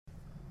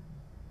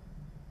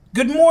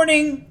Good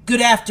morning,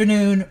 good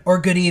afternoon, or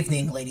good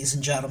evening, ladies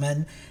and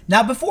gentlemen.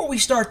 Now, before we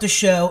start the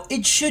show,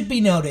 it should be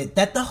noted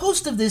that the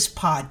host of this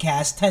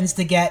podcast tends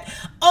to get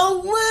a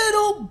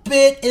little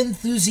bit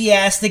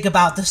enthusiastic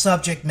about the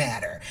subject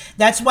matter.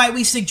 That's why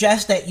we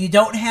suggest that you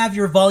don't have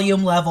your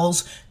volume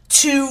levels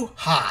too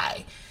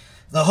high.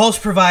 The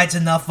host provides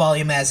enough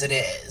volume as it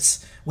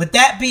is. With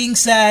that being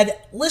said,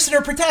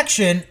 listener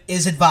protection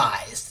is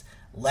advised.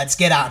 Let's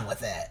get on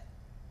with it.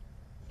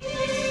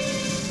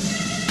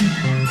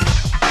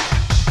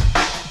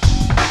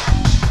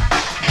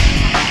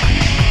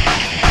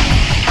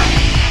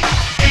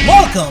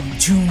 Welcome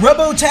to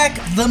Robotech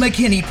The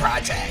McKinney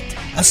Project,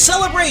 a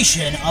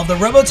celebration of the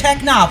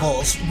Robotech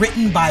novels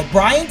written by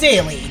Brian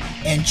Daley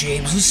and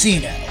James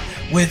Luceno,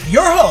 with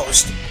your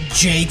host,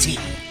 JT.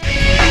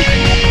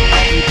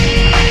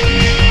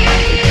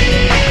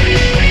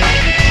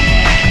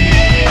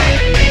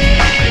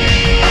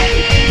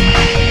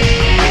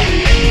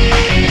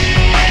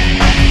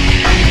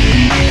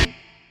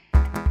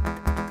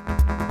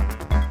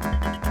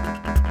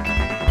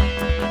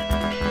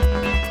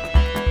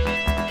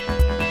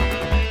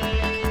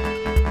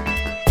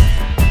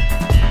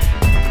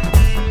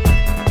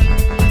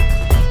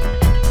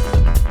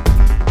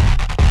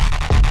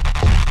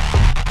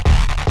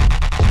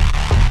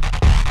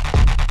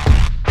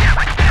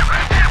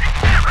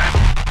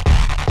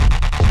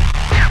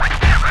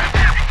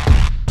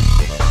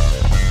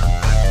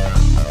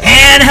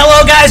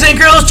 Guys and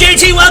girls,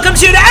 JT, welcome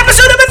to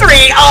episode number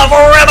 3 of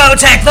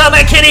Robotech The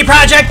McKinney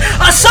Project,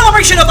 a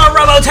celebration of the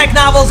Robotech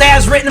novels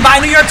as written by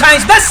New York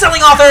Times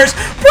bestselling authors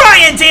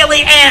Brian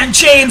Daley and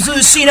James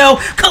Luceno,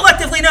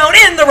 collectively known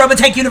in the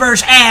Robotech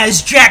universe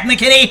as Jack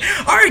McKinney.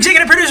 Our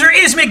executive producer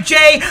is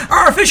McJ.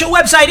 Our official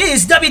website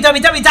is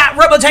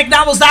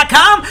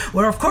www.robotechnovels.com,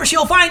 where of course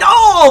you'll find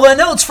all the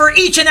notes for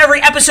each and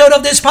every episode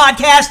of this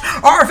podcast.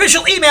 Our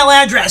official email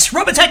address,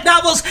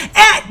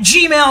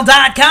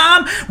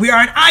 robotechnovels@gmail.com. We are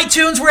on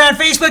iTunes, we're on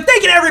Facebook.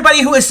 Thank you to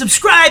everybody who has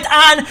subscribed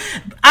on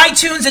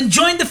iTunes and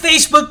joined the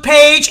Facebook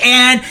page.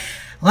 And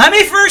let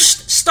me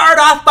first start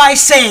off by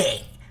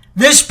saying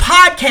this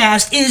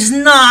podcast is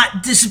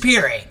not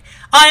disappearing.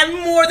 I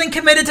am more than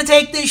committed to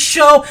take this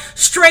show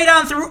straight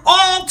on through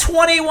all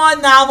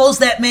 21 novels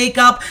that make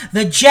up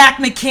the Jack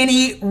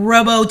McKinney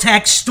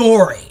Robotech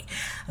story.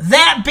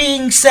 That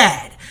being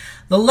said,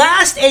 the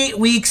last 8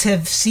 weeks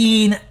have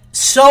seen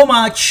so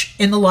much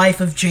in the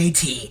life of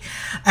JT.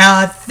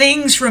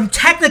 Things from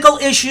technical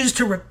issues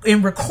to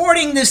in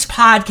recording this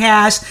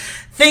podcast,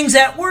 things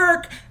at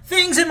work,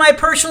 things in my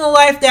personal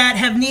life that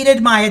have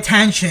needed my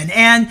attention.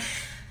 And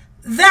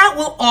that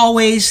will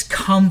always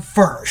come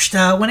first.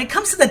 When it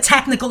comes to the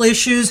technical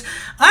issues,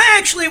 I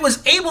actually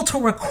was able to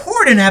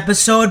record an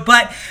episode,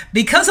 but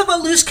because of a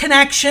loose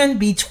connection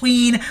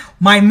between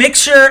my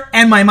mixer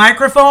and my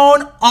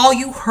microphone, all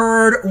you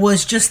heard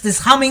was just this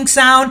humming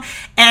sound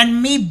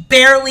and me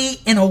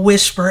barely in a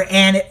whisper,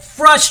 and it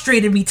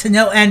frustrated me to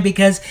no end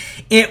because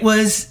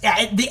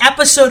the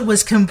episode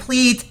was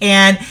complete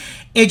and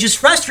it just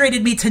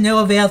frustrated me to no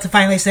avail to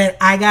finally say,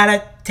 I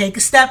gotta take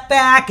a step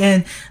back,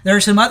 and there are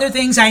some other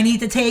things I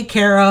need to take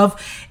care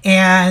of,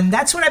 and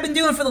that's what I've been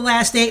doing for the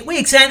last 8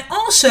 weeks. And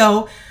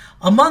also,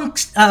 among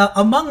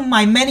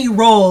my many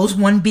roles,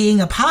 one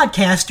being a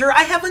podcaster,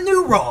 I have a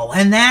new role,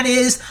 and that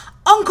is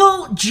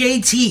Uncle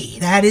JT.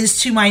 That is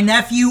to my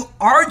nephew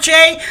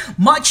RJ.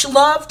 Much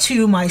love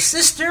to my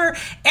sister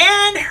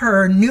and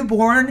her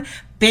newborn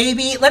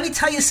baby. Let me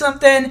tell you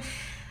something.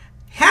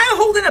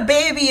 Holding a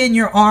baby in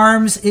your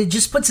arms, it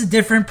just puts a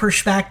different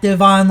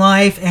perspective on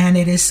life, and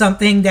it is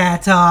something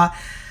that,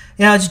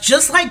 it's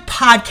just like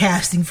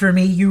podcasting for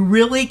me. You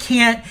really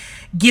can't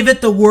give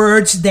it the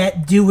words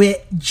that do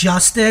it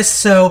justice.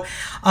 So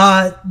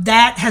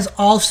that has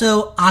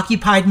also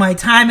occupied my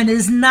time and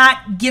has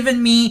not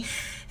given me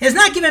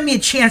a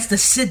chance to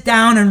sit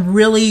down and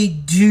really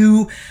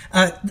do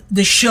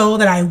the show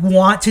that I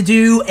want to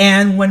do.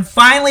 And when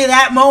finally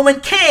that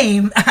moment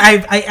came,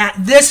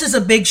 this is a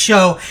big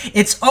show.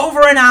 It's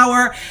over an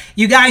hour.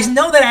 You guys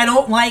know that I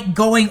don't like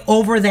going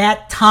over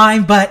that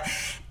time, but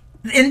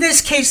in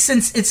this case,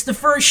 since it's the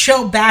first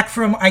show back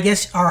from, I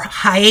guess, our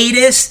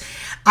hiatus,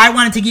 I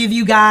wanted to give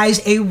you guys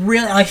a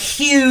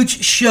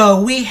huge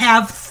show. We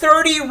have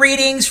 30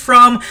 readings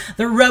from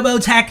the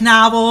Robotech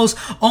novels,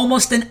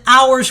 almost an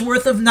hour's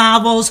worth of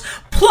novels,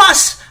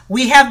 plus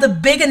we have the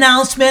big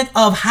announcement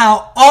of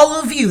how all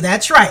of you,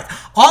 that's right,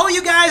 all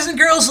you guys and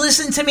girls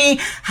listen to me,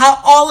 how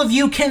all of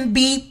you can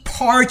be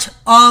part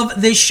of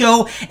this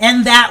show,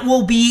 and that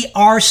will be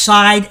our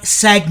side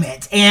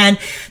segment. And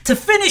to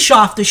finish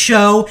off the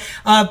show,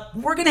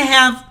 we're going to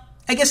have,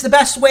 I guess the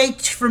best way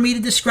for me to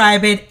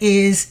describe it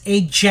is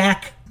a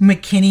Jack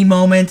McKinney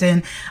moment,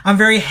 and I'm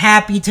very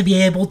happy to be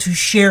able to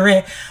share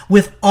it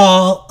with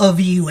all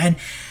of you. And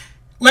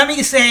let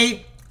me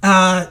say,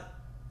 I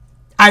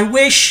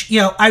wish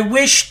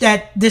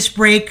that this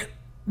break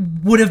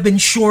would have been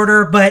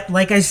shorter, but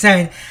like I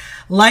said,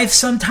 life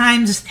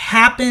sometimes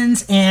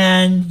happens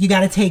and you got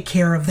to take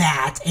care of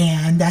that.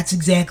 And that's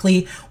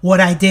exactly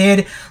what I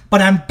did.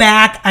 But I'm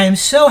back. I am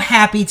so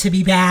happy to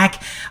be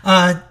back.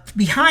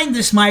 Behind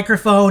this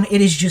microphone,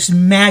 it is just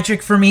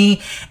magic for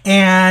me,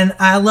 and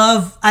I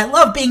love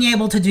being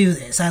able to do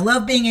this. I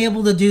love being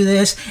able to do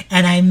this,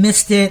 and I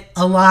missed it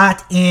a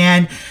lot.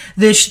 And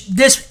this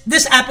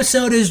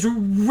episode is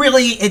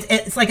really,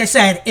 it's like I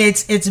said,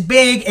 it's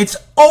big. It's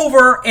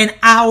over an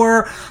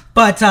hour,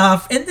 but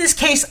in this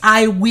case,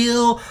 I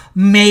will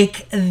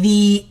make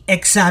the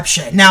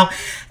exception. Now,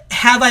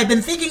 have I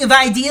been thinking of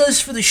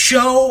ideas for the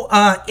show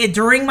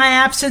during my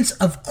absence?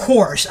 Of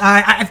course.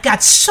 I've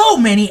got so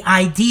many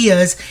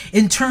ideas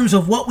in terms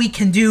of what we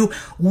can do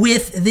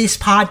with this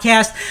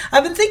podcast.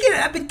 I've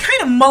been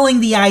kind of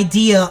mulling the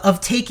idea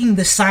of taking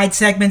the side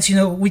segments,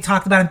 we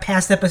talked about in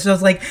past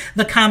episodes, like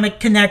the comic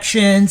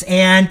connections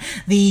and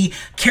the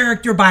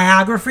character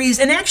biographies,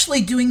 and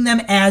actually doing them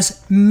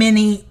as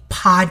mini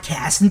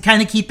podcast and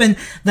kind of keeping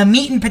the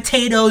meat and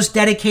potatoes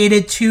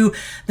dedicated to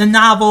the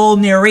novel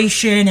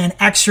narration and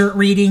excerpt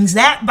readings,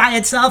 that by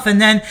itself, and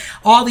then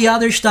all the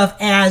other stuff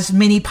as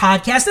mini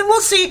podcasts. And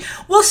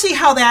we'll see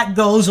how that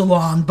goes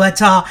along. But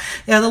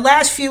the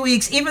last few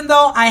weeks, even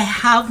though I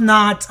have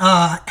not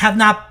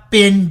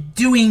been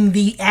doing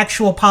the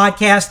actual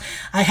podcast,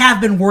 I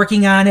have been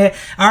working on it.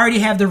 I already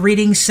have the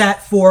reading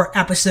set for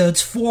episodes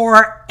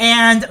 4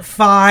 and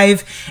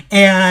 5,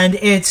 and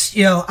it's,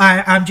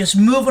 I'm just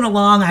moving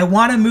along. I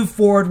want to move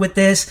forward with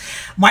this.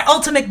 My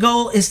ultimate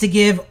goal is to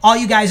give all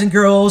you guys and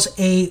girls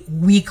a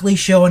weekly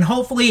show, and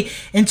hopefully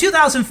in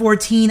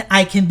 2014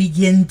 I can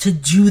begin to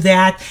do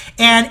that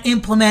and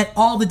implement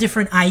all the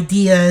different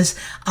ideas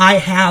I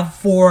have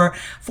for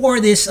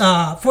this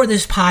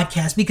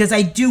podcast, because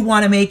I do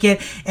want to make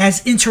it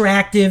as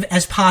interactive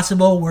as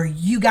possible, where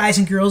you guys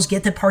and girls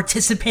get to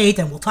participate,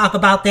 and we'll talk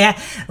about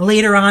that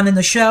later on in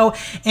the show.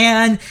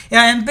 And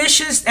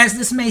ambitious as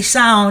this may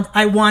sound,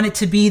 I want it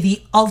to be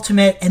the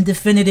ultimate and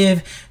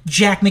definitive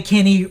Jack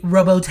McKinney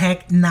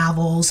Robotech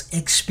novels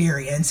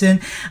experience, and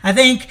I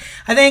think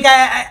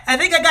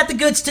I got the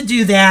goods to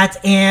do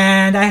that,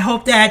 and I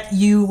hope that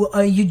you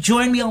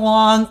join me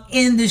along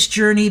in this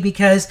journey,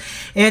 because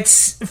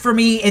for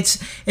me it's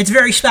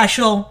very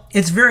special,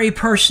 it's very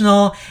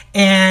personal,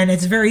 and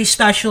it's very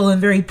special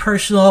and very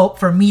personal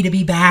for me to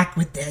be back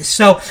with this.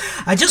 So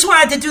I just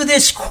wanted to do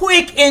this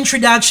quick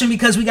introduction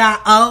because we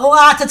got a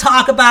lot to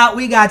talk about.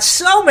 We got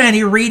so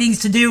many readings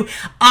to do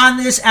on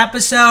this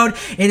episode.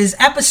 It is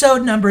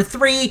episode number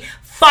 3,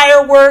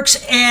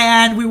 Fireworks,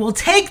 and we will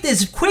take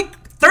this quick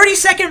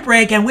 30-second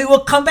break, and we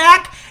will come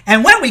back,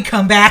 and when we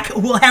come back,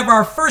 we'll have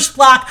our first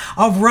block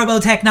of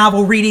Robotech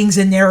novel readings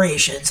and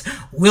narrations.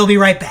 We'll be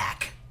right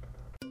back.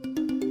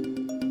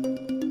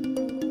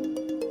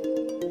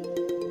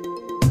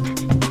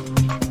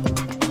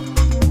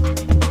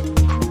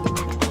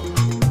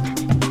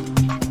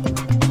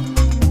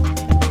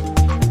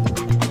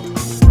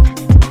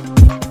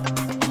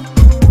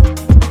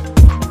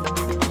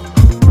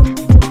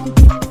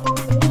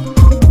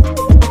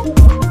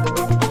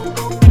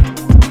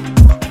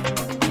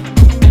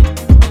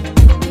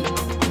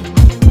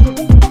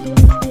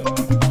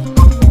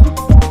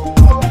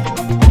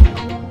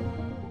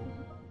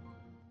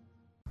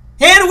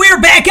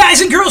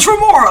 Guys and girls, for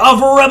more of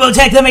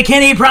Robotech the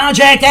McKinney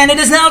Project, and it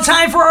is now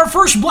time for our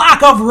first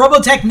block of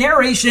Robotech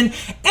narration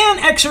and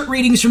excerpt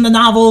readings from the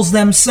novels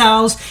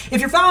themselves.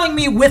 If you're following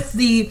me with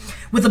the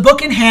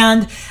book in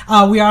hand,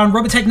 we are on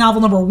Robotech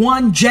novel number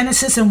 1,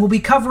 Genesis, and we'll be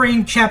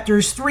covering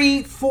chapters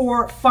 3,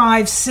 4,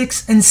 5,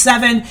 6, and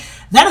 7.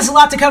 That is a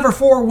lot to cover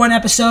for one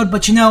episode,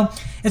 but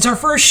it's our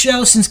first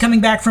show since coming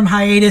back from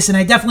hiatus, and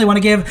I definitely want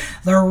to give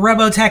the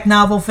Robotech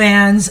novel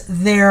fans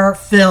their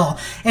fill.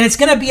 And it's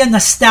going to be a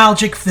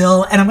nostalgic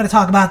fill, and I'm going to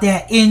talk about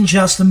that in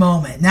just a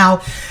moment.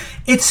 Now,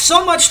 it's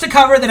so much to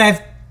cover that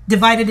I've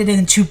divided it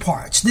in 2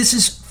 parts. This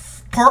is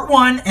part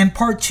 1, and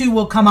part 2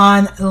 will come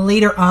on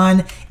later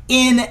on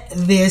in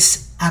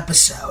this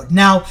episode.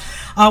 Now,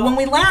 when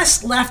we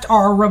last left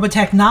our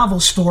Robotech novel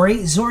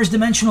story, Zor's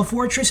Dimensional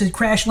Fortress had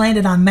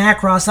crash-landed on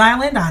Macross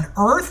Island on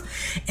Earth,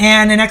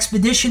 and an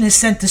expedition is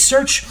sent to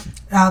search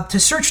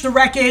the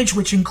wreckage,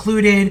 which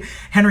included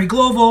Henry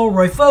Global,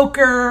 Roy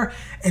Fokker,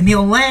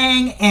 Emil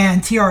Lang,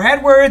 and T.R.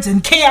 Edwards,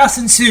 and chaos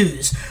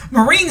ensues.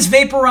 Marines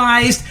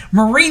vaporized,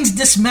 Marines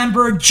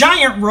dismembered,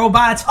 giant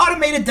robots,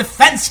 automated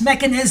defense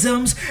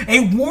mechanisms,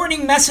 a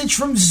warning message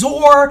from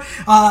Zor,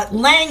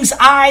 Lang's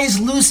eyes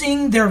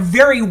losing their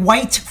very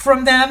white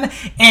from them,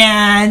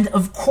 and,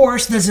 of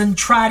course, the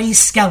Zentradi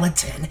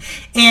skeleton.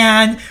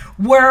 And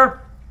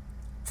where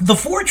the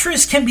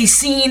fortress can be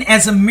seen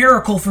as a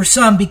miracle for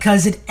some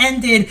because it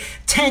ended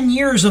 10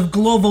 years of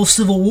global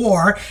civil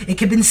war. It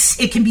can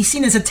be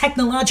seen as a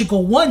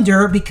technological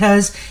wonder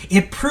because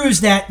it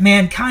proves that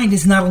mankind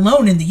is not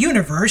alone in the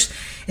universe.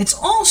 It's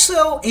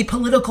also a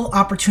political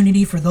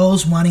opportunity for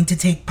those wanting to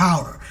take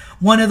power.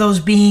 one of those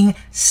being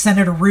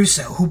Senator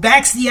Russo, who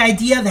backs the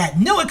idea that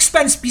no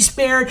expense be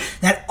spared,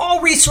 that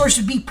all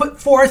resources be put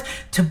forth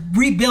to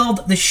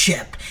rebuild the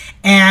ship,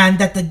 and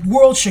that the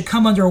world should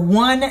come under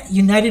one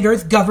united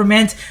Earth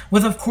government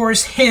with, of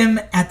course, him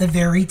at the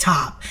very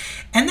top.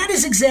 And that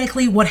is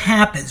exactly what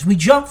happens. We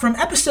jump from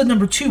episode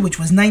number 2, which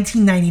was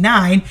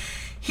 1999.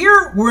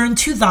 Here we're in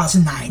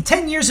 2009.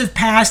 10 years have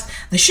passed.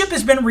 The ship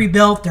has been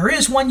rebuilt. There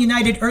is one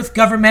united Earth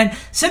government.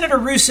 Senator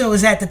Russo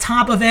is at the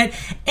top of it.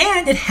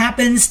 And it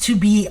happens to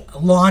be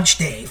launch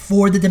day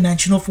for the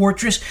Dimensional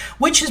Fortress,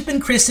 which has been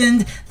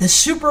christened the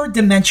Super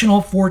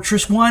Dimensional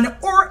Fortress 1,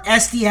 or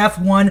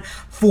SDF-1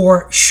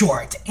 for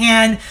short.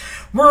 And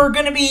we're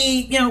going to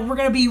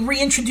be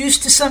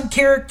reintroduced to some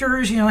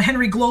characters.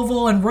 Henry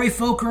Gloval and Roy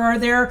Fokker are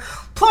there.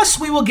 Plus,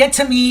 we will get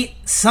to meet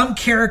some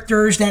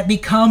characters that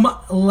become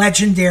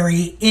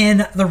legendary in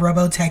the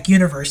Robotech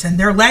universe. And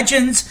their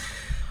legends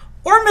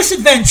or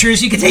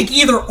misadventures, you can take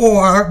either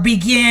or,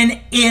 begin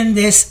in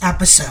this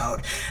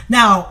episode.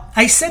 Now,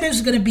 I said it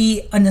was going to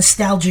be a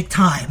nostalgic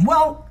time.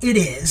 Well, it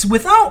is.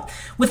 Without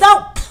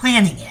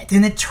planning it.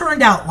 And it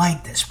turned out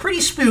like this.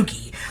 Pretty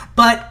spooky.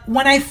 But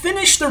when I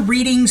finished the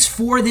readings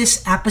for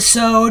this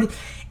episode,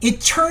 it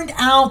turned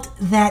out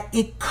that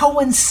it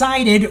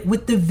coincided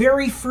with the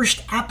very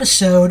first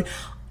episode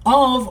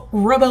of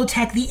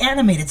Robotech the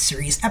Animated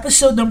Series,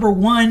 episode number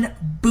 1,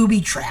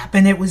 Booby Trap.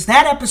 And it was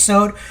that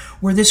episode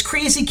where this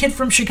crazy kid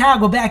from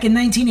Chicago back in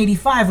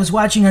 1985 was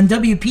watching on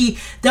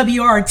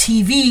WPWR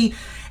TV,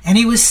 and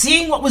he was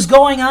seeing what was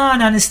going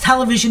on his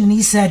television, and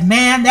he said,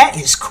 "Man, that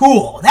is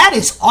cool. That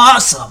is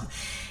awesome."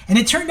 And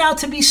it turned out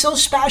to be so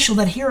special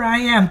that here I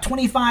am,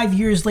 25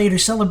 years later,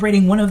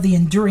 celebrating one of the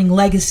enduring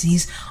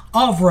legacies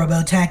of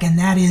Robotech, and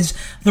that is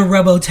the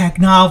Robotech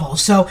novel.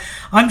 So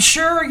I'm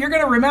sure you're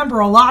going to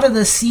remember a lot of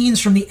the scenes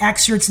from the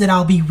excerpts that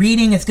I'll be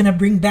reading. It's going to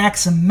bring back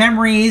some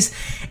memories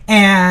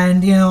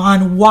and,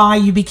 on why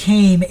you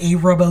became a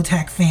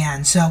Robotech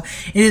fan. So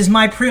it is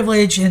my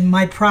privilege and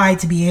my pride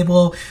to be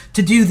able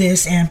to do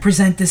this and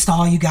present this to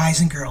all you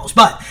guys and girls.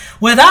 But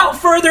without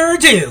further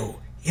ado,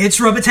 it's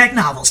Robotech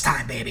Novels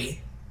time, baby.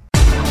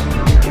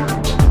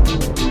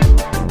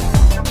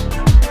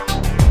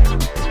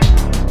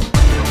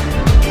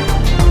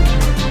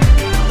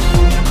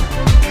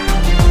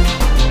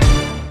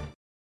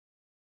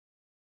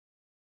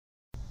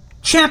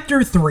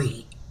 Chapter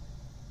 3.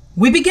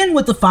 We begin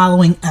with the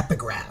following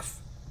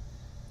epigraph.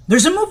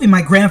 There's a movie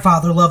my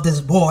grandfather loved as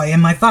a boy,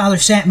 and my father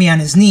sat me on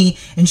his knee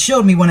and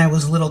showed me when I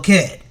was a little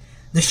kid.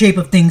 The Shape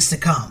of Things to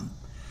Come.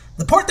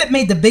 The part that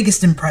made the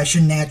biggest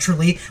impression,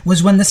 naturally,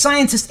 was when the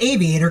scientist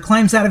aviator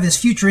climbs out of his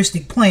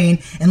futuristic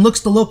plane and looks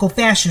the local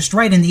fascist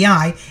right in the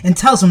eye and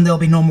tells him there'll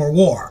be no more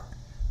war.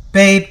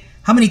 Babe,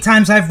 how many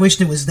times I've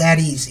wished it was that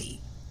easy.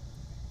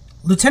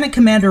 Lieutenant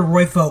Commander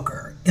Roy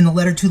Fokker, in the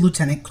letter to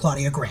Lieutenant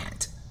Claudia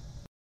Grant.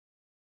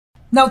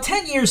 Now,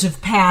 10 years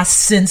have passed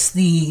since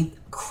the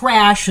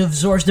crash of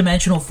Zor's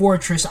Dimensional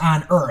Fortress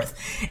on Earth,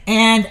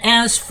 and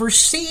as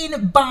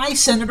foreseen by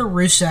Senator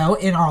Russo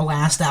in our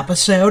last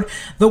episode,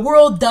 the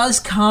world does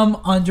come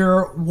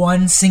under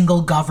one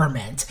single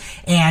government,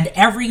 and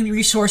every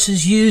resource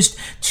is used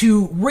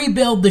to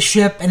rebuild the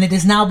ship, and it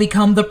has now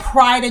become the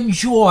pride and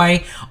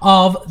joy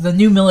of the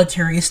new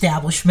military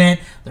establishment,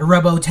 the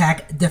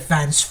Robotech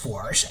Defense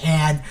Force.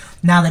 And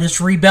now that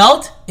it's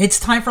rebuilt, it's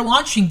time for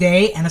launching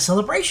day, and a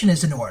celebration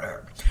is in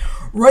order.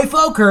 Roy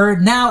Fokker,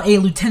 now a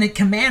lieutenant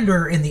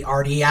commander in the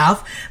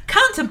RDF,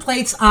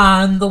 contemplates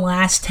on the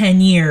last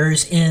 10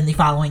 years in the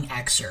following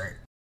excerpt.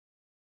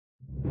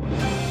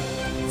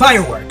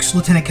 Fireworks,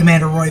 Lieutenant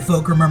Commander Roy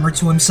Fokker murmured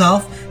to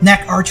himself,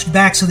 neck arched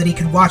back so that he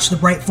could watch the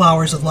bright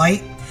flowers of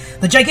light.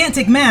 The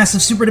gigantic mass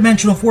of Super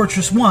Dimensional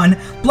Fortress 1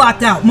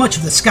 blocked out much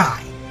of the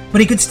sky, but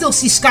he could still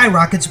see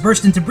skyrockets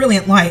burst into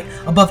brilliant light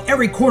above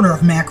every corner of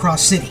Macross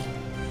City.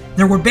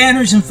 There were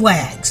banners and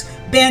flags,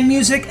 band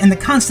music, and the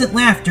constant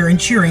laughter and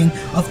cheering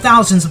of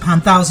thousands upon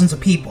thousands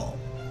of people.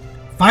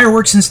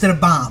 Fireworks instead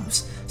of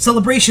bombs.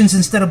 Celebrations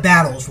instead of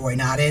battles, Roy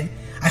nodded.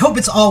 I hope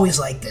it's always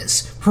like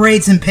this.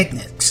 Parades and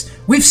picnics.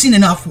 We've seen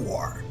enough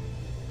war.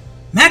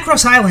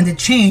 Macross Island had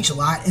changed a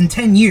lot in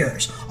 10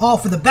 years, all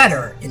for the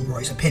better, in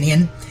Roy's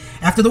opinion.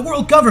 After the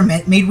world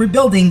government made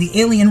rebuilding the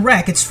alien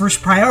wreck its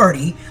first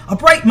priority, a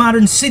bright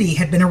modern city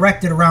had been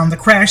erected around the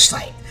crash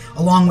site,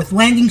 along with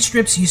landing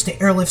strips used to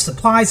airlift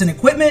supplies and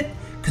equipment,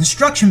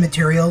 construction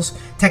materials,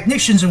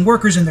 technicians and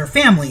workers and their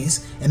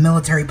families, and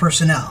military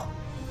personnel.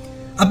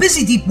 A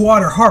busy deep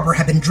water harbor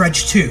had been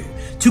dredged too.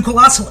 2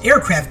 colossal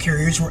aircraft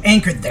carriers were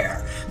anchored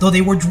there, though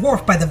they were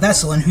dwarfed by the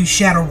vessel in whose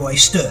shadow Roy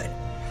stood.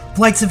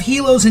 Flights of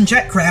helos and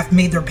jetcraft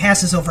made their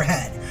passes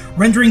overhead,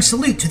 rendering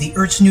salute to the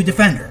Earth's new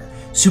defender,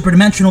 Super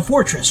Dimensional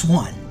Fortress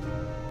 1.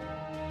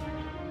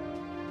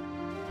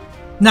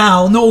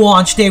 Now, no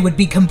launch day would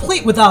be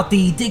complete without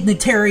the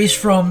dignitaries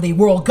from the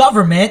world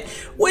government,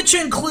 which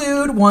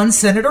include one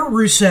Senator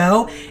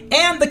Russo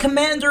and the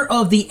commander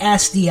of the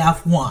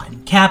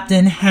SDF-1,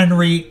 Captain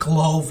Henry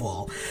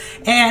Gloval.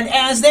 And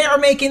as they are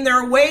making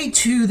their way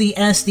to the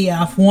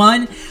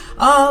SDF-1,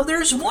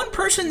 there's one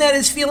person that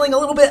is feeling a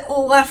little bit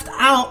left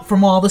out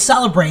from all the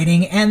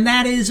celebrating, and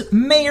that is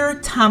Mayor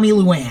Tommy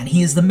Luan.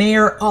 He is the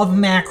mayor of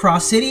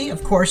Macross City,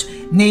 of course,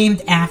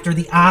 named after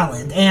the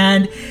island,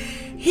 and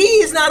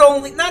he's not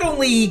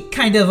only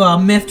kind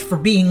of miffed for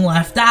being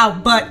left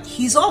out, but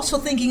he's also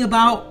thinking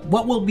about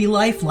what will be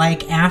life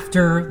like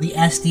after the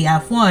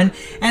SDF-1,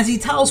 as he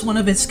tells one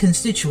of his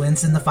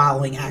constituents in the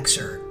following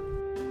excerpt.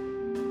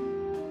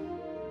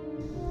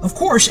 Of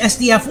course,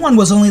 SDF-1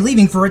 was only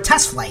leaving for a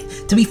test flight,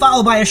 to be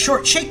followed by a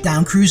short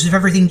shakedown cruise if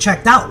everything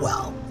checked out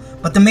well.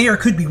 But the mayor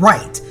could be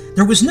right.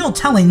 There was no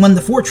telling when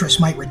the fortress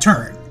might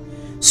return.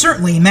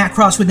 Certainly,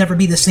 Macross would never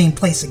be the same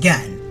place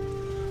again.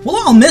 We'll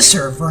all miss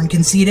her, Vern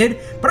conceded,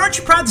 but aren't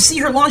you proud to see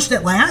her launched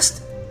at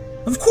last?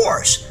 Of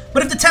course,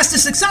 but if the test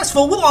is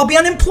successful, we'll all be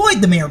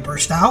unemployed, the mayor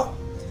burst out.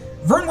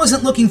 Vern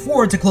wasn't looking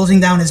forward to closing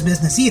down his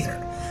business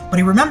either, but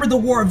he remembered the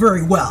war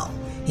very well.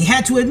 He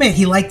had to admit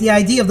he liked the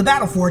idea of the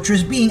battle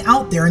fortress being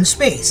out there in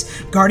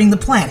space, guarding the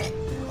planet,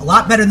 a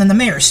lot better than the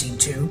mayor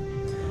seemed to.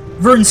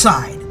 Vern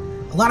sighed.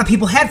 A lot of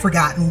people had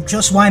forgotten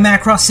just why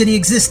Macross City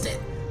existed,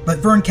 but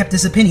Vern kept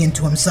his opinion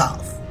to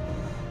himself.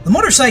 The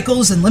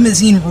motorcycles and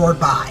limousine roared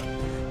by.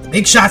 The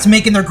big shots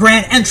making their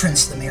grand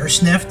entrance, the mayor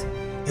sniffed.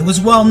 It was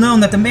well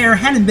known that the mayor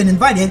hadn't been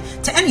invited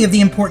to any of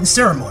the important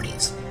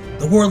ceremonies.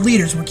 The world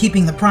leaders were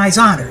keeping the prize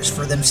honors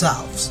for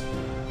themselves.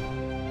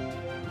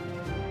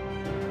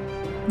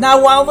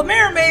 Now, while the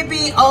mayor may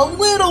be a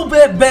little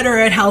bit better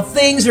at how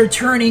things are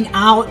turning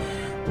out,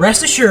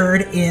 rest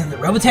assured, in the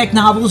Robotech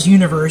novels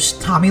universe,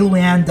 Tommy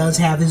Luan does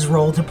have his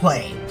role to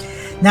play.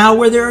 Now,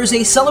 where there is a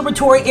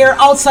celebratory air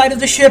outside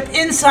of the ship,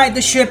 inside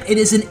the ship, it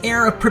is an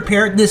air of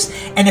preparedness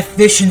and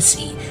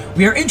efficiency.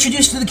 We are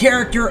introduced to the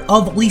character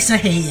of Lisa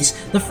Hayes,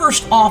 the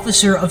first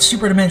officer of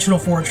Superdimensional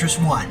Fortress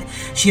 1.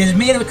 She has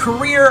made a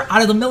career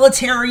out of the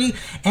military,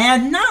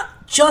 and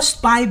not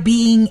just by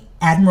being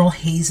Admiral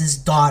Hayes'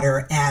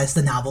 daughter, as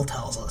the novel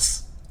tells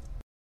us.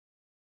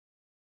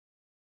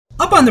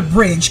 Up on the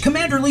bridge,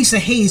 Commander Lisa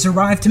Hayes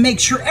arrived to make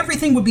sure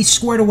everything would be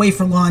squared away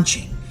for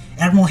launching.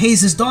 Admiral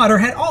Hayes' daughter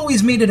had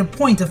always made it a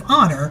point of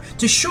honor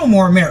to show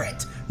more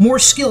merit, more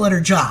skill at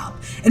her job,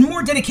 and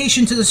more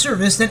dedication to the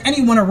service than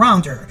anyone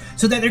around her,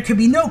 so that there could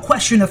be no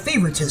question of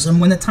favoritism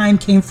when the time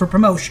came for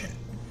promotion.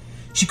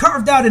 She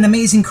carved out an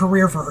amazing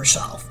career for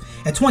herself.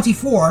 At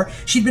 24,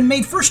 she'd been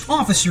made first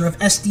officer of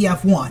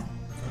SDF-1.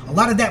 A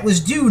lot of that was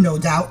due, no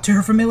doubt, to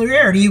her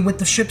familiarity with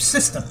the ship's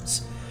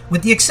systems.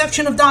 With the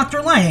exception of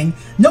Dr. Lang,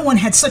 no one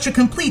had such a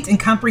complete and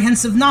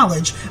comprehensive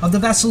knowledge of the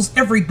vessel's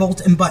every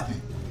bolt and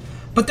button.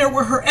 But there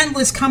were her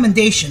endless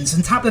commendations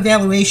and top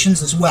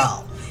evaluations as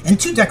well, and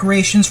 2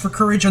 decorations for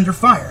courage under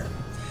fire.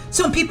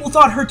 Some people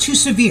thought her too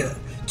severe,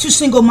 too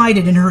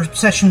single-minded in her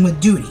obsession with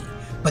duty,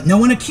 but no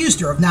one accused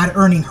her of not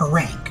earning her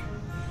rank.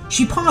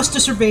 She paused to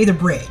survey the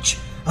bridge.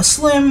 A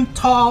slim,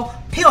 tall,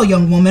 pale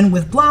young woman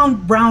with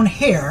blonde brown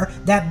hair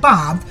that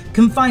bobbed,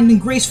 confined in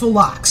graceful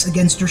locks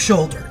against her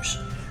shoulders.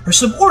 Her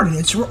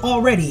subordinates were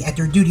already at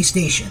their duty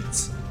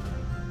stations.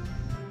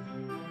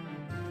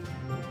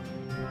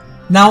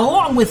 Now,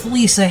 along with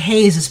Lisa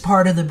Hayes as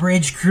part of the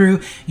bridge crew,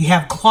 you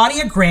have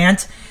Claudia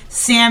Grant,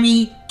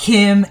 Sammy,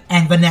 Kim,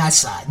 and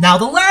Vanessa. Now,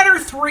 the latter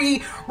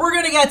 3 we're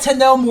going to get to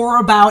know more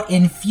about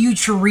in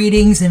future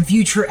readings and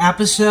future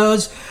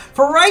episodes.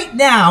 For right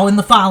now, in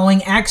the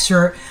following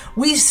excerpt,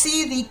 we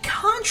see the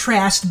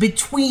contrast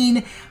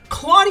between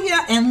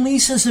Claudia and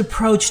Lisa's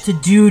approach to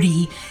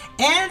duty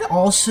and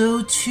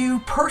also to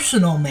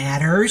personal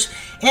matters,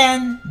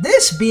 and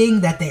this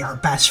being that they are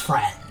best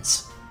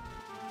friends.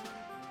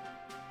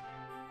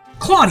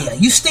 Claudia,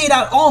 you stayed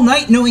out all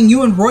night knowing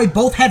you and Roy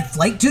both had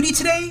flight duty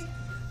today?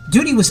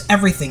 Duty was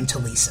everything to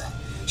Lisa.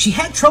 She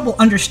had trouble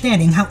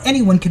understanding how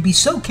anyone could be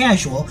so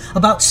casual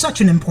about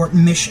such an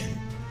important mission.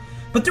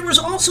 But there was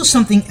also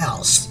something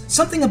else,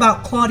 something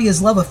about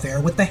Claudia's love affair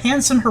with the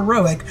handsome,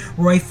 heroic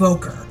Roy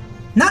Fokker.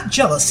 Not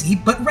jealousy,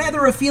 but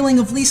rather a feeling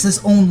of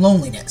Lisa's own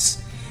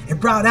loneliness.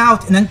 It brought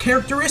out an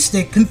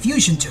uncharacteristic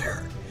confusion to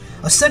her,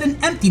 a sudden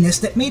emptiness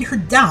that made her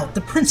doubt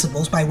the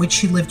principles by which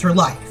she lived her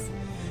life.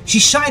 She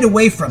shied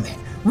away from it,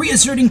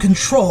 reasserting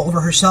control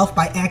over herself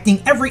by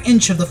acting every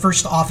inch of the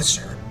first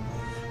officer.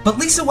 But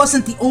Lisa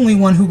wasn't the only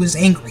one who was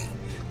angry.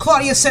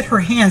 Claudia set her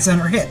hands on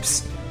her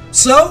hips.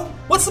 So,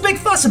 what's the big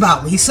fuss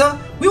about, Lisa?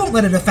 We won't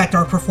let it affect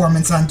our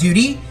performance on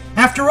duty.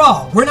 After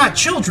all, we're not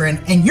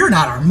children, and you're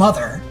not our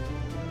mother.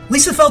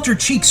 Lisa felt her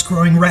cheeks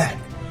growing red.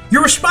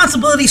 Your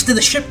responsibilities to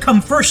the ship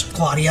come first,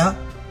 Claudia.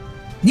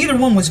 Neither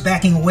one was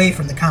backing away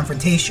from the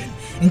confrontation,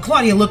 and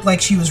Claudia looked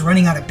like she was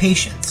running out of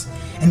patience.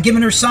 And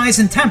given her size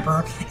and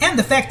temper, and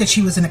the fact that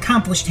she was an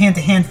accomplished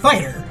hand-to-hand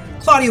fighter,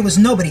 Claudia was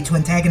nobody to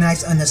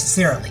antagonize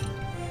unnecessarily.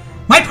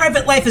 My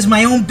private life is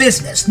my own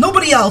business,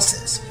 nobody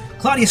else's.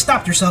 Claudia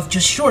stopped herself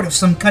just short of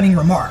some cutting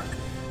remark.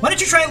 Why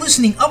don't you try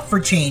loosening up for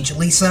change,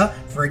 Lisa,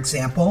 for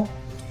example?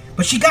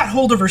 But she got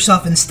hold of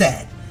herself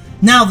instead.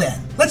 Now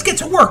then, let's get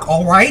to work,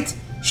 all right?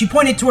 She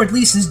pointed toward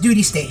Lisa's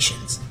duty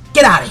stations.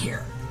 Get out of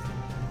here.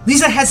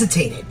 Lisa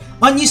hesitated,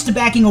 unused to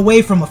backing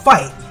away from a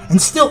fight,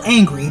 and still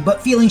angry,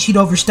 but feeling she'd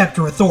overstepped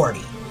her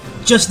authority.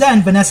 Just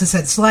then, Vanessa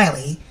said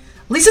slyly,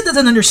 "Lisa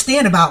doesn't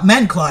understand about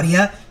men,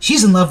 Claudia.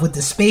 She's in love with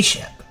the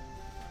spaceship."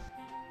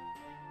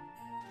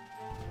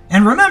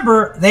 And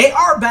remember, they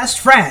are best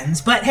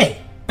friends, but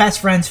hey, best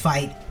friends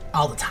fight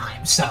all the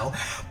time,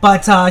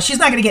 But she's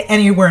not going to get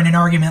anywhere in an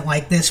argument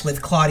like this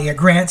with Claudia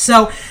Grant,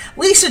 so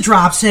Lisa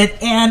drops it,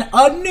 and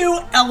a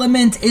new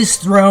element is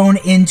thrown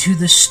into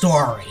the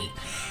story.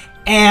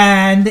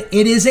 And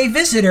it is a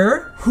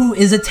visitor who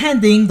is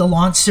attending the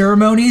launch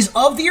ceremonies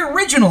of the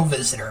original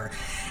visitor.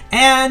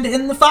 And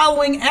in the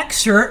following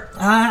excerpt,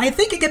 I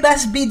think it could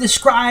best be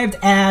described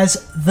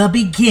as the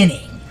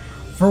beginning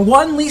for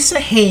one Lisa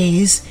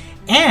Hayes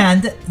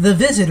and the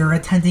visitor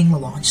attending the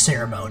launch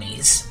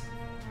ceremonies.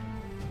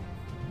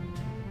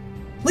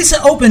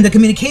 Lisa opened a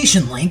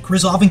communication link,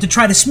 resolving to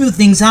try to smooth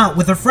things out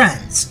with her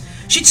friends.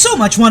 She'd so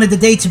much wanted the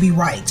day to be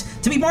right,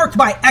 to be marked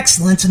by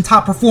excellence and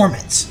top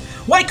performance.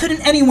 Why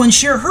couldn't anyone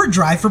share her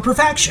drive for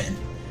perfection?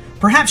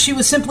 Perhaps she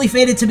was simply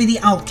fated to be the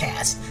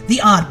outcast,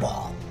 the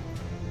oddball.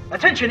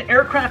 "Attention,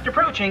 aircraft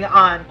approaching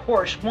on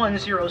course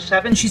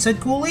 107, she said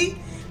coolly.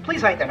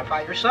 "Please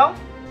identify yourself."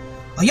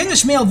 A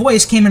youngish male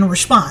voice came in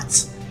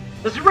response.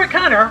 "This is Rick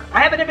Hunter. I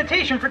have an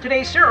invitation for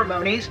today's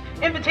ceremonies.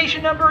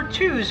 Invitation number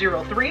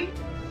 203.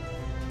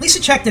 Lisa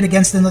checked it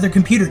against another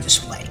computer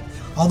display,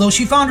 although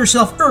she found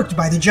herself irked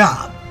by the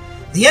job.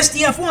 The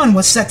SDF-1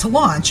 was set to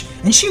launch,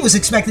 and she was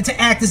expected to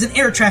act as an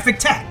air traffic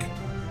tech.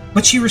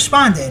 But she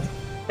responded,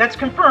 "That's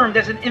confirmed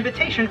as an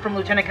invitation from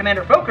Lieutenant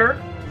Commander Fokker."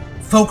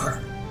 Fokker.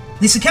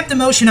 Lisa kept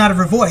emotion out of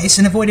her voice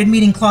and avoided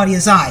meeting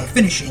Claudia's eye,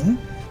 finishing,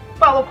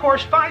 "Follow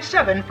course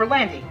 57 for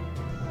landing."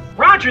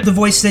 "Roger," the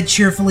voice said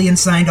cheerfully and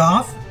signed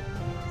off.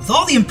 "With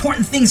all the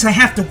important things I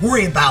have to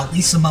worry about,"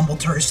 Lisa mumbled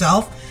to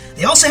herself,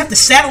 "they also have to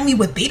saddle me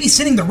with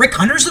babysitting the Rick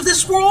Hunters of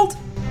this world?"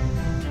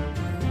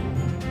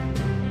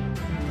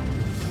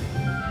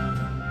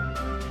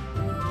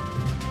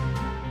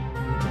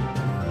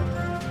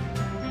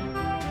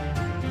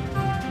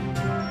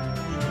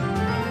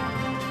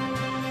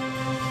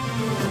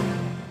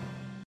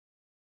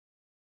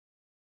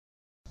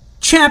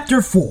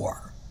 Chapter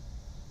 4.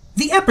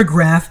 The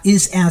epigraph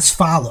is as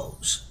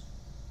follows.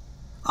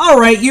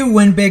 "Alright, you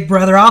win, big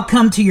brother. I'll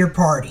come to your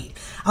party.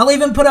 I'll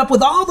even put up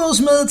with all those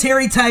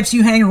military types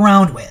you hang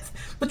around with.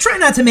 But try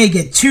not to make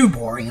it too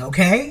boring,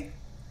 okay?"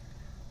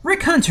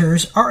 Rick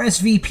Hunter's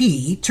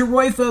RSVP to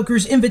Roy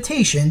Fokker's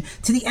invitation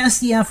to the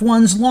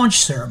SDF-1's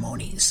launch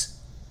ceremonies.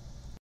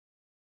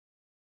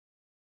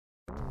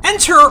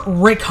 Enter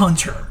Rick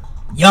Hunter.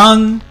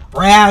 Young,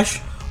 brash,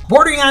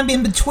 bordering on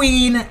in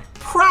between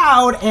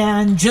proud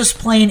and just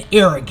plain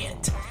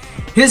arrogant.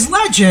 His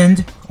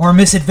legend, or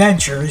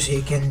misadventures,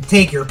 you can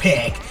take your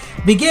pick,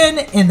 begin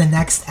in the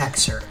next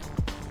excerpt.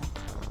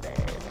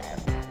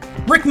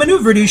 Rick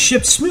maneuvered his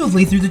ship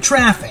smoothly through the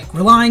traffic,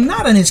 relying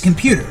not on his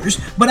computers,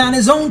 but on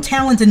his own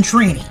talent and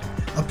training,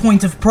 a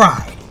point of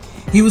pride.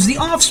 He was the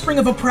offspring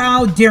of a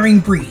proud, daring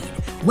breed,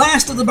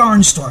 last of the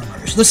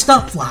barnstormers, the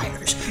stunt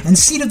flyers, and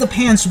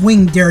seat-of-the-pants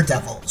winged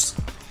daredevils.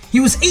 He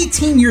was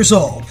 18 years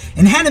old,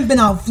 and hadn't been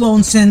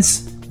outflown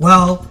since,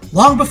 well,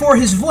 long before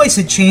his voice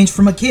had changed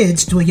from a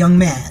kid's to a young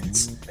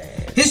man's.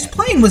 His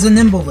plane was a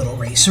nimble little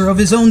racer of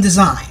his own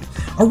design,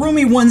 a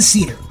roomy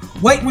one-seater,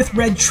 white with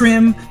red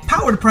trim,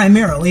 powered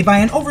primarily by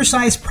an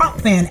oversized prop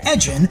fan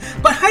engine,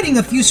 but hiding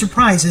a few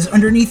surprises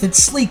underneath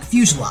its sleek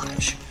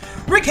fuselage.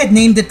 Rick had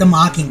named it the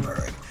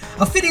Mockingbird,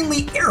 a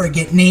fittingly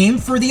arrogant name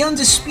for the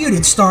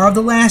undisputed star of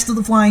the last of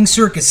the flying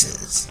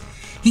circuses.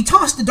 He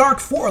tossed a dark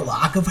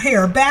forelock of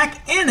hair back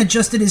and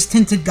adjusted his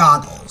tinted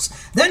goggles,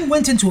 then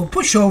went into a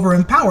pushover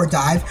and power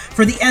dive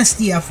for the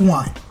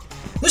SDF-1.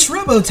 This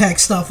Robotech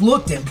stuff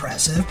looked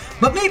impressive,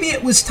 but maybe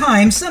it was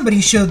time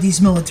somebody showed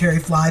these military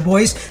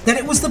flyboys that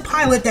it was the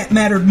pilot that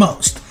mattered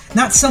most,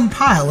 not some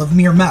pile of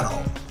mere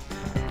metal.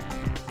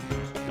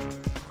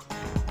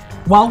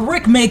 While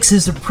Rick makes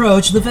his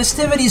approach, the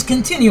festivities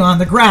continue on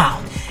the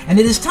ground, and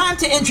it is time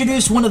to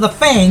introduce one of the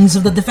fangs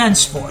of the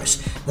Defense Force,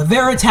 the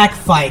Veritech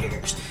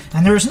Fighters.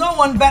 And there is no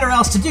one better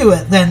else to do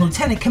it than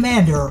Lieutenant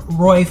Commander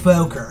Roy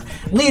Fokker,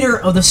 leader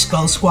of the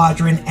Skull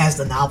Squadron, as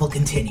the novel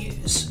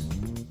continues.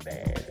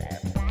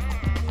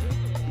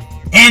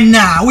 And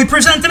now we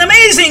present an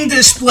amazing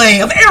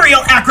display of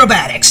aerial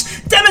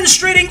acrobatics,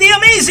 demonstrating the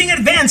amazing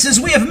advances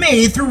we have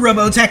made through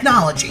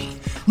robotechnology.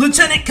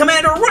 Lieutenant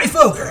Commander Roy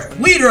Fokker,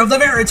 leader of the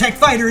Veritech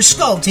Fighters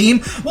Skull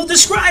Team, will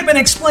describe and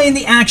explain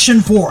the action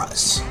for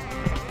us.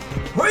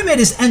 Roy made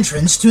his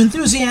entrance to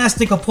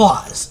enthusiastic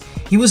applause.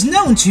 He was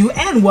known to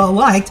and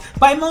well-liked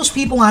by most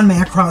people on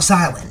Macross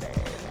Island.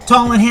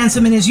 Tall and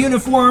handsome in his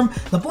uniform,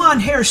 the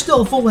blonde hair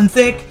still full and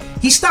thick,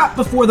 he stopped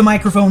before the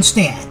microphone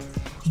stand.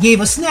 He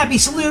gave a snappy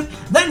salute,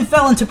 then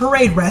fell into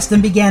parade rest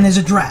and began his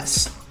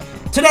address.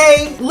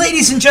 Today,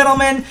 ladies and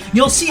gentlemen,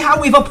 you'll see how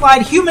we've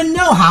applied human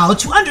know-how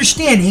to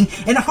understanding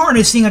and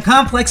harnessing a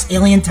complex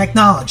alien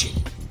technology.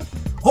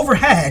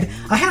 Overhead,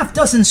 a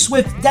half-dozen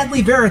swift,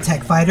 deadly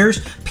Veritech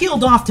fighters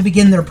peeled off to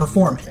begin their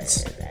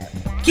performance.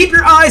 "Keep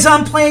your eyes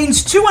on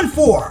planes 2 and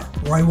 4,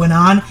 Roy went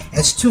on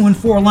as 2 and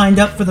 4 lined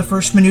up for the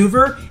first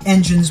maneuver,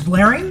 engines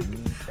blaring.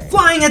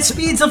 Flying at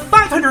speeds of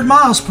 500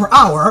 miles per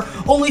hour,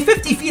 only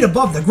 50 feet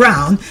above the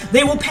ground,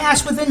 they will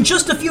pass within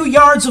just a few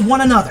yards of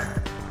one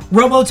another.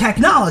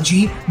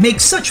 Robotechnology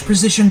makes such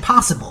precision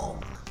possible.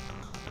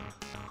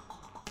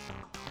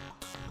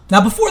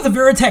 Now, before the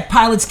Veritech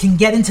pilots can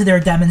get into their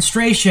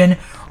demonstration,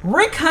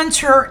 Rick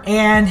Hunter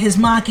and his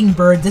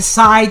Mockingbird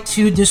decide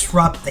to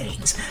disrupt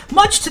things,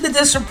 much to the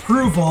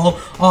disapproval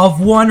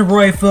of one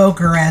Roy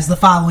Fokker, as the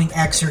following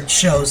excerpt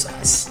shows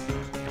us.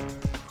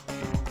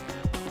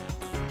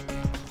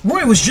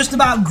 Roy was just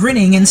about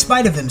grinning in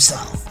spite of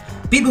himself.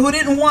 People who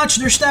didn't watch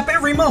their step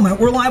every moment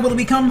were liable to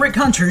become Rick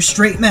Hunter's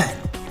straight men.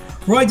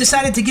 Roy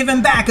decided to give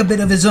him back a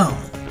bit of his own.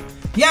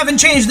 You haven't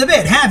changed a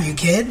bit, have you,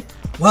 kid?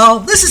 Well,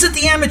 this isn't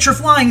the amateur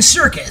flying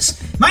circus.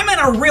 My men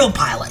are real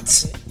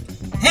pilots.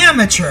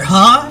 Amateur,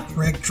 huh?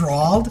 Rick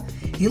drawled.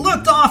 He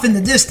looked off in the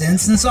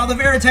distance and saw the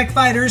Veritech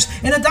fighters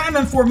in a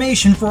diamond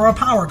formation for a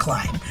power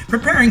climb,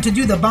 preparing to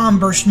do the bomb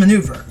burst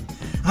maneuver.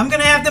 I'm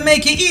gonna have to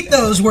make you eat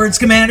those words,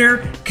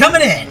 Commander.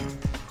 Coming in.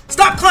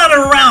 Stop clowning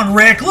around,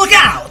 Rick. Look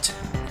out!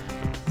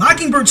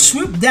 Mockingbird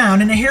swooped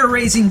down in a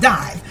hair-raising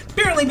dive,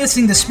 barely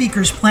missing the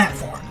speaker's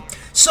platform,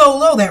 so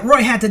low that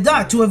Roy had to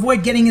duck to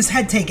avoid getting his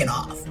head taken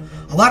off.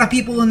 A lot of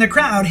people in the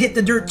crowd hit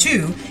the dirt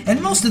too,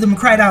 and most of them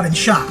cried out in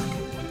shock.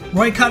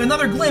 Roy caught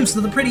another glimpse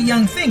of the pretty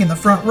young thing in the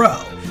front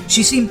row.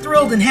 She seemed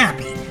thrilled and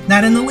happy,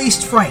 not in the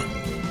least frightened.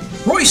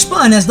 Roy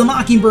spun as the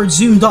Mockingbird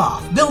zoomed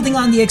off, building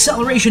on the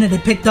acceleration it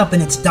had picked up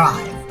in its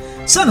dive.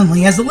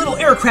 Suddenly, as the little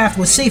aircraft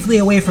was safely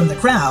away from the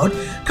crowd,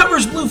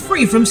 covers blew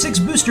free from 6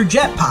 booster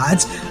jet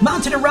pods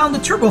mounted around the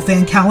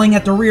turbofan cowling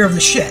at the rear of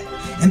the ship,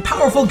 and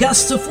powerful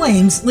gusts of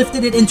flames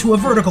lifted it into a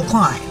vertical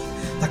climb.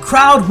 The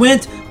crowd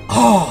went,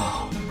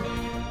 "Oh!"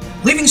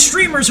 Leaving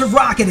streamers of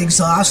rocket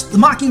exhaust, the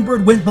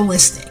Mockingbird went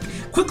ballistic,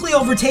 quickly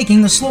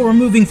overtaking the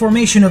slower-moving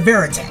formation of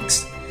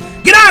Veritechs.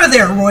 "Get out of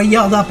there!" Roy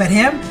yelled up at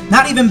him,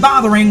 not even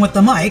bothering with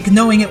the mic,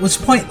 knowing it was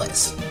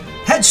pointless.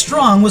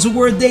 Headstrong was a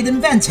word they'd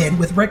invented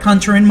with Rick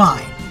Hunter in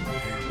mind.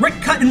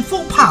 Rick cut in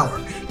full power,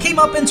 came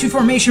up into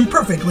formation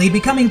perfectly,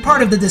 becoming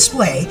part of the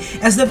display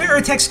as the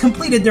Veritechs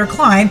completed their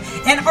climb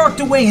and arced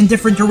away in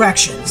different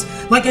directions,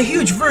 like a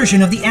huge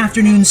version of the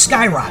afternoon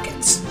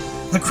skyrockets.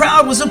 The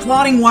crowd was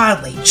applauding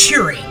wildly,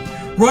 cheering.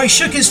 Roy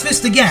shook his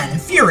fist again,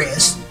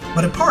 furious,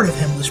 but a part of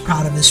him was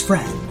proud of his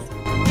friend.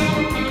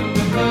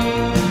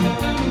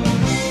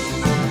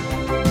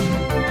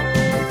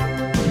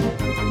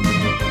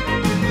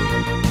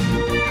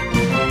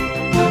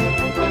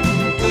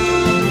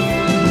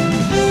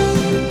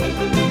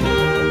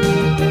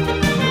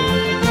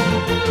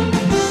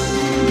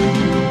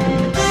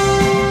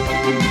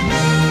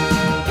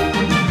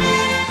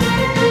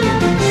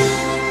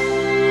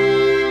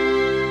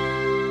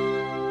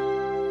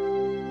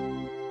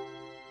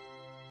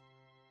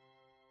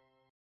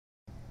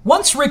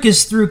 Once Rick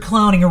is through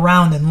clowning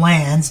around and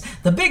lands,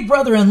 the big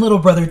brother and little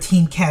brother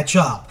team catch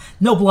up.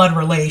 No blood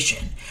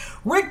relation.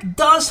 Rick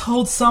does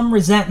hold some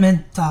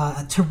resentment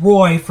to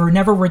Roy for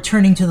never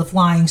returning to the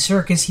flying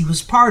circus he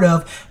was part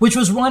of, which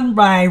was run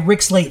by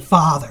Rick's late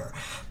father.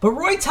 But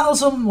Roy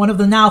tells him one of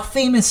the now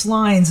famous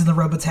lines in the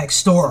Robotech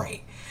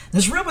story.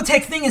 "This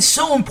Robotech thing is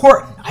so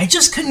important, I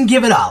just couldn't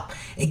give it up.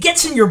 It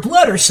gets in your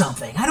blood or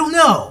something, I don't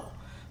know."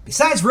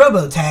 Besides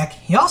Robotech,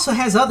 he also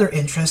has other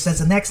interests, as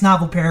the next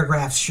novel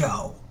paragraphs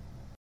show.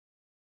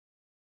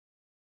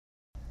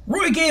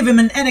 Roy gave him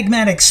an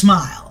enigmatic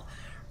smile.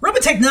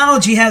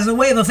 Robotechnology has a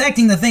way of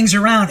affecting the things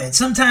around it,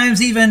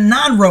 sometimes even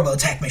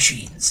non-Robotech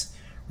machines.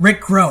 Rick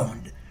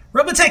groaned.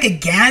 "Robotech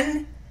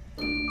again?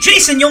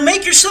 Jason, you'll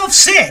make yourself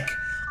sick."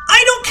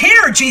 "I don't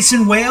care,"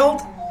 Jason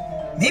wailed.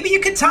 "Maybe you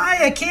could tie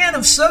a can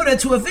of soda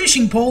to a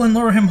fishing pole and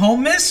lure him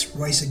home, miss,"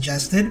 Roy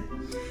suggested.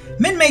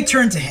 Minmay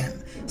turned to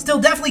him, still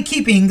deftly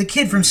keeping the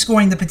kid from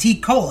scoring the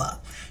petite cola.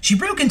 She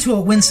broke into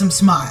a winsome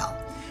smile.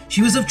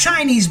 She was of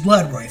Chinese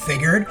blood, Roy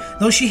figured,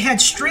 though she had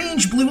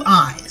strange blue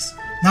eyes.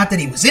 Not that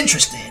he was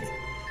interested.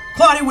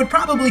 Claudia would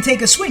probably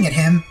take a swing at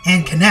him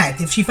and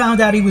connect if she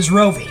found out he was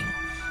roving.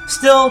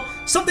 Still,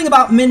 something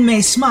about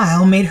Minmay's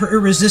smile made her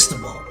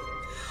irresistible.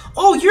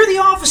 "Oh, you're the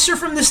officer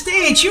from the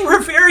stage. You were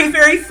very,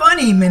 very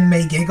funny,"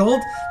 Minmay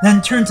giggled,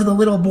 then turned to the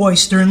little boy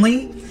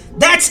sternly.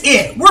 "That's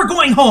it. We're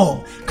going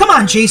home. Come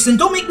on, Jason.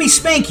 Don't make me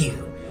spank you."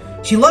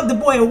 She lugged the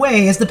boy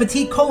away as the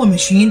petite cola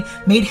machine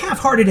made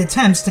half-hearted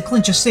attempts to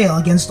clinch a sale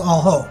against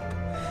all hope.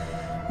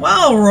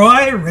 "Well,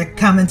 Roy," Rick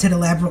commented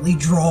elaborately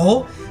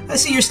droll, "I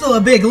see you're still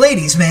a big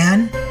ladies'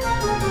 man."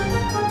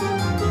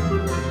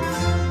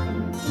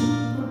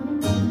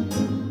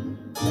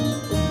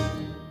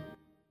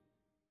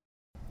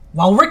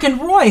 While Rick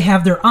and Roy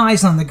have their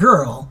eyes on the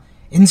girl,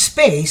 in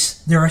space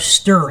there are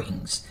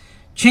stirrings.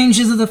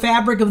 Changes of the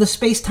fabric of the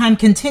space-time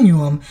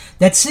continuum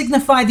that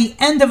signify the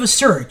end of a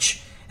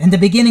search and the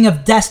beginning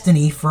of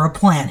destiny for a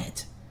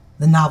planet.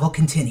 The novel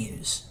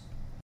continues.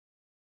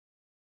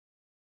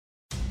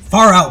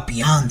 Far out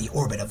beyond the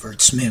orbit of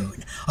Earth's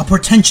moon, a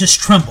portentous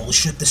tremble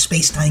shook the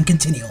space-time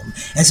continuum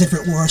as if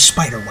it were a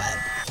spiderweb.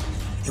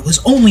 It was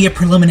only a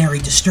preliminary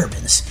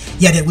disturbance,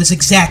 yet it was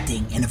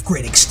exacting and of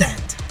great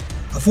extent.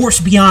 A force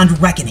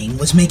beyond reckoning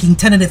was making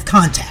tentative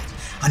contact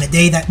on a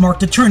day that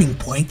marked a turning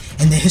point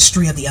in the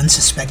history of the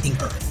unsuspecting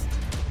Earth.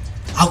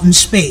 Out in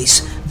space,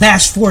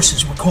 vast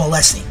forces were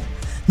coalescing.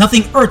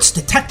 Nothing Earth's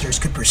detectors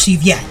could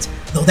perceive yet,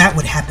 though that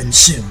would happen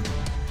soon.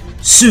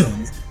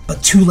 Soon,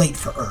 but too late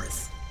for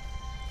Earth.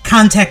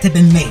 Contact had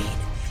been made.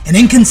 An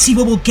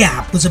inconceivable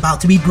gap was about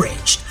to be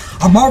bridged,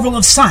 a marvel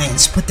of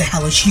science put to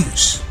hellish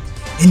use.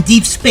 In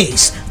deep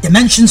space,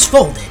 dimensions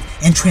folded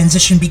and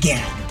transition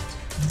began.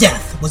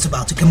 Death was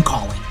about to come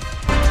calling.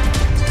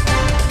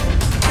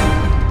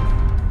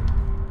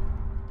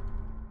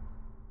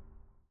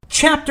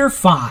 Chapter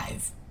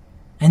 5,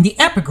 and the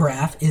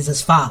epigraph is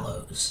as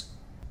follows.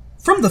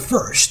 From the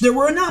first, there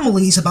were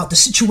anomalies about the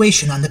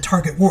situation on the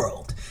target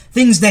world,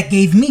 things that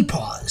gave me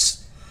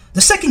pause. The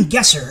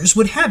second-guessers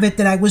would have it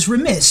that I was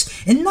remiss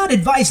in not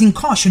advising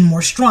caution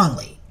more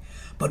strongly,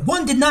 but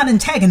one did not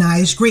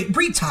antagonize Great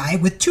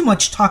Bretai with too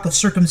much talk of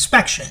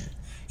circumspection.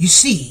 You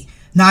see,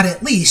 not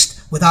at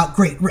least without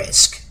great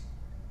risk.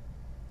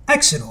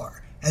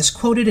 Exeter, as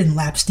quoted in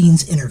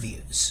Lapstein's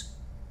interviews.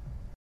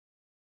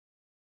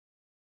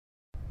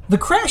 The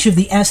crash of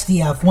the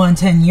SDF-1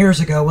 10 years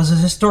ago was a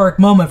historic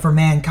moment for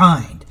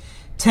mankind.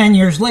 10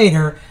 years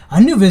later, a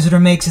new visitor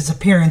makes its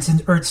appearance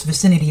in Earth's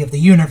vicinity of the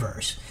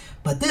universe,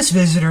 but this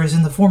visitor is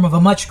in the form of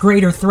a much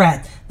greater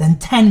threat than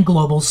 10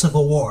 global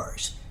civil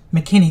wars,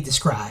 McKinney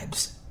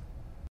describes.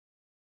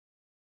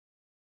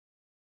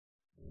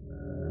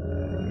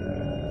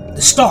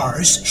 The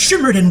stars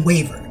shimmered and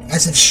wavered,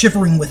 as if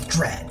shivering with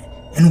dread,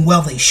 and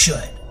well they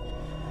should.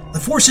 The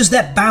forces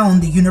that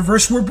bound the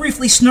universe were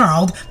briefly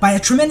snarled by a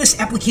tremendous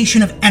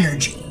application of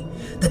energy.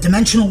 The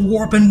dimensional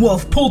warp and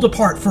woof pulled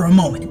apart for a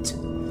moment.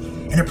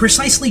 In a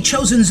precisely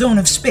chosen zone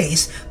of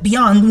space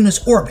beyond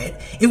Luna's orbit,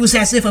 it was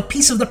as if a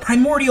piece of the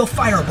primordial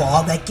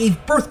fireball that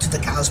gave birth to the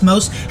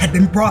cosmos had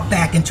been brought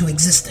back into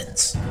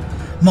existence.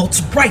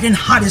 Motes bright and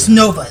hot as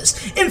novas,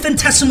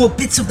 infinitesimal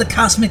bits of the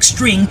cosmic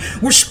string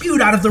were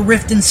spewed out of the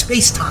rift in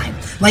space-time,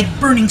 like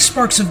burning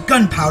sparks of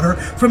gunpowder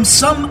from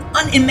some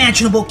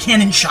unimaginable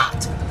cannon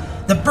shot.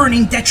 The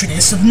burning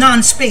detritus of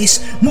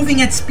non-space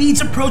moving at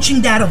speeds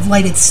approaching that of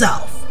light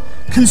itself,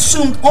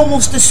 consumed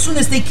almost as soon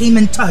as they came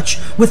in touch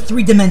with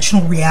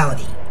three-dimensional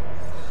reality.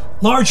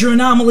 Larger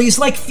anomalies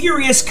like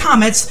furious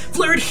comets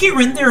flared here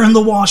and there in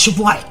the wash of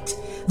light.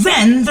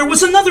 Then there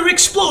was another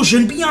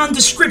explosion beyond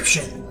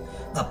description,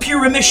 the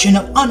pure emission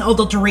of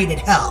unadulterated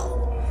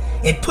hell.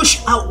 It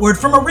pushed outward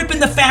from a rip in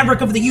the fabric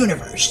of the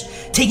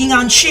universe, taking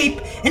on shape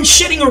and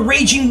shedding a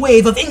raging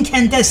wave of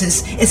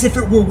incandescence as if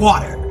it were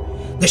water.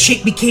 The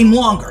shape became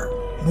longer,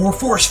 more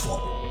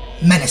forceful,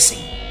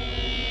 menacing.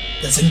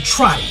 The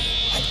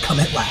Zentradi had come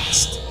at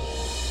last.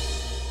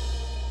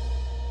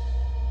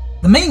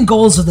 The main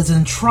goals of the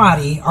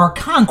Zentradi are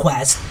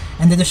conquest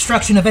and the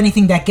destruction of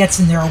anything that gets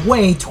in their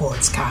way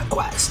towards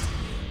conquest.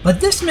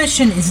 But this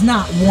mission is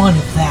not one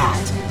of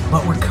that,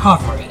 but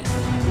recovery.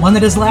 One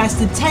that has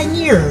lasted 10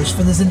 years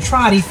for the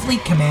Zentradi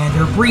fleet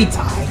commander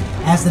Bretai,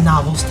 as the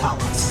novels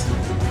tell us.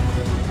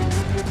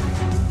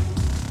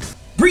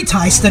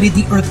 Bretai studied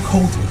the Earth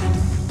coldly.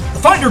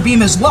 The Finder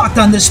beam is locked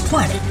on this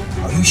planet.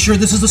 Are you sure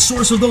this is the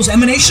source of those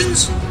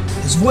emanations?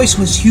 His voice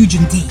was huge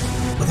and deep,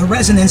 with a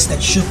resonance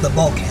that shook the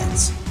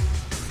bulkheads.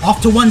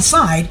 Off to one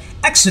side,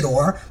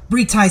 Exeter,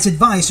 Bretai's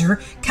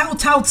advisor,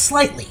 kowtowed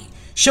slightly,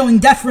 showing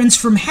deference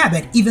from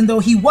habit even though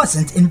he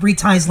wasn't in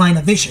Bretai's line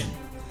of vision.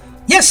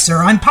 Yes, sir,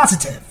 I'm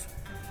positive.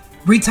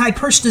 Bretai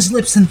pursed his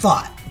lips in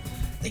thought.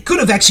 They could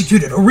have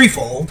executed a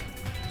refold.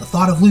 The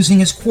thought of losing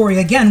his quarry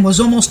again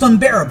was almost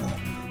unbearable,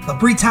 but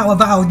Bretai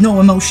avowed no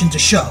emotion to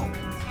show.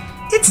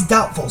 It's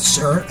doubtful,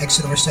 sir,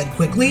 Exeter said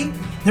quickly.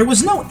 There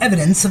was no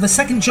evidence of a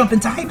second jump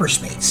into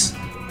hyperspace.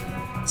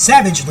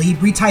 Savagely,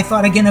 Bretai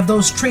thought again of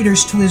those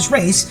traitors to his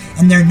race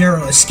and their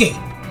narrow escape.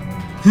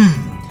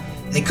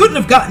 They couldn't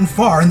have gotten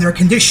far in their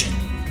condition,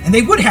 and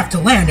they would have to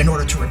land in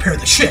order to repair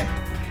the ship.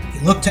 He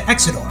looked to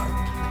Exeter.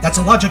 That's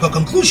a logical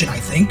conclusion, I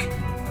think.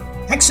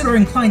 Exeter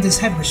inclined his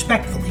head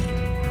respectfully.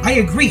 I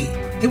agree.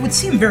 It would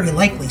seem very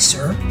likely,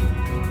 sir.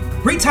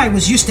 Bretai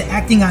was used to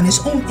acting on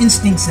his own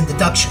instincts and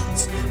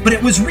deductions, but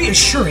it was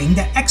reassuring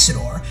that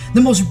Exeter,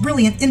 the most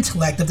brilliant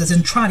intellect of the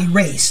Zentradi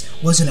race,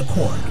 was in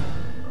accord.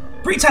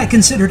 Bretai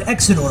considered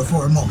Exeter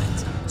for a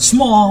moment,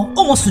 small,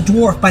 almost a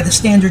dwarf by the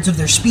standards of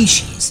their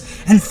species,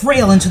 and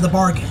frail into the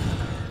bargain.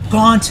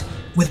 Gaunt,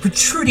 with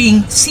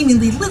protruding,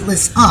 seemingly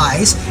lidless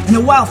eyes and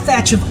a wild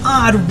thatch of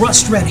odd,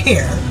 rust-red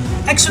hair,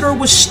 Exeter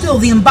was still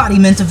the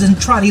embodiment of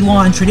Zentradi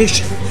law and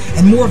tradition,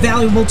 and more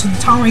valuable to the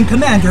towering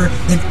commander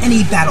than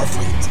any battle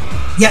fleet.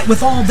 Yet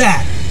with all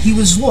that, he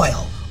was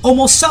loyal,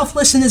 almost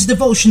selfless in his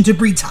devotion to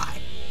Bretai.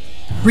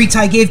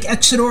 Bretai gave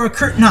Exeter a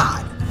curt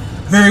nod.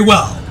 Very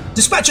well.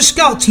 Dispatch a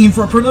scout team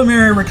for a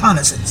preliminary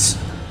reconnaissance.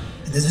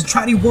 In the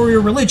Zentradi warrior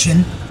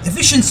religion,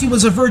 efficiency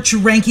was a virtue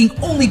ranking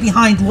only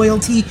behind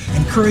loyalty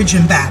and courage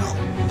in battle.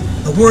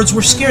 The words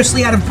were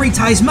scarcely out of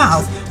Bretai's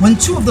mouth when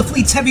two of the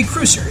fleet's heavy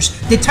cruisers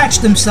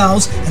detached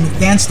themselves and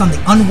advanced on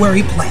the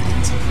unwary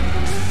planet.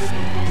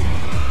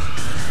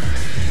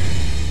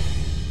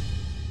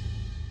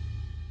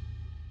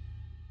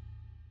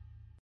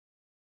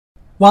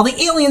 While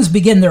the aliens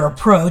begin their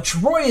approach,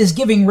 Roy is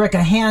giving Rick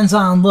a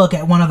hands-on look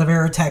at one of the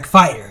Veritech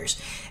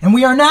fighters, and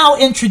we are now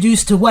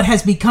introduced to what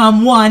has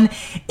become one,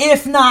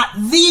 if not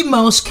the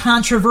most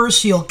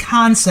controversial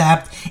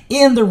concept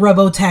in the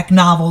Robotech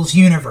novels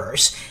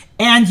universe.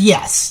 And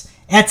yes,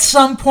 at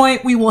some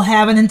point we will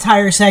have an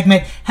entire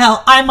segment,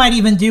 hell, I might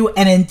even do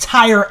an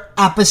entire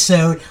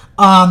episode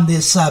on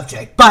this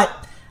subject.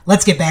 But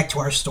let's get back to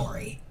our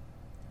story.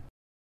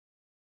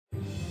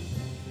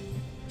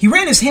 He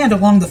ran his hand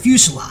along the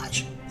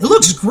fuselage. It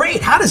looks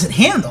great. How does it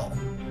handle?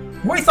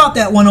 Roy thought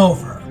that one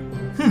over.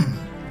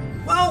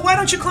 Well, why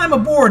don't you climb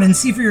aboard and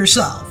see for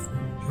yourself?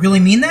 You really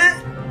mean that?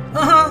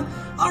 Uh-huh.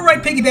 I'll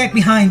ride piggyback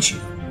behind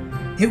you.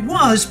 It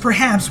was,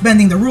 perhaps,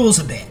 bending the rules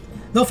a bit,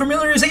 though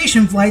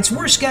familiarization flights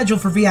were scheduled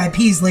for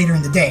VIPs later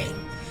in the day.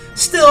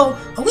 Still,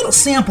 a little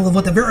sample of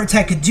what the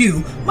Veritech could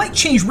do might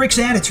change Rick's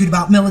attitude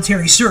about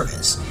military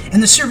service,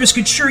 and the service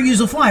could sure use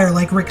a flyer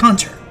like Rick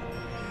Hunter.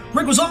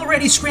 Rick was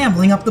already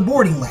scrambling up the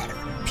boarding ladder,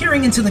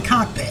 peering into the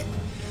cockpit.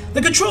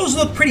 The controls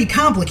look pretty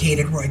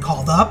complicated, Roy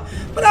called up,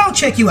 but I'll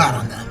check you out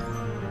on them.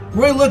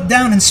 Roy looked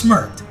down and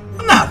smirked.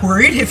 I'm not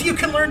worried. If you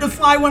can learn to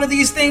fly one of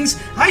these things,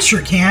 I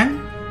sure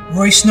can.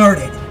 Roy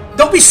snorted.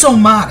 Don't be so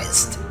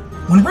modest.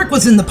 When Rick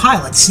was in the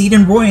pilot's seat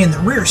and Roy in the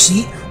rear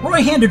seat,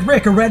 Roy handed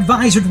Rick a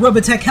red-visored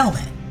Robotech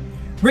helmet.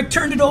 Rick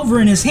turned it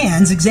over in his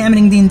hands,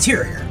 examining the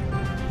interior.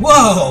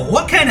 Whoa,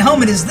 what kind of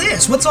helmet is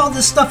this? What's all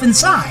this stuff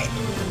inside?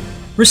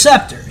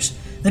 Receptors.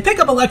 They pick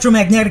up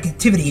electromagnetic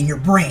activity in your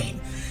brain.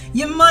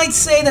 You might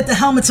say that the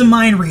helmet's a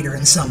mind reader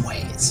in some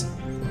ways.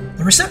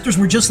 The receptors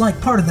were just like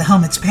part of the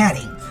helmet's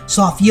padding.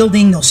 Soft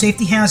yielding, no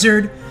safety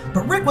hazard,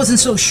 but Rick wasn't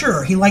so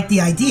sure he liked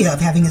the idea of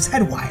having his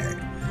head wired.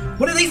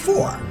 What are they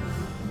for?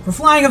 For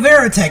flying a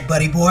Veritech,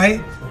 buddy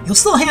boy. You'll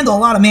still handle a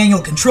lot of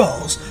manual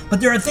controls,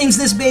 but there are things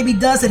this baby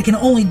does that it can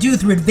only do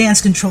through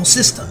advanced control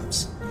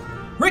systems.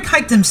 Rick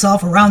hiked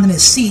himself around in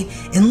his seat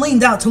and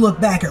leaned out to look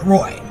back at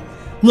Roy.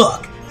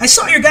 Look, I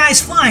saw your guys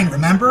flying,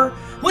 remember?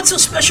 What's so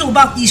special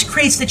about these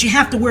crates that you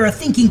have to wear a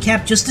thinking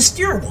cap just to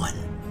steer one?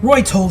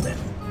 Roy told him.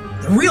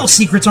 The real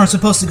secrets aren't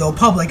supposed to go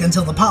public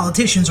until the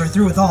politicians are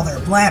through with all their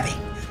blabbing.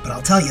 But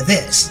I'll tell you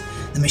this,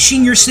 the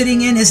machine you're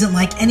sitting in isn't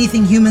like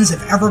anything humans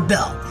have ever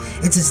built.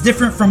 It's as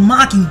different from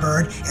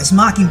Mockingbird as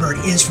Mockingbird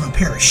is from a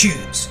pair of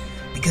shoes.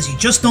 Because you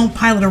just don't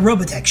pilot a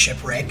Robotech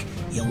ship, Rick,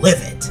 you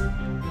live it.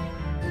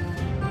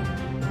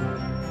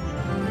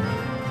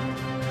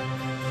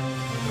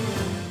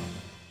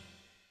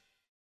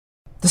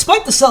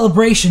 Despite the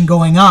celebration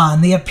going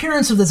on, the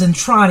appearance of the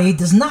Zentradi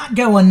does not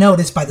go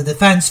unnoticed by the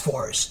Defense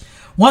Force.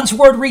 Once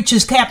word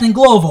reaches Captain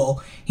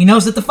Global, he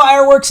knows that the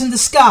fireworks in the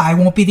sky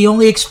won't be the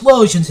only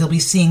explosions he'll be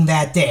seeing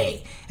that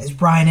day, as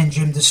Brian and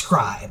Jim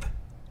describe.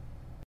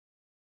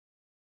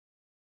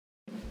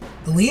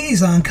 The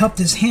liaison cupped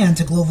his hand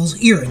to Global's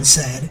ear and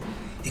said,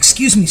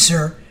 "Excuse me,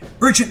 sir.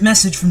 Urgent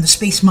message from the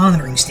Space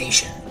Monitoring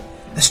Station.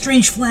 A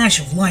strange flash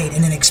of light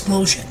and an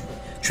explosion.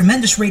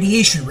 Tremendous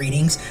radiation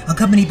readings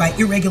accompanied by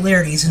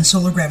irregularities in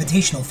solar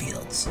gravitational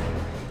fields."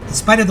 In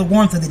spite of the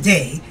warmth of the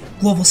day,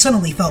 Global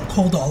suddenly felt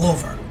cold all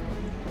over.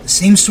 The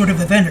same sort of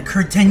event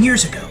occurred 10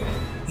 years ago.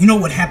 You know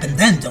what happened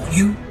then, don't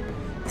you?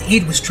 The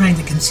aide was trying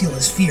to conceal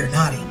his fear,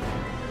 nodding.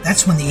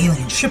 That's when the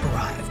alien ship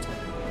arrived.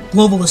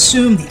 Global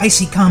assumed the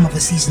icy calm of a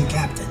seasoned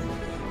captain.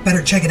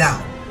 Better check it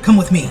out. Come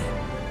with me.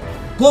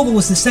 Global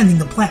was descending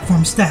the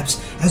platform steps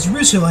as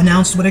Russo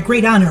announced what a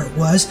great honor it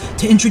was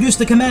to introduce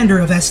the commander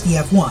of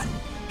SDF-1,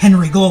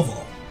 Henry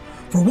Global.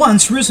 For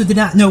once, Russo did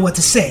not know what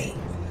to say.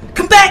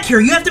 "Come back here!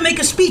 You have to make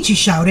a speech!" he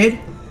shouted.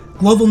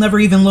 Global never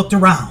even looked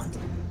around.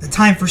 The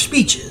time for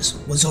speeches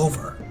was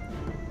over.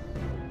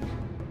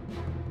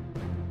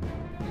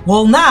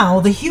 Well, now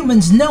the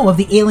humans know of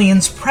the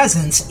aliens'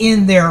 presence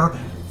in their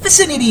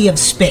vicinity of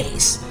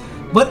space.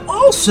 But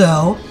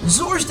also,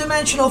 Zor's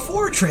Dimensional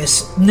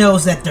Fortress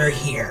knows that they're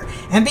here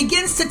and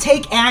begins to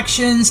take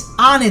actions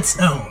on its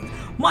own,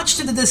 much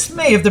to the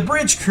dismay of the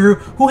bridge crew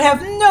who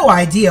have no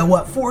idea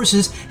what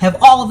forces have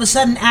all of a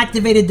sudden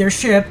activated their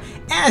ship,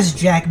 as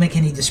Jack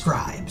McKinney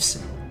describes.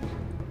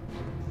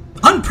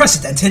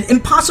 Unprecedented,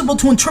 impossible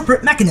to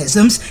interpret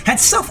mechanisms had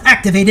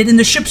self-activated in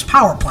the ship's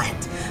power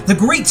plant, the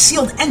great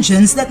sealed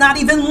engines that not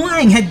even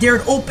Lang had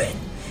dared open,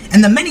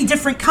 and the many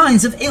different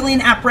kinds of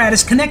alien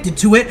apparatus connected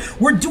to it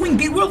were doing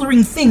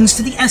bewildering things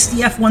to the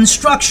SDF-1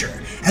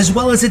 structure, as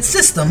well as its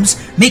systems,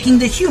 making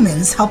the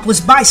humans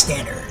helpless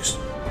bystanders.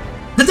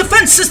 "The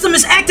defense system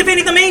is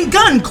activating the main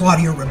gun,"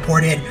 Claudia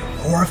reported,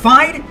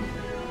 horrified.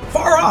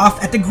 Far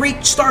off, at the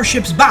great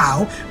starship's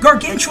bow,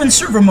 gargantuan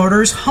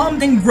servomotors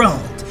hummed and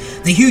groaned.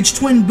 The huge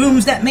twin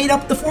booms that made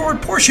up the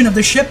forward portion of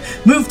the ship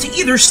moved to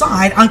either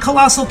side on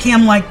colossal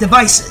cam-like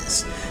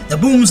devices. The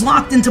booms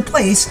locked into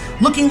place,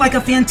 looking like a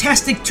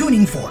fantastic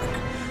tuning fork.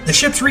 The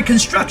ship's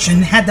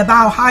reconstruction had the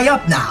bow high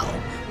up now,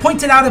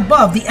 pointed out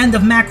above the end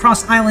of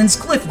Macross Island's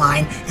cliff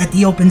line at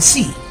the open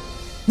sea.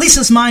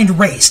 Lisa's mind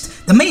raced.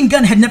 The main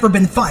gun had never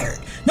been fired.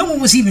 No one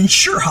was even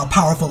sure how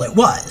powerful it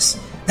was.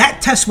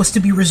 That test was to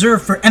be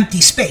reserved for empty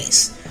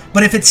space.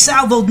 But if it's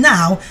salvoed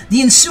now,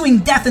 the ensuing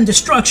death and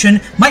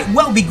destruction might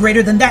well be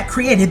greater than that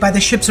created by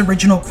the ship's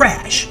original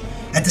crash.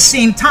 At the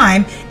same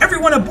time,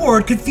 everyone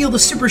aboard could feel the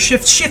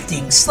supership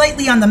shifting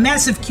slightly on the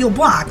massive keel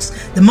blocks,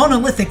 the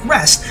monolithic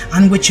rest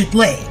on which it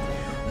lay.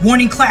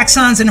 Warning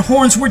klaxons and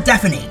horns were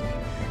deafening.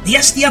 The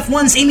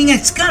SDF-1's aiming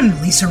its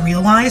gun, Lisa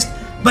realized,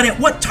 but at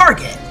what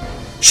target?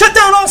 "Shut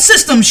down all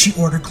systems," she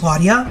ordered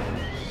Claudia.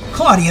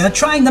 Claudia,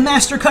 trying the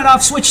master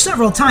cutoff switch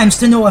several times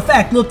to no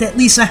effect, looked at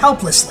Lisa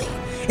helplessly.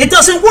 "It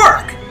doesn't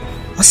work!"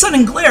 A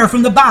sudden glare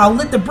from the bow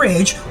lit the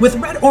bridge with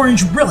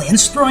red-orange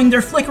brilliance throwing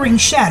their flickering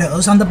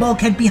shadows on the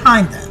bulkhead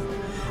behind them.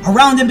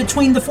 Around and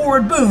between the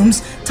forward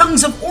booms,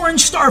 tongues of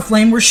orange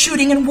starflame were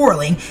shooting and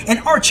whirling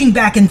and arching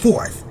back and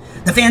forth.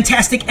 The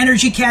fantastic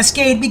energy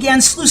cascade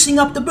began sluicing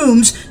up the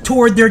booms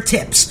toward their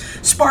tips,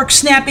 sparks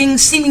snapping,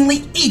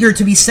 seemingly eager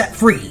to be set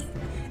free.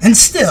 And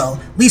still,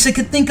 Lisa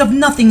could think of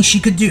nothing she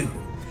could do.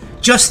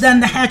 Just then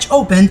the hatch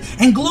opened,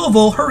 and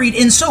Global hurried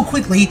in so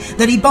quickly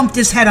that he bumped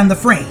his head on the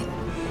frame.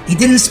 He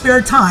didn't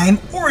spare time,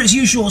 or his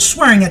usual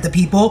swearing at the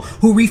people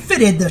who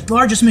refitted the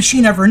largest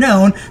machine ever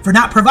known for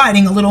not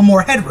providing a little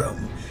more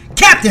headroom.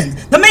 "Captain,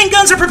 the main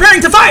guns are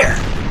preparing to fire!"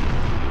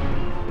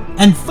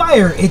 And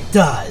fire it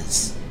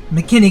does.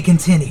 McKinney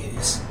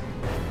continues.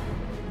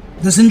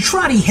 The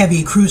Zentradi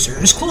heavy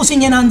cruisers,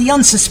 closing in on the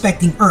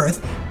unsuspecting Earth,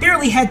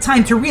 barely had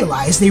time to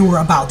realize they were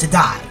about to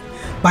die.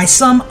 By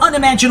some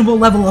unimaginable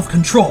level of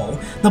control,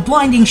 the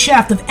blinding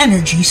shaft of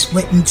energy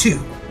split in two.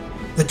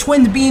 The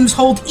twinned beams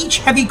hold each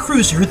heavy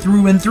cruiser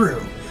through and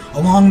through,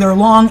 along their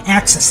long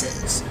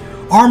axes.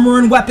 Armor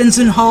and weapons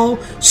and hull,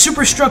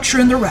 superstructure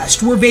and the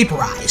rest were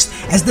vaporized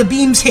as the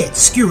beams hit,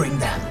 skewering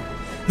them.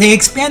 They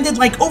expanded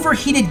like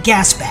overheated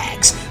gas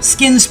bags,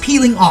 skins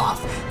peeling off,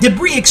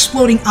 debris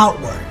exploding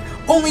outward,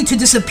 only to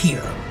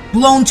disappear,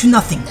 blown to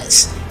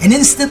nothingness, an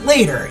instant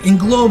later in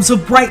globes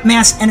of bright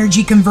mass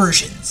energy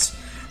conversions.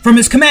 From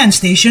his command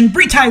station,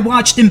 Britai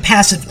watched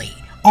impassively,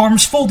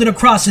 arms folded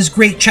across his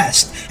great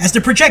chest, as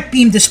the project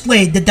beam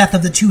displayed the death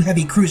of the two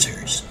heavy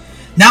cruisers.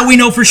 "Now we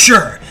know for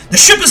sure. The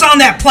ship is on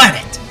that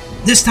planet!"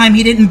 This time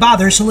he didn't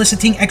bother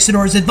soliciting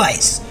Exodor's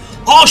advice.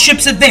 "All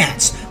ships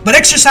advance, but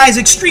exercise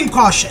extreme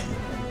caution."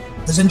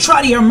 The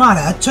Zentradi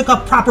Armada took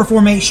up proper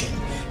formation,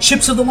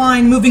 ships of the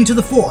line moving to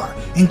the fore,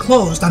 and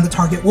closed on the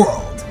target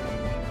world.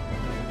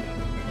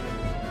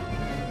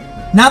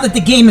 Now that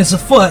the game is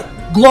afoot,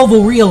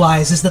 Global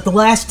realizes that the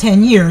last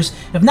 10 years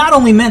have not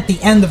only meant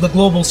the end of the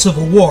global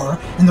civil war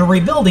and the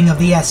rebuilding of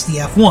the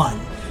SDF-1,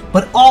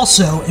 but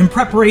also in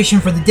preparation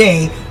for the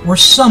day where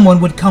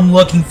someone would come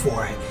looking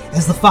for it,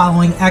 as the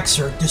following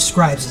excerpt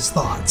describes his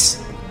thoughts.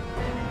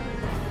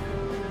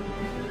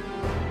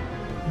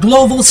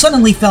 Global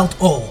suddenly felt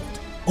old,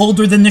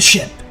 older than the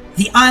ship,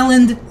 the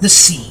island, the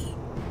sea.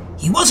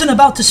 He wasn't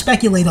about to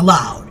speculate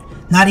aloud,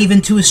 not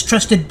even to his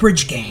trusted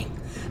bridge gang,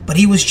 but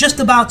he was just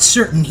about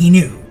certain he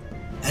knew.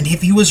 And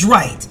if he was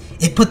right,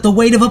 it put the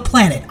weight of a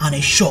planet on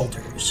his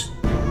shoulders.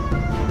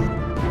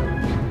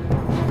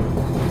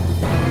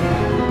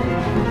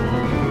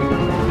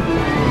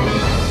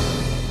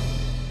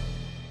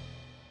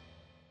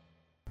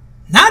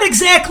 Not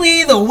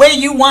exactly the way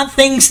you want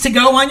things to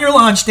go on your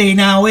launch day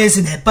now,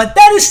 isn't it? But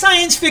that is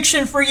science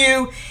fiction for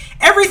you.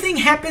 Everything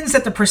happens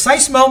at the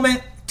precise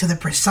moment to the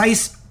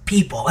precise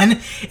people. And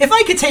if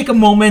I could take a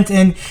moment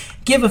and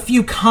give a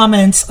few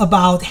comments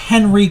about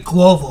Henry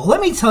Global, let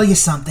me tell you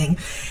something.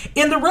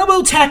 In the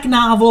Robotech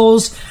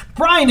novels,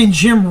 Brian and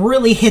Jim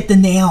really hit the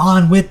nail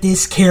on with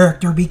this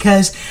character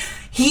because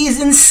he's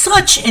in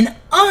such an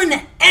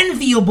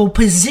unenviable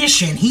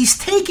position. He's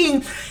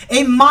taking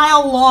a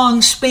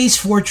mile-long space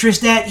fortress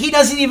that he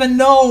doesn't even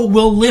know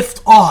will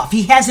lift off.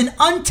 He has an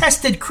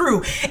untested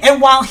crew,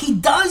 and while he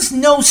does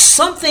know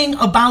something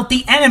about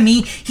the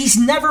enemy, he's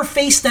never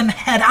faced them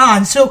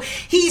head-on. So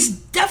he's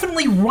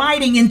definitely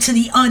riding into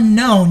the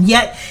unknown,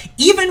 yet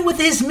even with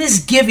his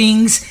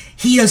misgivings,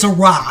 he is a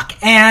rock,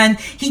 and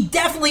he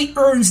definitely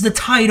earns the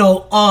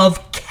title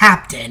of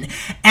Captain.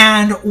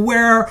 And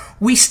where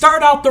we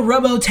start out the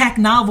Robotech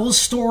novels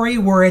story,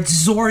 where it's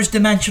Zor's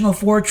Dimensional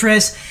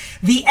Fortress,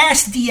 the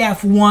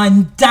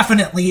SDF-1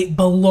 definitely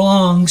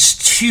belongs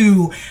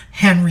to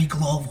Henry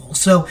Global.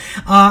 So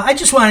I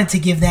just wanted to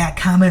give that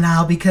comment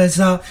out because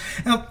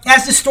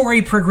as the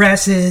story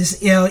progresses,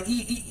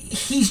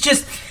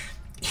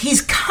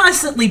 he's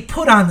constantly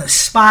put on the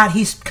spot.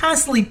 He's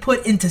constantly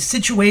put into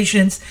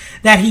situations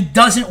that he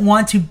doesn't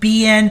want to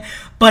be in,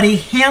 but he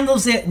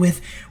handles it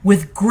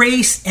with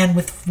grace and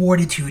with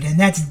fortitude, and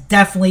that's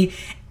definitely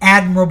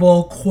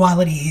admirable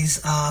qualities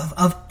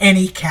of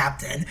any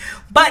captain.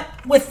 But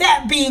with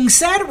that being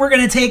said, we're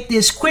going to take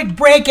this quick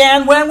break,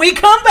 and when we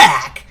come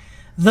back,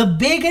 the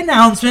big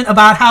announcement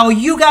about how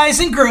you guys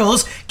and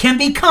girls can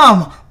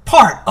become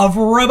part of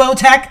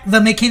Robotech, the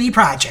McKinney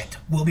Project.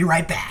 We'll be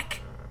right back.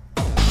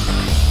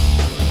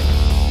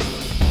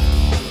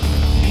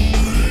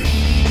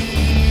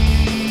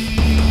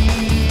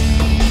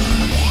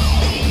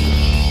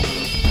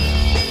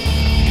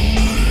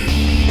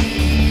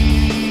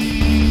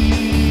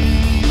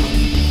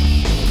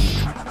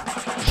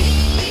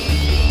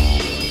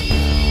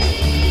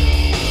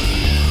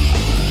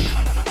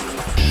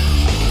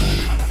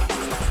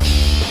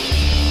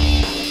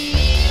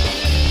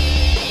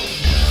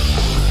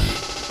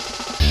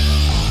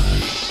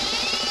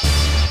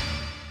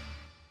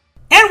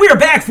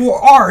 for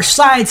our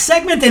side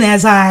segment, and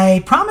as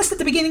I promised at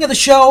the beginning of the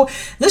show,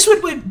 this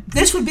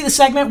would be the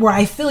segment where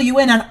I fill you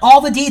in on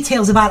all the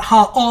details about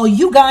how all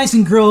you guys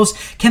and girls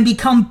can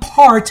become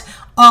part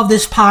of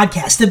this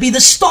podcast, to be the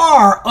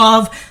star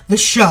of the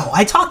show.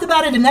 I talked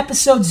about it in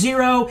episode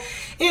 0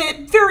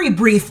 very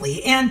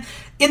briefly, and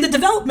in the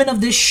development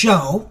of this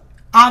show,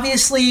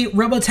 obviously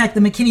Robotech the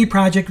McKinney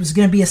Project was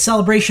going to be a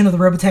celebration of the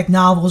Robotech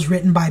novels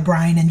written by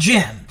Brian and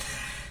Jim.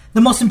 The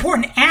most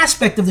important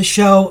aspect of the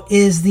show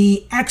is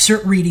the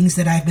excerpt readings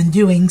that I've been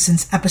doing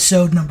since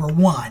episode number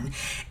 1.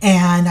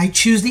 And I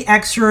choose the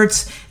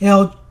excerpts,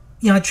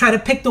 try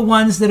to pick the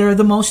ones that are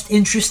the most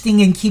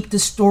interesting and keep the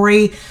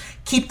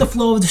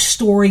flow of the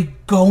story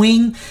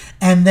going.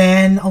 And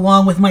then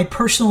along with my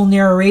personal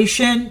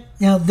narration,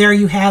 there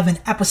you have an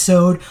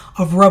episode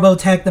of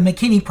Robotech the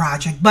McKinney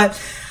Project. But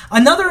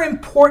another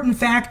important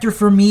factor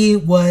for me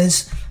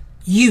was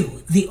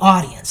you, the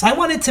audience. I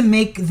wanted to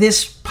make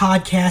this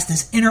podcast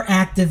as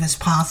interactive as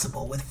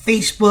possible with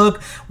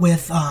Facebook,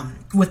 with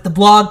the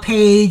blog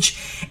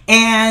page,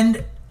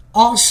 and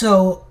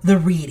also the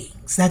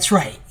readings. That's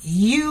right,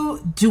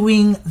 you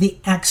doing the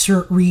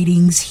excerpt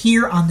readings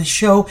here on the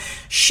show,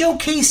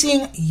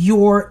 showcasing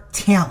your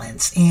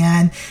talents.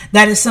 And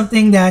that is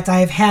something that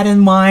I've had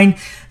in mind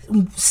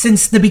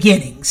since the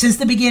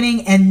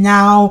beginning, and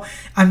now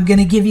I'm going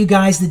to give you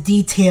guys the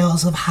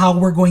details of how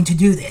we're going to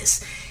do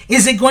this.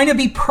 Is it going to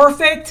be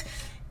perfect?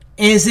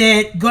 Is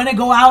it going to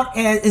come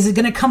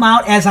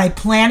out as I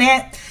plan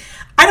it?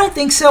 I don't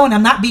think so, and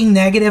I'm not being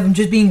negative. I'm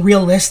just being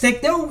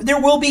realistic.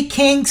 There will be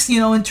kinks,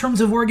 in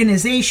terms of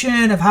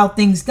organization, of how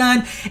things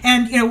done,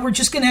 and we're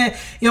just gonna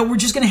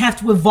have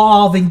to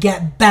evolve and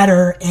get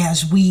better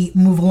as we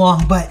move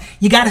along. But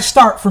you got to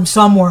start from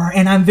somewhere,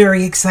 and I'm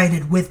very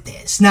excited with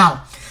this.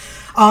 Now,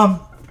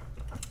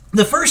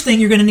 the first thing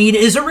you're going to need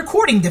is a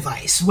recording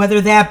device, whether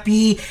that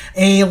be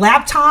a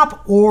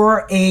laptop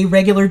or a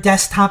regular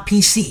desktop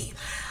PC.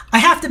 I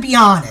have to be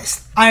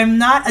honest, I'm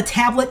not a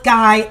tablet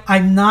guy,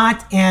 I'm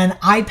not an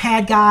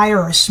iPad guy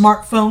or a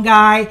smartphone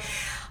guy.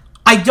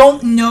 I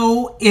don't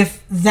know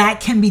if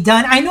that can be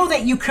done. I know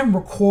that you can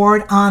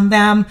record on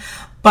them,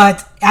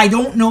 but I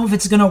don't know if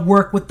it's going to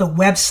work with the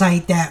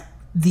website that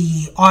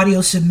the audio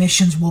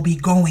submissions will be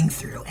going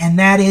through, and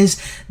that is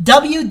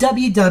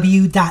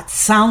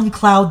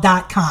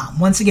www.soundcloud.com.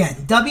 Once again,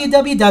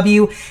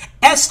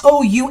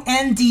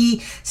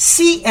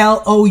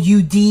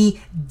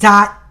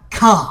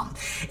 www.soundcloud.com.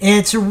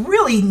 It's a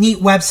really neat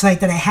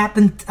website that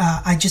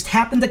I just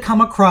happened to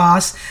come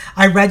across.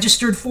 I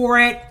registered for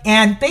it,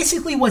 and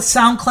basically what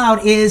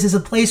SoundCloud is a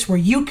place where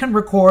you can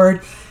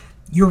record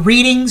your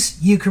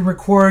readings, you can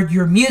record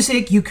your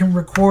music, you can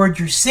record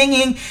your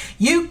singing,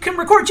 you can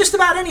record just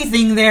about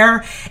anything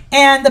there.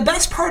 And the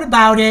best part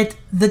about it,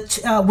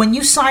 when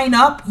you sign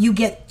up, you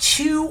get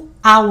 2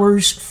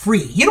 hours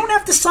free. You don't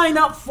have to sign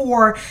up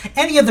for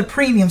any of the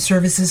premium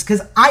services,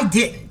 because I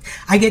didn't.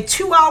 I get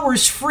 2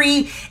 hours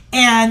free,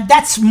 and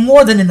that's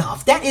more than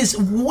enough. That is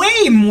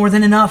way more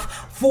than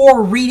enough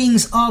for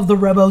readings of the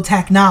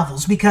Robotech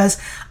novels, because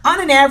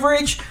on an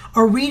average,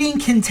 a reading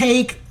can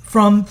take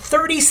from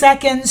 30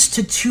 seconds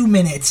to 2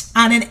 minutes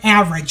on an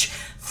average.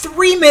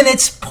 3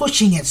 minutes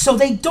pushing it, so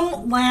they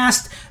don't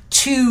last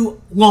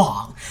too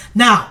long.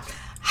 Now,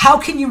 how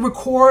can you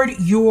record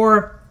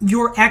your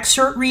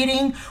excerpt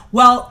reading?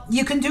 Well,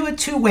 you can do it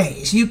 2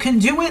 ways. You can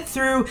do it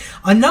through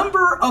a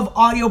number of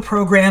audio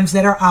programs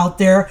that are out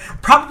there.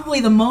 Probably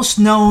the most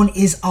known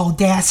is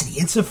Audacity.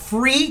 It's a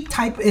free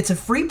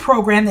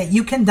program that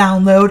you can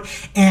download,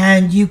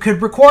 and you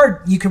could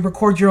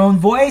record your own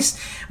voice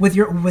with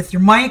your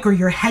mic or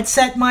your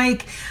headset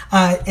mic,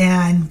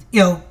 and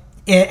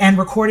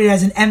record it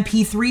as an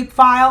MP3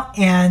 file,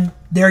 and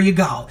there you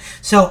go.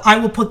 So I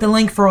will put the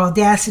link for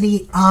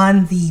Audacity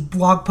on the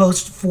blog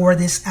post for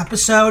this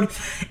episode.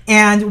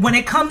 And when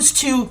it comes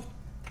to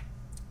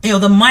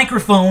the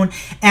microphone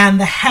and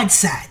the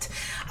headset,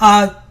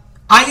 I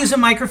use a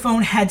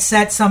microphone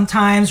headset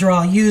sometimes, or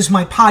I'll use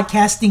my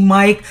podcasting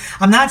mic.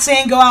 I'm not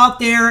saying go out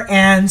there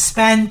and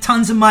spend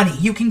tons of money.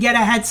 You can get a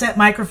headset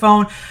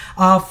microphone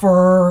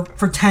for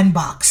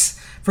 $10.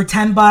 For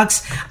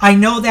 $10, I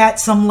know that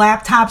some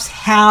laptops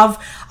have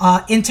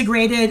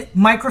integrated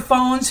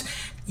microphones.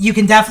 You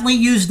can definitely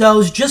use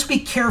those. Just be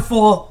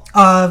careful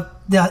of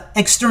the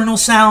external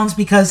sounds,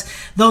 because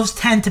those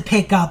tend to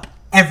pick up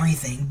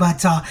everything.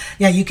 But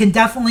you can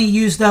definitely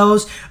use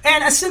those,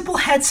 and a simple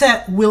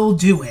headset will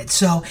do it.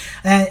 So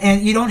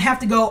and you don't have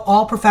to go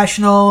all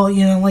professional,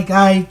 like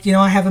I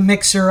have a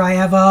mixer, I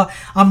have a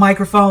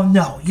microphone.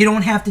 No, you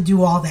don't have to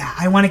do all that.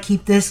 I want to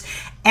keep this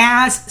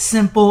as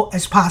simple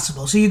as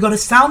possible. So you go to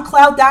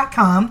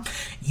soundcloud.com,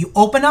 you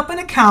open up an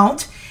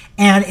account,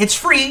 and it's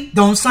free.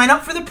 Don't sign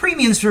up for the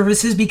premium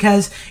services,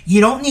 because you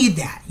don't need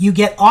that. You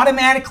get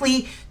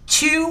automatically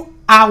 2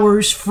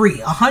 hours free,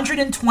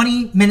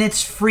 120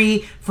 minutes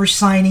free for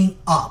signing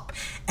up.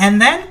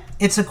 And then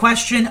it's a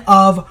question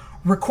of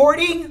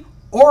recording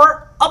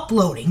or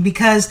uploading,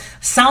 because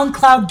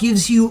SoundCloud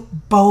gives you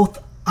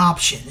both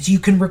options. You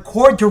can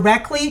record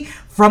directly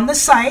from the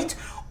site,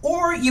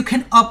 or you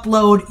can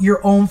upload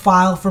your own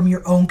file from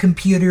your own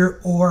computer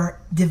or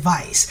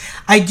device.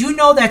 I do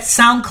know that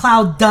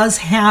SoundCloud does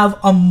have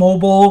a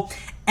mobile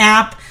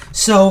app,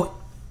 so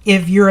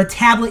if you're a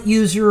tablet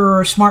user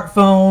or a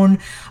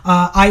smartphone,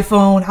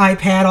 iPhone,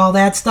 iPad, all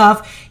that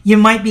stuff, you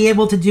might be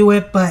able to do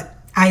it, but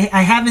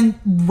I haven't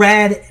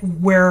read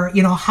where,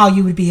 how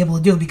you would be able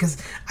to do it, because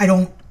I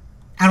don't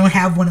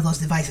have one of those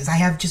devices. I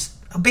have just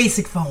a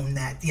basic phone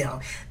that,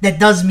 that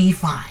does me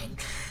fine.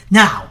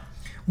 Now,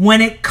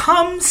 when it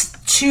comes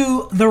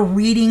to the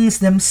readings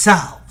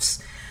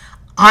themselves,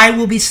 I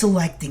will be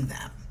selecting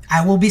them.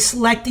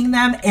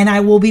 And I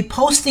will be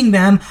posting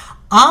them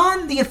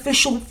on the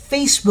official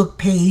Facebook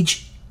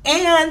page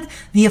and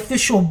the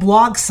official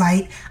blog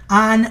site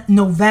on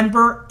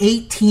November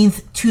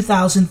 18th,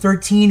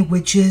 2013,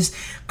 which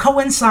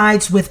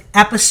coincides with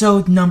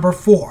episode number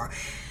 4.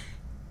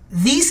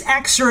 These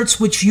excerpts,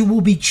 which you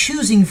will be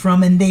choosing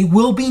from, and they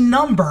will be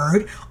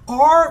numbered,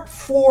 are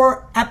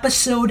for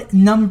episode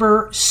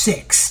number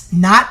 6.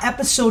 Not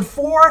episode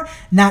 4,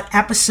 not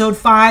episode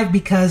 5,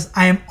 because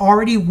I am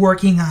already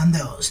working on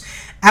those.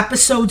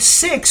 Episode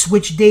 6,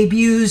 which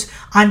debuts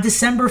on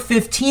December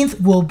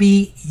 15th, will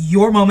be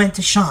your moment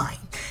to shine.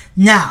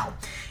 Now,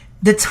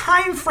 the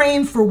time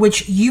frame for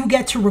which you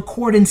get to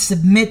record and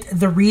submit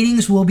the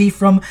readings will be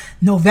from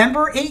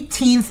November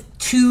 18th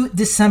to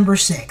December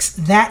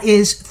 6th. That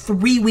is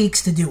 3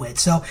 weeks to do it.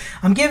 So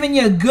I'm giving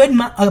you a good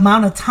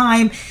amount of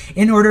time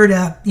in order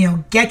to,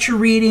 get your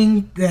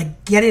reading,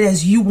 get it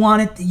as you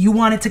want it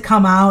to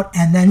come out,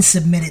 and then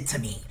submit it to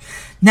me.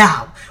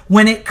 Now,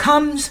 when it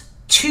comes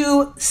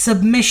to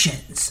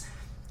submissions,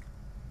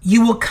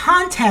 you will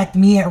contact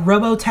me at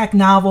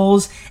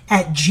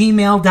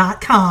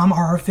robotechnovels@gmail.com,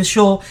 our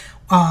official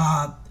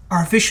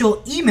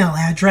email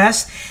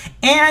address,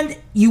 and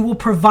you will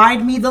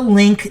provide me the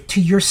link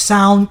to your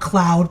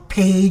SoundCloud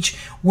page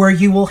where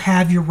you will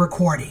have your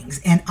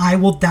recordings, and I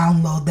will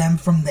download them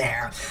from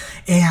there.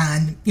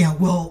 And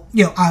you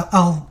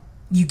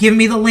give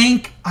me the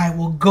link, I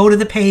will go to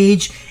the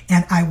page,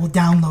 and I will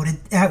download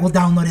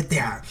it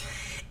there.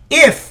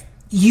 If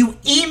you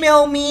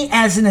email me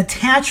as an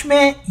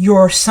attachment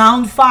your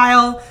sound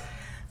file,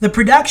 the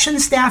production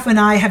staff and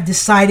I have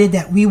decided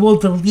that we will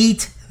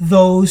delete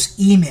those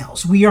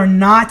emails. We are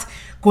not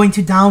going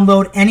to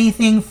download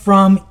anything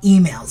from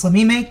emails. Let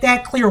me make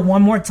that clear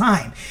one more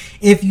time.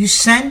 If you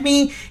send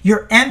me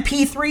your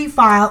MP3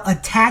 file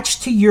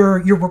attached to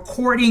your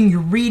recording,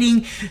 your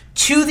reading,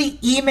 to the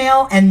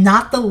email and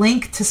not the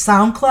link to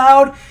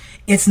SoundCloud,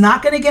 it's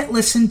not going to get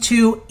listened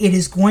to. It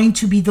is going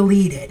to be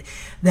deleted.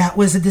 That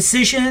was a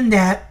decision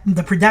that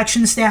the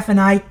production staff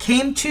and I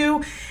came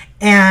to,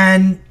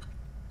 and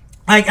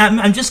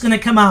I'm just going to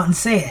come out and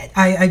say it.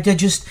 I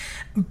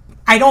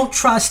don't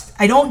trust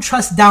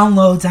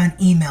downloads on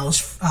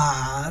emails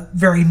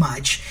very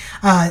much.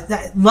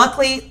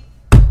 Luckily,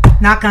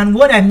 knock on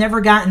wood, I've never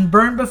gotten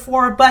burned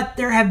before, but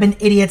there have been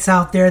idiots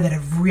out there that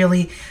have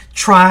really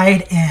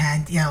tried,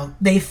 and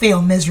they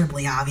fail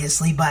miserably,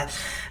 obviously. But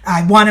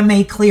I want to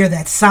make clear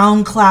that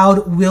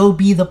SoundCloud will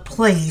be the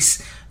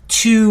place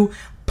to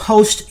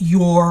post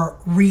your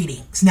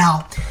readings.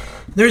 Now,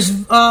 there's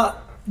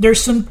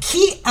some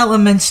key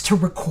elements to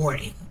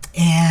recording,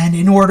 and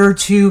in order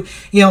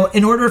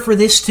for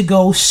this to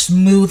go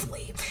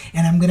smoothly,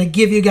 and I'm going to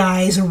give you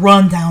guys a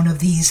rundown of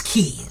these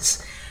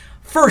keys.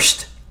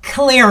 First,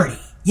 clarity.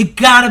 You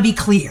gotta be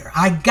clear.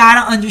 I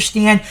gotta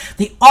understand.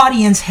 The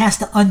audience has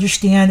to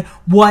understand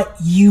what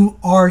you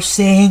are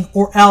saying,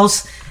 or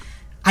else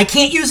I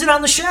can't use it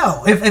on the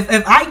show.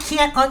 If I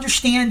can't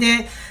understand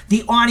it,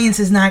 the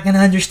audience is not going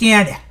to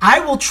understand it. I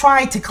will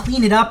try to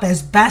clean it up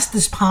as best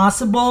as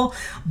possible,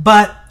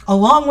 but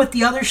along with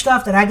the other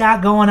stuff that I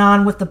got going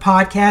on with the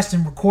podcast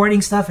and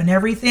recording stuff and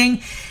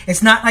everything,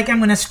 it's not like I'm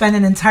going to spend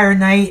an entire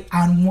night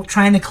on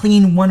trying to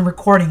clean one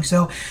recording.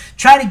 So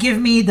try to give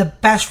me the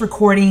best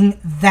recording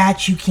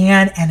that you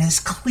can and as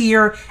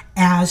clear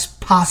as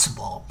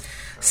possible.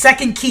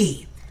 Second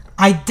key,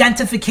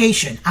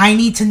 identification. I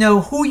need to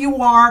know who you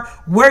are,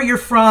 where you're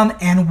from,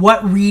 and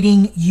what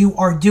reading you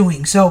are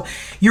doing. So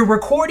your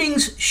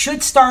recordings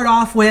should start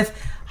off with,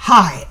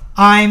 "Hi,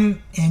 and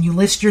you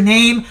list your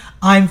name.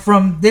 I'm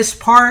from this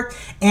part,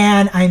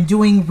 and I'm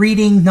doing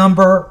reading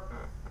number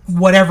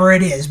whatever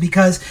it is."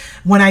 Because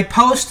when I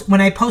post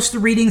the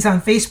readings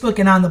on Facebook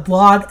and on the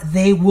blog,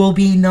 they will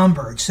be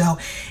numbered. So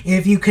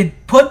if you could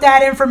put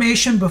that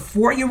information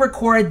before you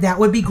record, that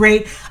would be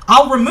great.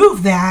 I'll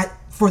remove that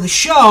for the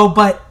show,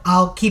 but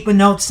I'll keep a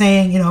note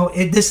saying,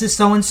 this is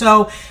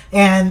so-and-so,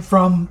 and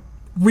from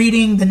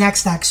reading the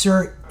next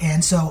excerpt,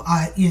 and so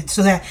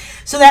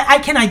that I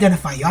can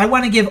identify you. I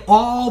want to give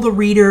all the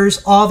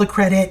readers all the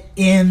credit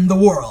in the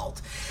world.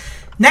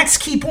 Next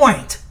key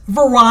point,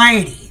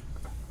 variety.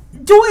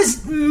 Do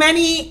as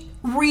many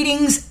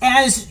readings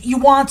as you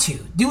want to.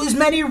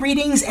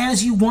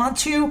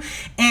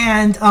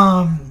 And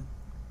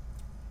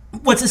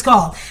what's this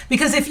called?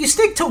 Because if you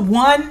stick to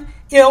one,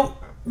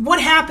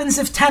 what happens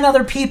if 10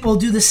 other people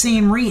do the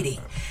same reading?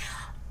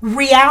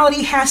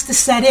 reality has to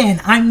set in.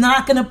 I'm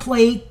not going to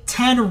play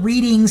 10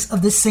 readings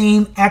of the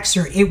same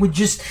excerpt. It would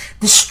just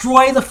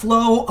destroy the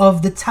flow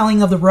of the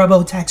telling of the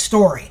Robotech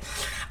story.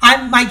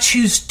 I might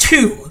choose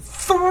 2,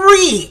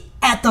 3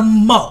 at the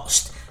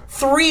most.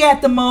 3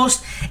 at the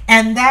most,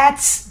 and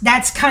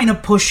that's kind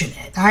of pushing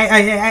it.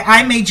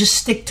 I may just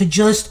stick to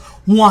just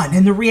 1.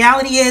 And the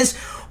reality is,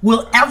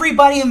 will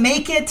everybody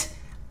make it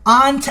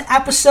on to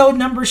episode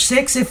number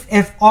 6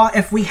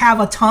 if we have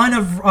a ton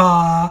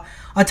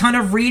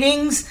of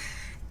readings?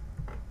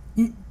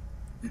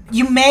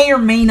 You may or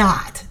may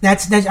not.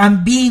 That's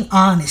I'm being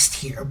honest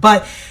here.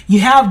 But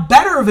you have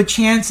better of a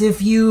chance if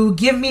you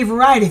give me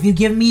variety, if you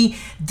give me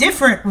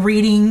different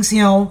readings,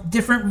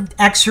 different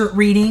excerpt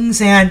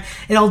readings, and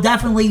it'll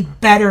definitely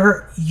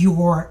better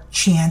your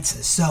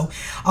chances. So,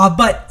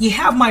 but you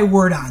have my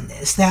word on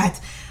this, that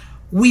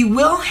we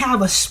will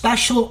have a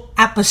special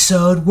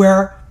episode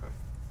where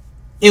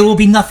it will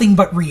be nothing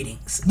but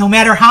readings. No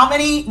matter how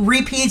many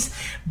repeats,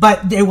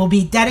 but they will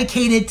be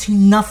dedicated to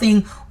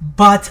nothing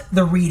but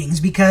the readings.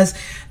 Because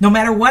no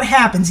matter what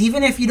happens,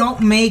 even if you don't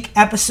make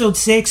episode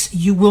 6,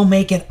 you will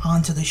make it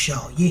onto the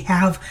show. You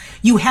have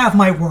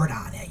my word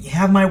on it. You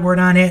have my word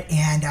on it,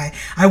 and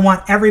I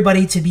want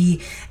everybody to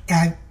be,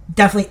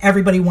 definitely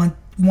everybody want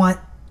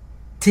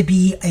to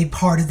be a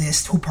part of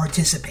this who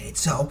participates.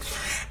 So,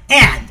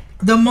 and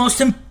the most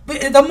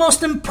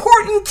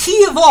important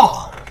key of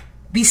all,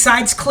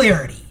 besides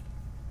clarity,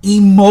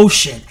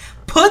 emotion.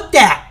 Put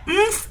that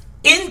oomph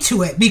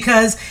into it,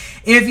 because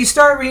if you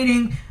start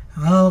reading,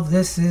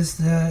 this is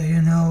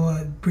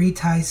the,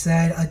 Bretai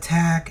said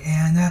attack,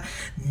 and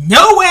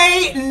no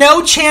way,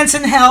 no chance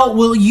in hell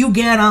will you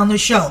get on the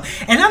show.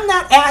 And I'm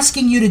not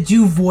asking you to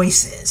do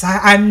voices.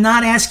 I'm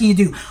not asking you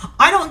to do.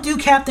 I don't do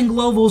Captain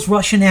Global's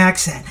Russian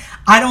accent.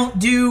 I don't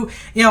do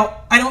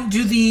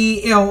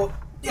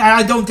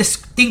I don't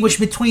distinguish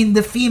between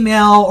the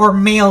female or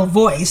male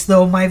voice,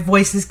 though my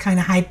voice is kind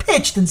of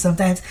high-pitched and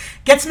sometimes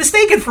gets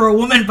mistaken for a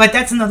woman, but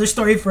that's another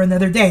story for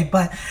another day.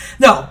 But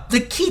no,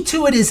 the key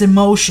to it is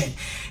emotion.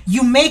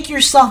 You make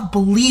yourself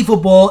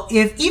believable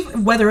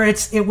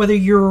whether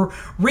you're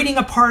reading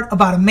a part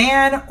about a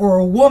man or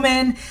a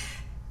woman.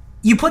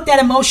 You put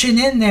that emotion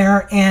in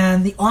there,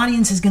 and the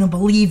audience is going to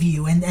believe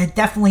you. And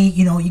definitely,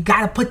 you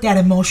got to put that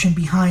emotion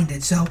behind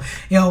it. So,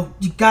 you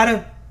got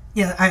to.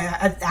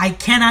 I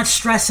cannot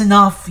stress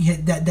enough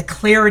the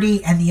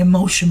clarity and the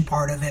emotion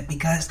part of it,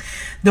 because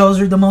those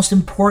are the most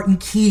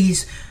important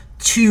keys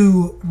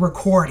to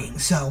recording.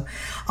 So,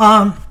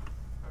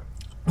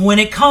 when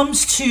it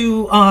comes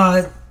to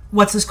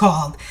what's this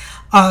called?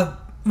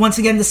 Once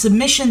again, the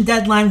submission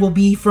deadline will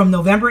be from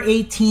November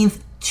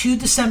 18th to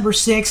December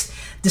 6th.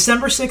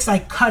 December 6th, I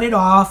cut it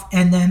off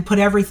and then put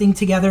everything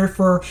together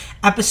for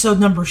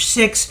episode number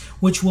 6,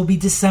 which will be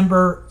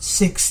December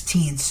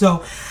 16th.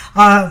 So,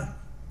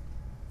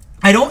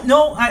 I don't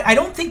know. I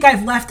don't think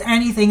I've left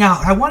anything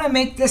out. I want to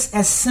make this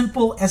as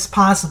simple as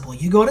possible.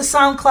 You go to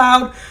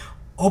SoundCloud,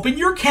 open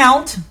your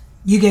account,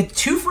 you get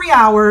 2 free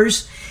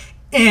hours,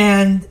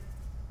 and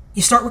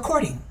you start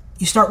recording.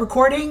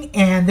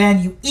 And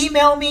then you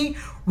email me,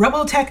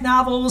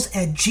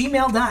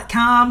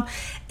 rebeltechnovels@gmail.com,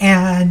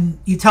 and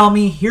you tell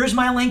me, here's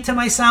my link to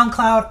my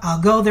SoundCloud.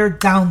 I'll go there,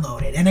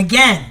 download it. And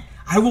again,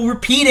 I will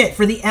repeat it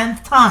for the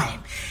nth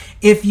time.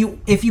 If you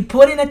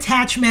put an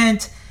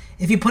attachment...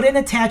 If you put an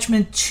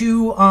attachment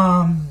to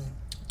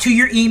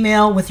your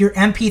email with your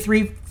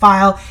MP3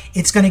 file,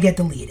 it's going to get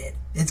deleted.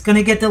 It's going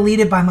to get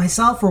deleted by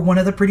myself or one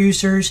of the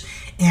producers,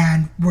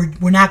 and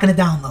we're not going to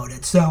download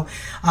it. So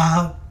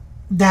I've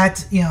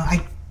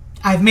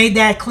made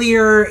that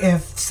clear.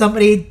 If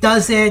somebody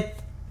does it,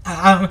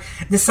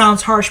 this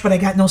sounds harsh, but I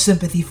got no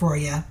sympathy for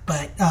you.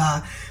 But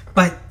I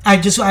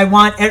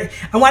want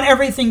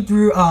everything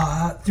through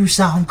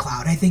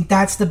SoundCloud. I think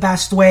that's the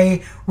best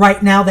way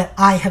right now that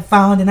I have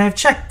found, and I've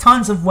checked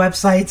tons of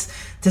websites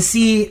to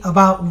see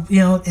about,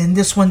 and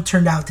this one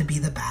turned out to be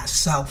the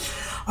best. So,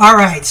 all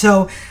right.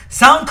 So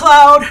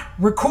SoundCloud,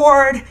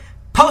 record,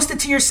 post it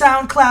to your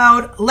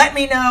SoundCloud. Let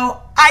me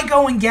know. I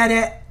go and get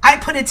it. I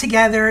put it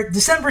together.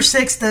 December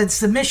 6th, the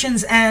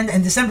submissions end,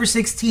 and December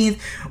 16th,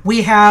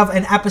 we have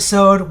an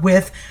episode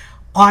with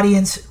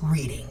audience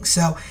reading.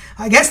 So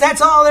I guess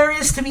that's all there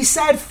is to be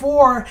said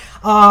for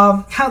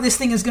how this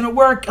thing is going to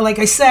work. Like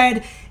I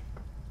said,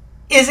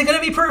 is it going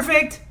to be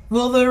perfect?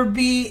 Will it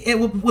be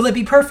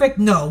perfect?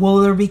 No.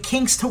 Will there be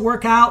kinks to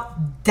work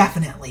out?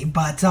 Definitely.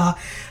 But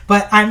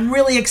I'm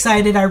really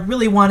excited. I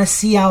really want to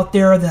see out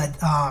there that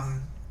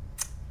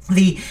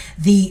the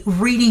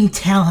reading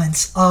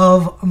talents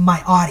of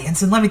my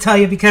audience. And let me tell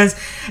you, because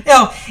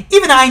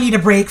even I need a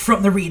break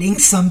from the reading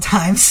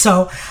sometimes.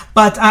 So,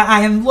 but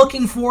I am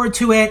looking forward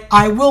to it.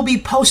 I will be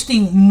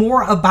posting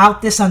more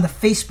about this on the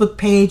Facebook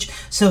page,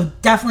 so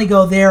definitely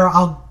go there.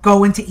 I'll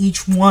go into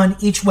each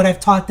what I've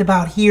talked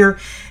about here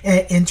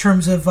in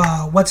terms of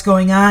what's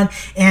going on.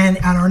 And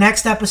on our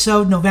next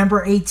episode,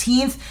 November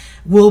 18th,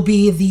 will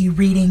be the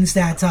readings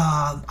that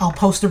I'll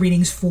post the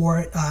readings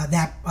for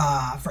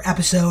for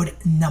episode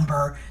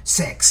number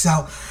 6.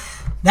 So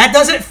That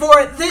does it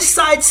for this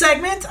side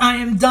segment. I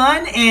am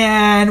done,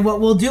 and what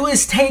we'll do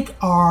is take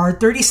our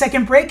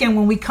 30-second break, and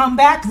when we come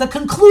back, the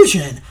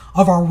conclusion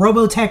of our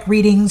Robotech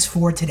readings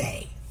for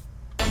today.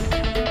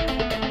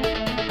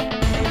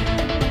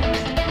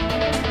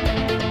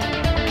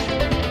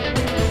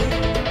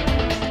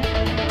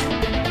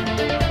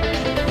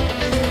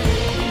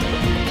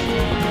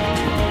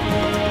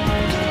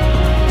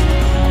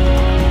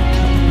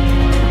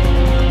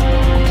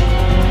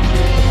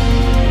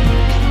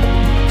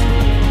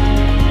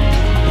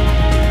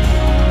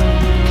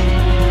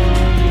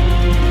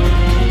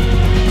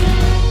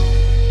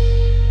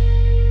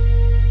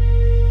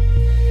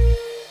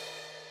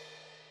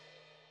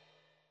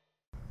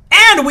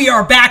 We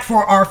are back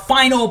for our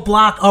final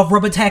block of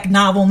Robotech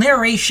novel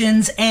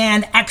narrations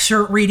and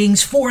excerpt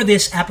readings for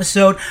this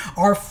episode.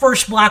 Our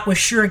first block was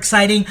sure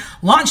exciting.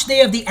 Launch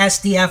day of the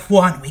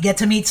SDF-1. We get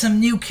to meet some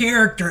new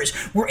characters.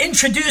 We're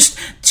introduced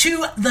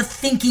to the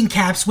Thinking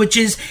Caps, which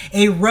is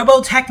a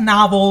Robotech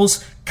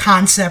novels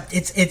concept.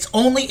 It's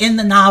only in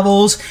the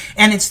novels,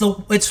 and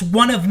it's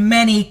one of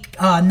many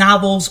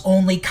novels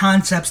only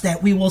concepts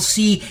that we will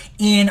see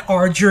in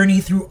our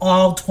journey through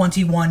all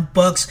 21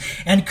 books.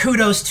 And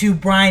kudos to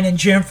Brian and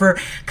Jim for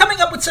coming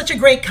up with such a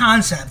great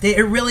concept.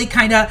 It really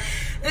kind of,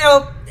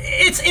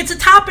 it's a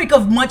topic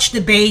of much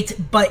debate,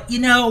 but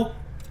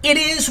it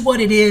is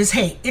what it is.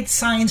 Hey, it's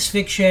science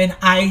fiction.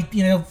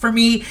 For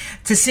me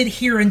to sit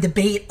here and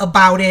debate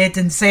about it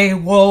and say,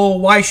 whoa,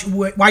 why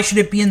should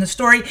it be in the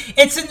story?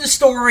 It's in the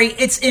story,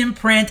 it's in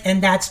print,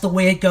 and that's the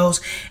way it goes.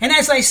 And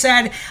as I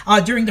said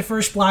during the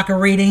first block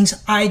of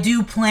readings, I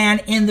do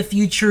plan in the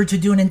future to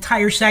do an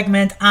entire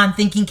segment on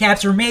Thinking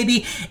Caps, or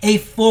maybe a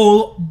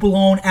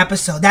full-blown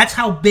episode. That's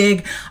how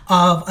big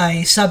of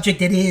a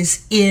subject it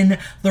is in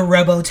the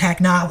Robotech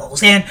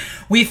novels. And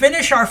we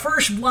finish our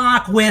first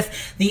block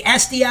with the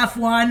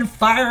SDF-1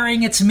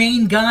 firing its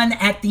main gun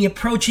at the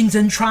approaching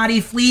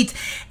Zentradi fleet,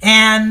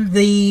 and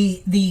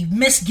the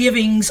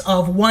misgivings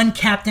of one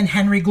Captain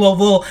Henry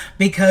Global,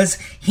 because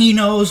he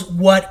knows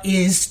what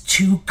is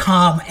to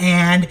come,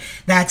 and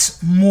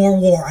that's more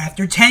war.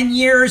 After 10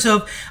 years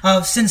of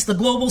since the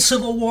global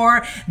civil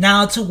war,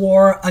 now it's a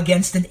war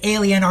against an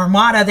alien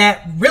armada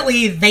that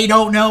really they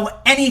don't know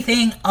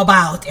anything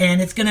about,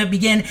 and it's going to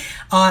begin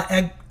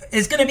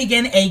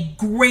a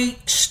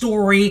great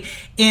story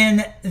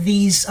in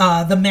these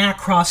the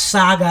Macross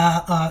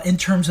saga in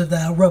terms of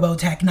the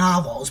Robotech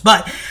novels.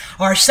 But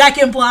our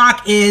second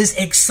block is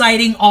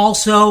exciting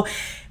also.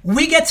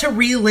 We get to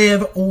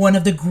relive one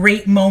of the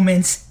great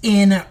moments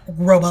in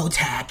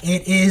Robotech.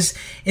 It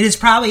is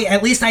probably,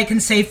 at least I can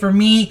say for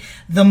me,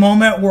 the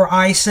moment where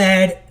I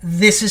said,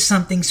 this is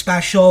something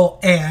special,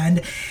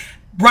 and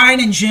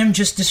Brian and Jim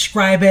just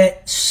describe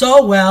it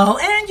so well,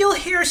 and you'll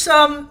hear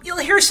some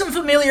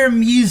familiar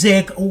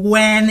music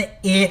when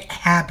it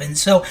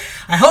happens. So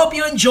I hope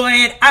you enjoy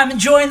it. I'm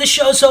enjoying the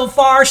show so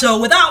far, so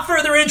without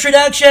further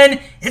introduction,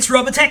 it's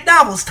Robotech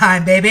Novels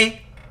time,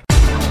 baby.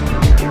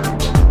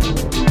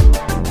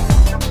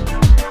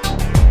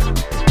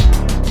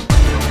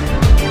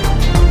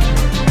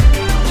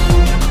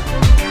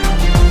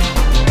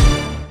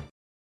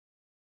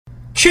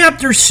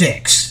 Chapter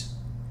 6.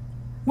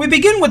 We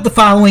begin with the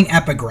following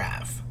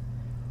epigraph.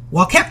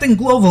 While Captain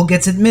Global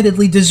gets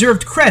admittedly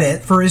deserved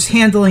credit for his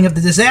handling of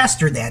the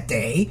disaster that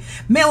day,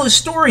 male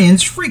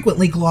historians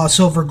frequently gloss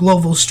over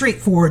Global's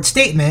straightforward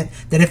statement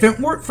that if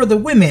it weren't for the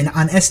women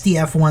on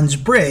SDF-1's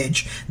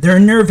bridge, their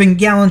nerve and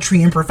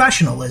gallantry and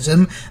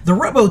professionalism, the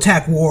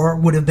Robotech War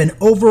would have been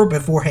over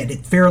before it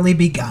had fairly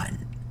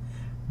begun.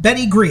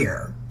 Betty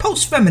Greer,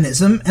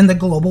 Post-Feminism and the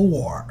Global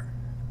War.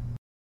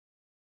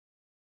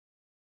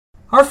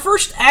 Our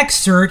first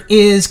excerpt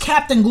is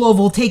Captain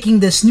Global taking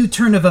this new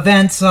turn of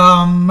events,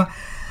 pretty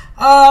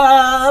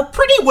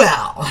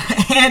well.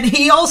 And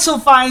he also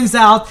finds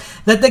out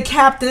that the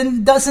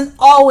captain doesn't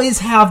always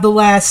have the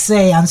last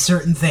say on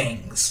certain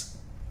things.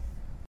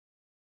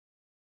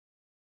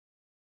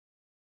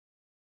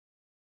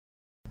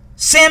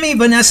 Sammy,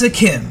 Vanessa,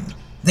 Kim.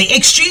 They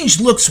exchanged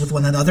looks with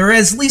one another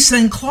as Lisa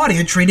and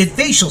Claudia traded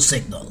facial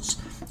signals.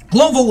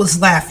 Global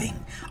was laughing,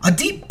 a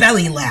deep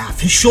belly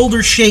laugh, his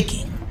shoulders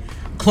shaking.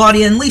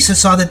 Claudia and Lisa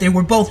saw that they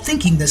were both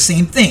thinking the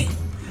same thing.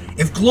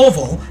 If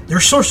Global,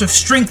 their source of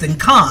strength and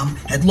calm,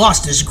 had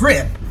lost his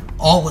grip,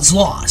 all was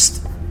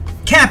lost.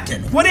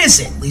 "Captain, what is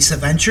it?" Lisa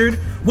ventured.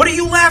 "What are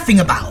you laughing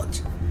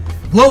about?"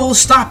 Global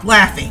stopped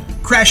laughing,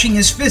 crashing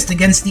his fist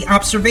against the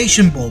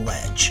observation bowl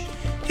ledge.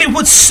 "It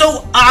was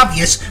so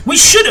obvious! We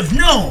should have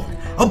known!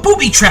 A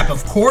booby trap,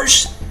 of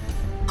course!"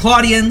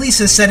 Claudia and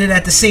Lisa said it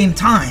at the same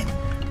time.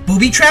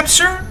 "Booby trap,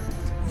 sir?"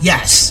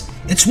 "Yes.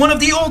 It's one of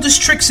the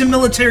oldest tricks in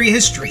military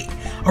history.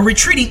 A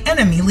retreating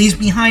enemy leaves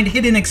behind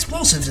hidden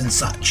explosives and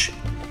such."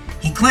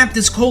 He clamped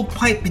his cold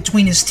pipe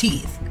between his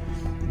teeth.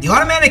 "The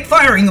automatic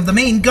firing of the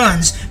main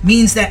guns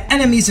means that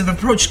enemies have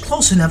approached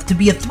close enough to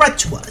be a threat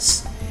to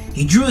us."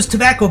 He drew his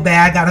tobacco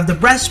bag out of the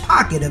breast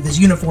pocket of his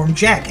uniform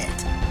jacket.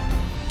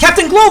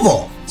 "Captain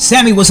Global!"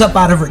 Sammy was up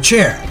out of her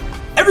chair.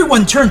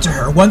 Everyone turned to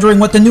her, wondering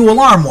what the new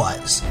alarm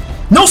was.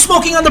 "No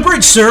smoking on the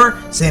bridge, sir,"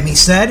 Sammy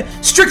said.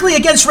 "Strictly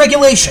against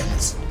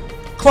regulations."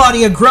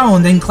 Claudia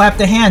groaned and clapped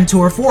a hand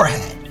to her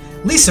forehead.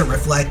 Lisa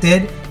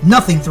reflected,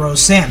 "Nothing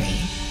throws Sammy."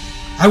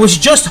 "I was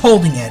just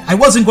holding it. I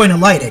wasn't going to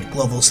light it,"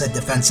 Global said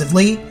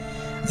defensively.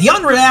 The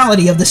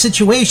unreality of the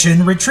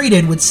situation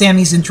retreated with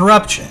Sammy's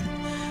interruption.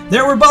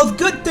 There were both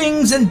good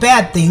things and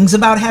bad things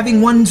about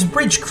having one's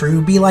bridge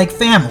crew be like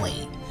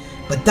family.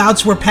 But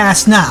doubts were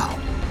past now.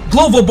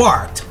 Global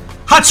barked,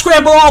 "Hot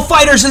scramble all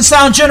fighters and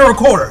sound general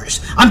quarters.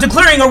 I'm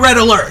declaring a red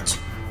alert."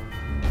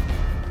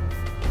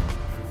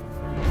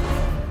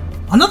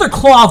 Another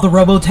claw of the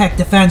Robotech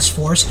Defense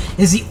Force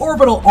is the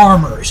Orbital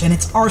Armors and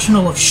its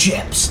arsenal of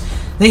ships.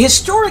 They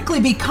historically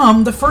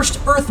become the first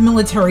Earth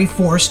military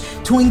force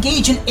to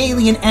engage an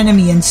alien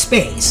enemy in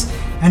space,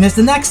 and as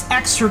the next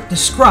excerpt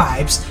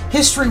describes,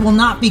 history will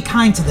not be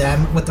kind to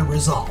them with the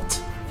result.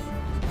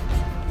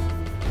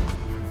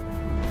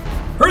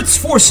 Earth's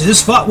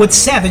forces fought with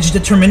savage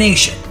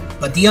determination,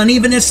 but the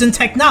unevenness in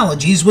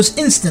technologies was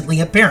instantly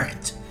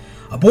apparent.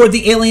 Aboard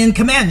the alien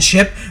command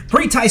ship,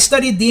 Britai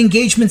studied the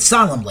engagement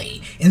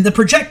solemnly in the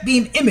project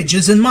beam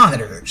images and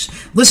monitors,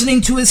 listening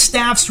to his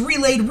staff's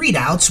relayed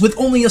readouts with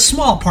only a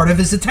small part of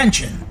his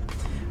attention.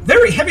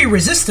 "Very heavy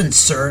resistance,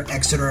 sir,"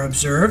 Exeter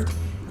observed.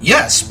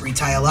 "Yes,"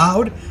 Britai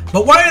allowed,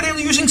 "but why are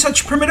they using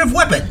such primitive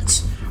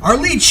weapons? Our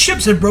lead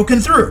ships have broken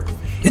through.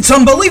 It's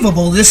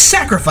unbelievable this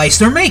sacrifice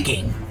they're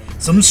making.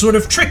 Some sort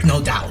of trick,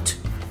 no doubt."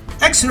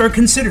 Exeter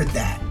considered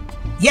that.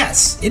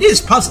 "Yes, it is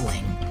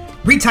puzzling."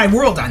 Britai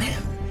whirled on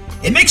him.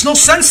 "It makes no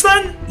sense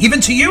then?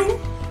 Even to you?"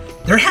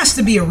 "There has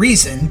to be a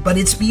reason, but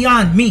it's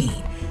beyond me.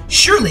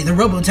 Surely the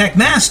Robotech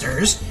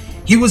masters..."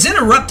 He was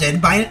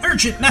interrupted by an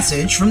urgent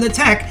message from the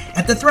tech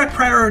at the threat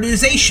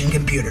prioritization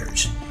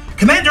computers.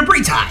 "Commander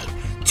Britai,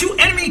 2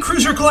 enemy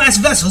cruiser-class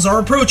vessels are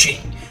approaching.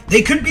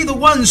 They could be the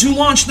ones who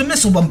launched the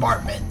missile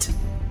bombardment."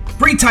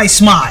 Britai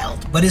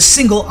smiled, but his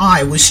single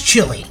eye was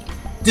chilly.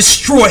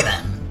 "Destroy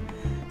them."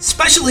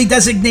 Specially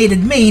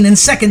designated main and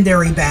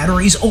secondary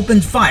batteries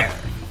opened fire.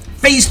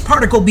 Phased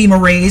particle beam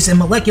arrays and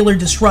molecular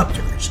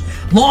disruptors,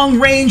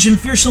 long-range and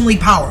fearsomely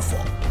powerful.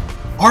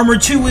 Armor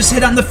 2 was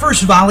hit on the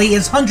first volley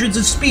as hundreds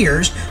of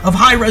spears of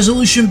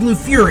high-resolution Blue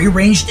Fury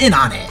ranged in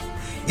on it.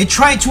 It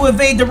tried to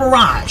evade the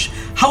barrage.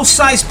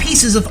 House-sized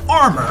pieces of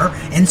armor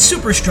and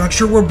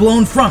superstructure were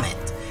blown from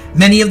it.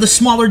 Many of the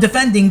smaller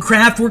defending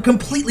craft were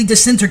completely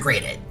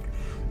disintegrated.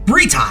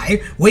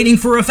 Britai, waiting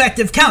for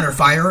effective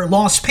counterfire,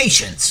 lost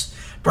patience.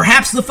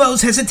 Perhaps the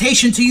foe's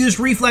hesitation to use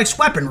reflex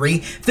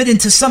weaponry fit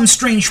into some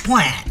strange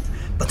plan,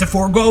 but to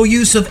forego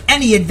use of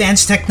any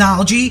advanced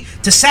technology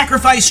to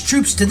sacrifice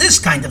troops to this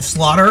kind of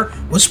slaughter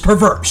was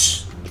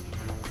perverse.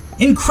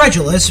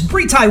 Incredulous,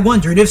 Britai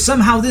wondered if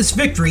somehow this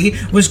victory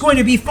was going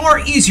to be far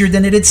easier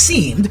than it had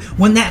seemed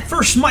when that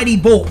first mighty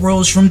bolt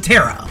rose from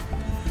Terra.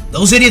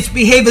 "Those idiots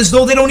behave as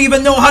though they don't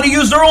even know how to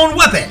use their own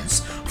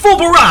weapons! Full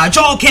barrage,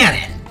 all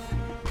cannon!"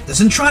 The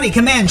Zentradi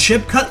command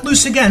ship cut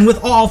loose again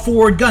with all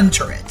forward gun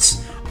turrets.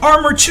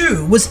 Armor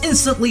 2 was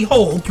instantly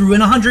holed through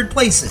in 100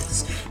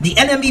 places, the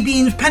enemy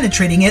beams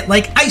penetrating it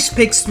like ice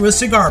picks through a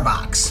cigar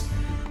box.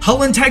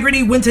 Hull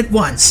integrity went at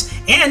once,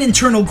 and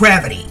internal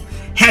gravity.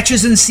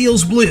 Hatches and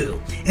seals blew,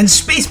 and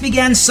space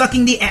began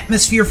sucking the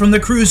atmosphere from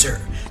the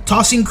cruiser,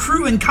 tossing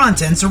crew and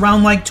contents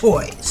around like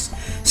toys.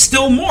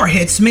 Still more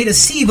hits made a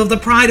sieve of the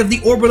pride of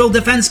the Orbital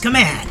Defense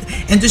Command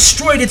and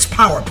destroyed its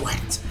power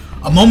plant.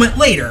 A moment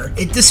later,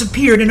 it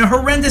disappeared in a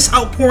horrendous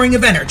outpouring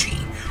of energy,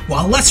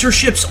 while lesser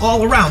ships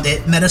all around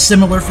it met a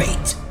similar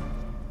fate.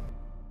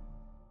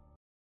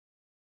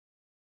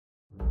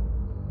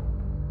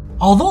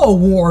 Although a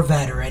war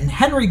veteran,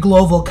 Henry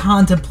Global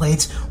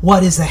contemplates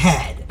what is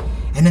ahead,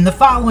 and in the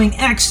following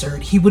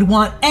excerpt he would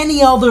want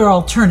any other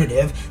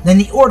alternative than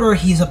the order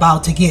he's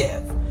about to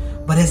give.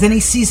 But as any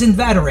seasoned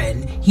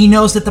veteran, he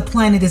knows that the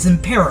planet is in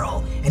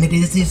peril, and it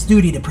is his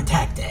duty to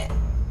protect it.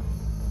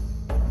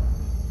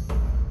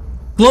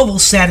 Global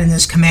sat in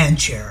his command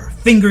chair,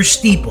 fingers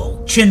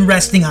steepled, chin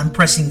resting on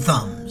pressing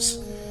thumbs.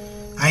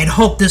 I had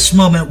hoped this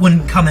moment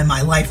wouldn't come in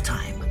my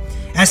lifetime.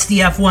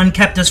 SDF-1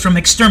 kept us from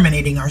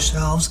exterminating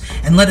ourselves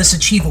and let us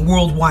achieve a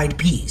worldwide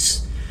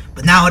peace.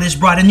 But now it has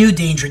brought a new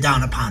danger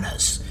down upon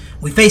us.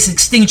 We face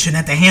extinction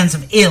at the hands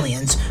of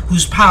aliens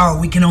whose power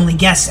we can only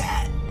guess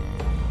at.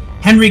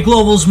 Henry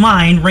Global's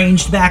mind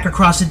ranged back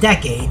across a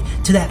decade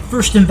to that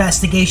first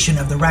investigation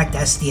of the wrecked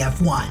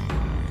SDF-1.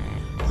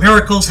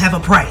 Miracles have a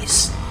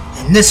price,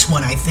 and this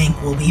one, I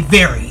think, will be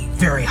very,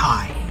 very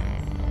high.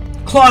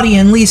 Claudia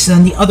and Lisa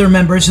and the other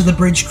members of the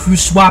bridge crew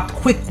swapped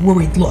quick,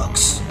 worried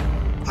looks.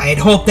 I had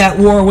hoped that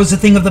war was a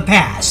thing of the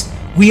past.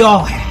 We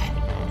all had.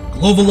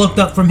 Global looked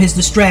up from his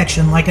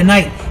distraction like a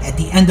knight at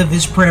the end of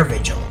his prayer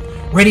vigil,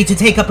 ready to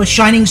take up a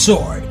shining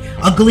sword,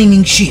 a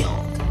gleaming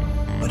shield.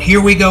 But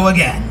here we go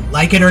again,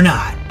 like it or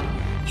not.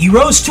 He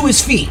rose to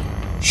his feet,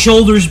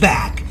 shoulders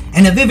back,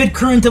 and a vivid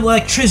current of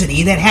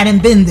electricity that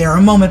hadn't been there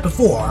a moment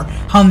before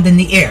hummed in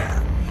the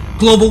air.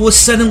 Global was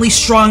suddenly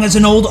strong as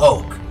an old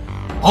oak.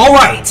 "All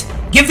right,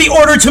 give the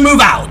order to move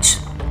out!"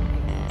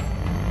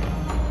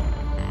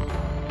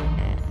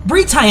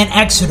 Bretai and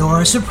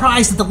Exodar are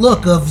surprised at the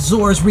look of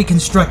Zor's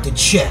reconstructed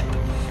ship.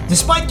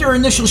 Despite their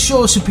initial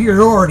show of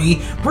superiority,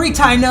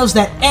 Bretai knows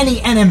that any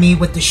enemy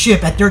with the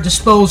ship at their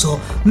disposal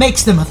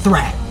makes them a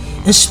threat,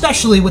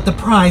 especially with the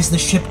prize the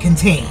ship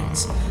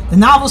contains. The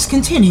novels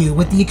continue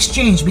with the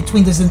exchange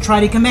between the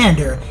Zentradi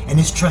commander and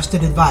his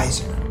trusted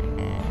advisor.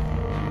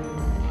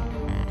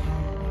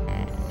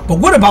 But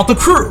what about the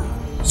crew?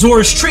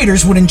 Zor's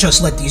traitors wouldn't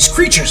just let these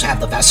creatures have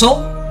the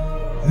vessel.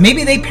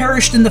 Maybe they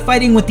perished in the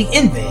fighting with the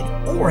Invid,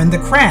 or in the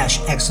crash,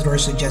 Exodar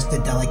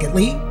suggested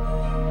delicately.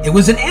 It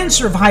was an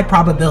answer of high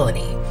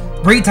probability.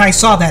 Bretai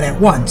saw that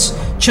at once,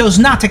 chose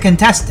not to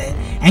contest it,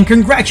 and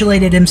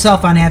congratulated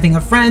himself on having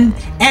a friend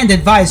and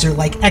advisor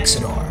like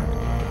Exodar.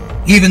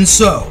 Even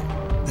so,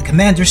 the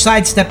commander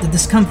sidestepped the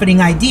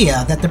discomforting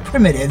idea that the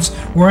Primitives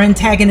were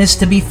antagonists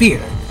to be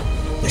feared.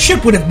 The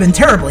ship would have been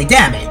terribly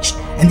damaged,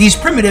 and these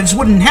Primitives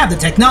wouldn't have the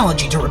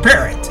technology to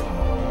repair it.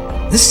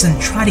 This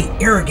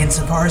Zentradi arrogance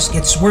of ours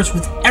gets worse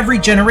with every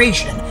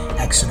generation,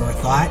 Exodar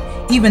thought,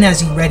 even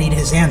as he readied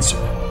his answer.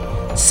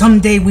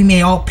 Someday we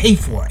may all pay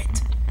for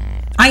it.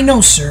 I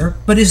know, sir,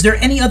 but is there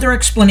any other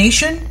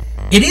explanation?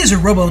 It is a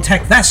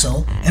Robotech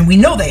vessel, and we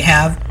know they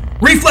have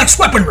reflex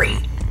weaponry.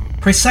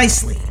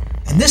 Precisely,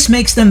 and this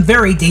makes them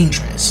very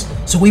dangerous,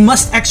 so we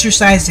must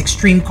exercise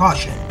extreme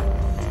caution.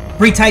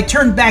 Bretai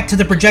turned back to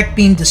the project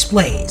beam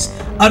displays,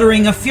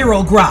 uttering a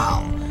feral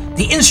growl.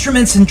 The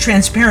instruments and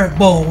transparent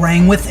bowl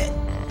rang with it.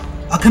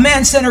 A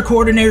command center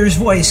coordinator's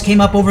voice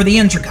came up over the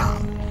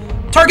intercom.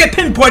 Target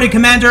pinpointed,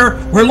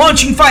 Commander. We're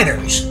launching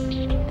fighters.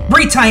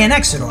 Bretai and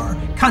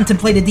Exodar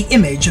contemplated the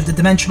image of the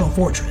dimensional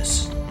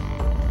fortress.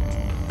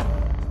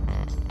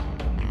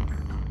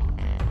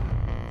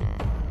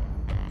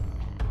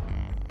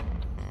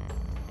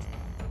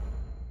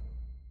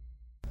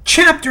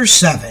 Chapter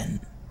 7.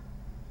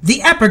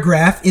 The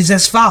epigraph is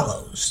as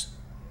follows.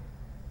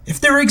 If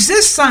there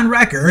exists on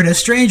record a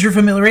stranger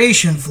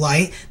familiarization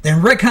flight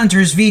than Rick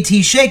Hunter's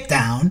VT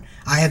Shakedown,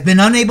 I have been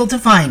unable to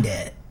find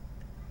it.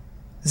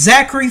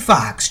 Zachary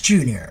Fox,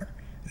 Jr.,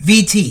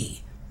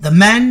 VT, The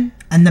Men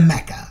and the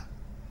Mecha.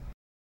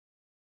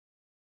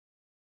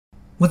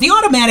 With the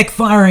automatic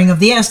firing of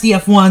the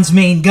SDF-1's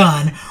main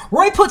gun,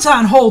 Roy puts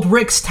on hold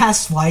Rick's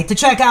test flight to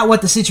check out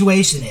what the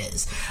situation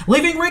is,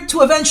 leaving Rick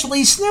to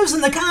eventually snooze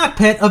in the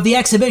cockpit of the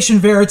Exhibition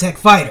Veritech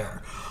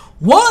fighter.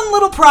 One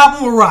little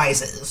problem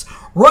arises.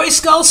 Roy's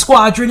Skull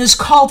Squadron is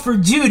called for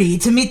duty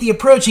to meet the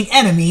approaching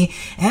enemy,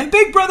 and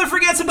Big Brother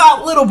forgets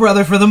about Little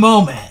Brother for the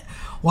moment.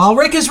 While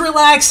Rick is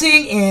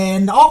relaxing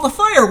and all the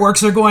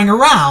fireworks are going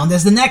around,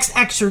 as the next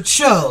excerpt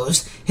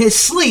shows, his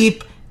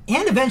sleep,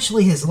 and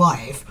eventually his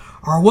life,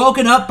 are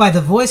woken up by the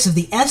voice of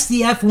the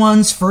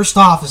SDF-1's first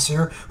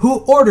officer, who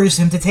orders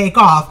him to take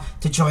off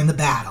to join the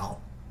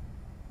battle.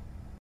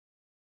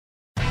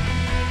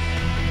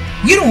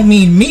 You don't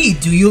mean me,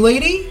 do you,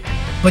 lady?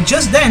 But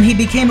just then he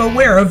became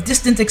aware of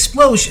distant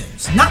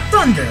explosions, not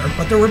thunder,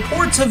 but the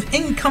reports of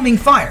incoming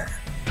fire.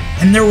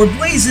 And there were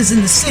blazes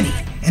in the city,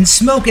 and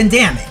smoke and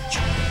damage.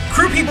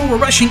 Crew people were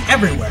rushing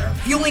everywhere,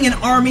 fueling and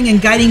arming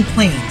and guiding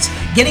planes,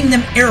 getting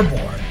them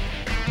airborne.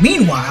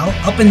 Meanwhile,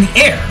 up in the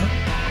air,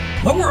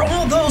 what were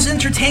all those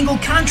intertangled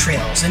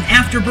contrails and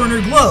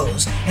afterburner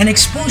glows and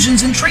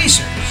explosions and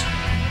tracers?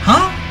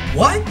 Huh?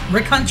 What?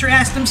 Rick Hunter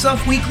asked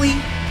himself weakly.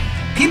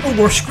 People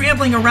were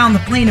scrambling around the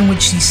plane in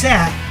which he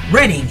sat,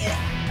 readying it.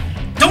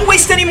 Don't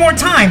waste any more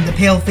time, the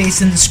pale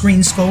face in the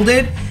screen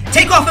scolded.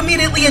 Take off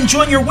immediately and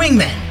join your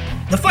wingmen.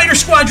 The fighter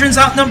squadron's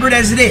outnumbered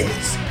as it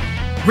is.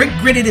 Rick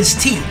gritted his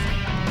teeth.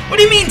 What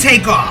do you mean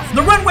take off?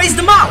 The runway's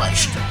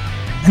demolished.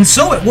 And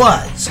so it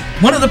was.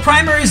 One of the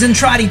primary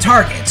Zentradi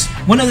targets,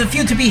 one of the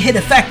few to be hit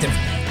effectively.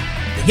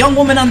 The young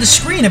woman on the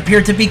screen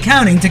appeared to be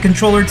counting to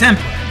control her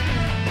temper.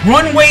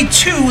 Runway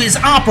 2 is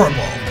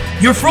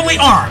operable. You're fully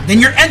armed,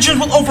 and your engines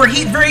will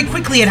overheat very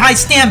quickly at high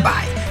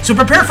standby, so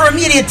prepare for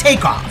immediate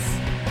takeoff.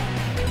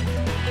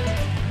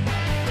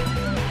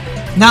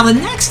 Now the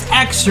next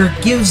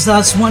excerpt gives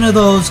us one of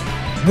those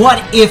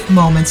what-if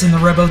moments in the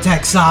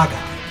Robotech saga.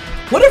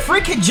 What if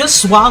Rick had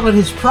just swallowed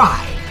his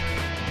pride?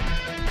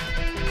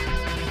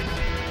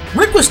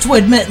 Rick was to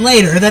admit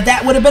later that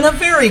that would have been a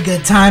very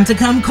good time to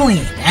come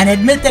clean and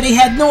admit that he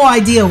had no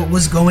idea what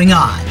was going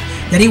on,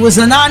 that he was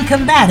a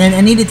non-combatant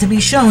and needed to be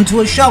shown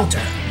to a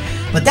shelter.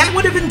 But that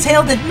would have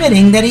entailed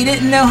admitting that he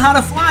didn't know how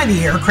to fly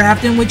the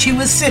aircraft in which he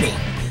was sitting,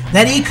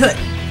 that he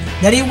couldn't,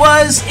 that he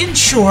was, in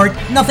short,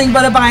 nothing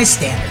but a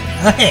bystander,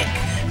 a hick,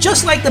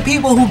 just like the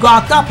people who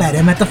gawked up at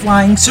him at the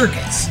flying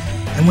circus.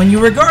 And when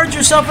you regard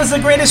yourself as the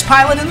greatest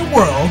pilot in the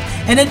world,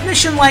 an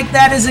admission like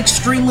that is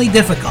extremely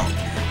difficult.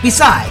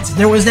 Besides,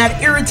 there was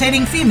that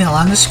irritating female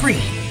on the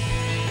screen.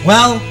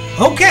 Well,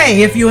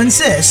 okay, if you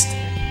insist.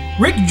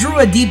 Rick drew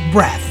a deep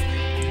breath,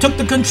 took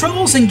the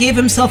controls and gave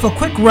himself a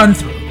quick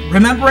run-through,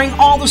 remembering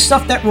all the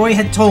stuff that Roy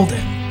had told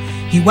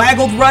him. He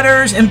waggled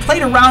rudders and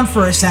played around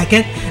for a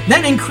second,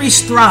 then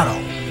increased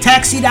throttle,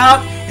 taxied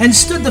out, and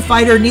stood the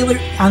fighter nearly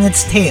on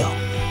its tail,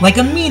 like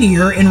a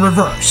meteor in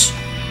reverse.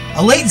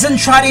 A late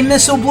Zentradi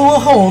missile blew a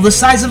hole the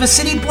size of a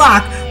city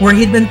block where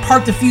he'd been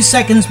parked a few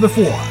seconds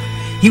before.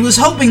 He was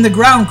hoping the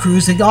ground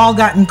crews had all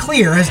gotten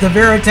clear as the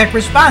Veritech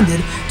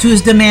responded to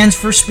his demands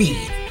for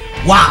speed.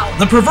 Wow,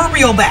 the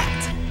proverbial bat.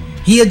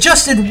 He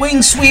adjusted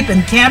wing sweep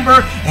and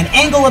camber and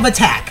angle of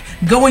attack,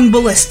 going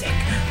ballistic,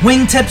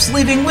 wingtips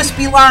leaving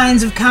wispy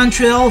lines of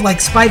contrail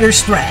like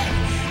spider's thread.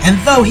 And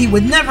though he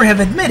would never have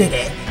admitted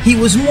it, he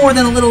was more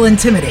than a little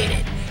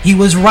intimidated. He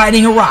was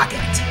riding a rocket.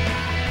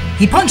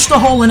 He punched a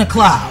hole in a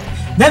cloud,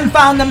 then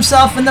found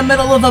himself in the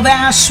middle of a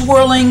vast,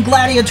 swirling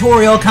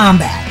gladiatorial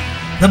combat.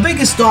 The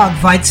biggest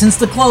dogfight since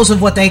the close of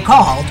what they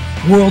called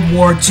World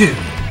War II.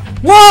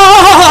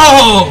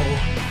 Whoa!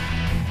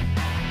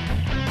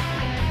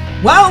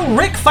 Well,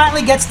 Rick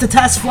finally gets to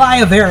test fly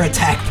a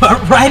Veritech,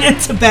 but right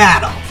into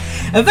battle.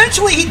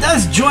 Eventually he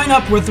does join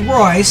up with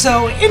Roy,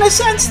 so in a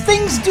sense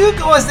things do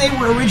go as they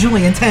were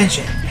originally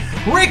intentioned.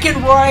 Rick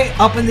and Roy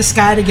up in the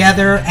sky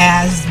together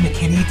as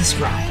McKinney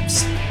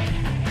describes.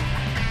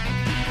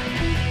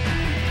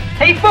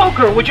 Hey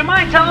Foker, would you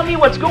mind telling me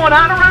what's going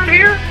on around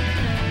here?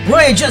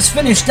 Roy had just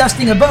finished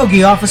dusting a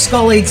bogey off of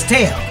Skull-Aid's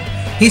tail.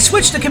 He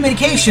switched the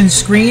communications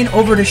screen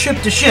over to ship,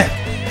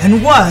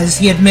 and was,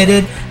 he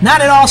admitted, not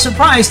at all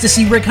surprised to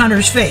see Rick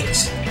Hunter's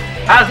face.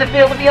 How's it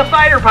feel to be a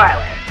fighter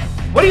pilot?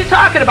 What are you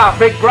talking about,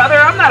 big brother?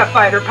 I'm not a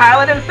fighter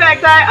pilot. In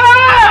fact,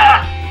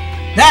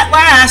 That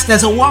last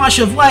as a wash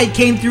of light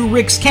came through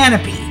Rick's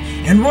canopy,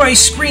 and Roy's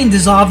screen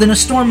dissolved in a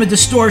storm of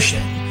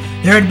distortion.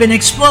 There had been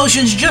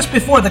explosions just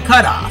before the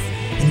cutoff.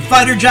 In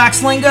Fighter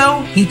Jock's lingo,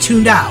 he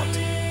tuned out.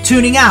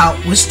 Tuning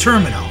out was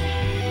terminal.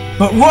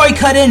 But Roy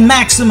cut in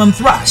maximum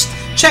thrust,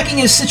 checking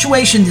his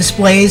situation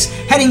displays,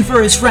 heading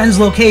for his friend's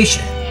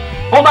location.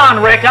 Hold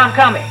on, Rick, I'm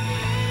coming.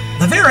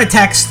 The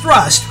Veritech's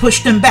thrust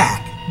pushed him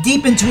back,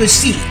 deep into his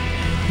seat.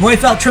 Roy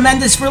felt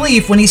tremendous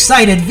relief when he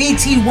sighted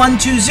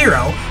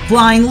VT-120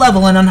 flying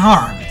level and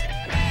unharmed.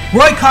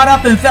 Roy caught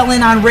up and fell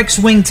in on Rick's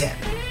wingtip.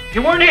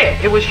 You weren't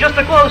hit. It was just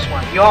a close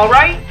one. You all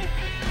right?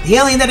 The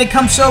alien that had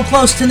come so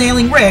close to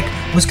nailing Rick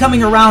was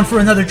coming around for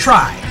another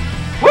try.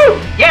 Woo!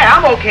 Yeah,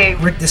 I'm okay,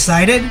 Rick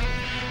decided.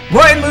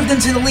 Roy moved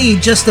into the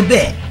lead just a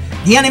bit.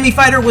 The enemy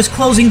fighter was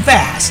closing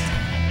fast.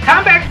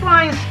 Combat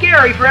flying's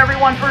scary for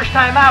everyone first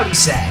time out, He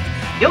said.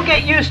 You'll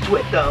get used to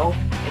it, though.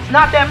 It's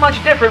not that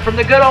much different from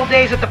the good old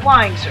days at the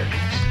flying circus.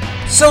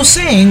 So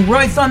saying,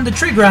 Roy thumbed the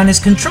trigger on his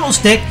control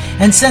stick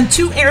and sent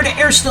 2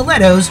 air-to-air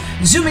stilettos,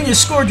 zooming to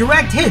score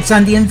direct hits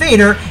on the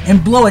invader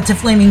and blow it to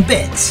flaming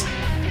bits.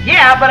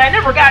 Yeah, but I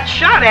never got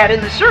shot at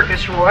in the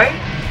circus, Roy.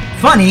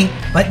 Funny,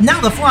 but now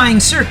the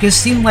flying circus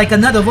seemed like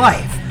another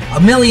life,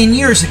 1,000,000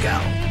 years ago.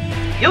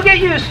 You'll get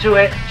used to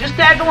it. Just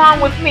tag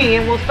along with me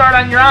and we'll start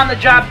on your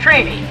on-the-job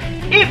training,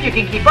 if you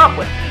can keep up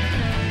with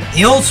it.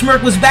 The old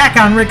smirk was back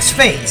on Rick's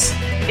face.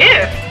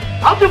 If?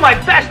 I'll do my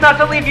best not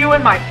to leave you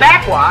in my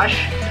backwash.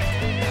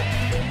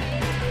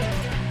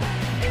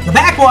 The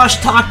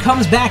backwash talk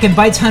comes back and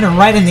bites Hunter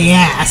right in the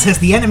ass as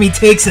the enemy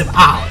takes him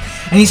out,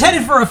 and he's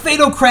headed for a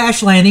fatal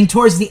crash landing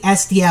towards the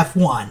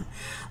SDF-1.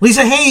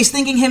 Lisa Hayes,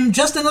 thinking him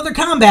just another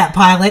combat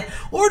pilot,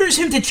 orders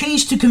him to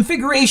change to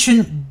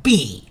configuration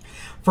B.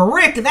 For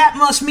Rick, that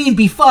must mean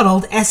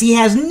befuddled, as he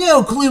has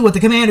no clue what the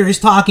commander is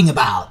talking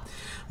about.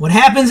 What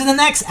happens in the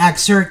next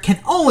excerpt can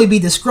only be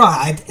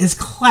described as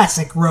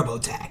classic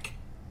Robotech.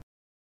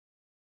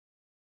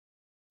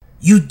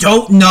 You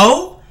don't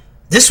know?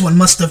 This one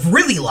must have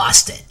really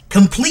lost it.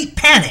 Complete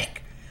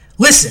panic.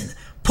 Listen,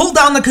 pull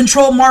down the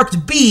control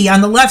marked B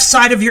on the left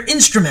side of your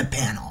instrument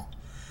panel.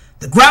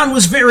 The ground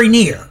was very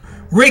near.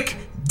 Rick,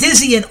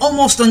 dizzy and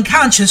almost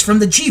unconscious from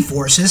the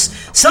G-forces,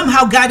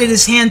 somehow guided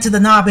his hand to the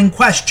knob in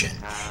question,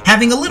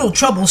 having a little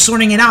trouble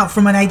sorting it out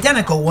from an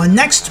identical one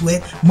next to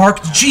it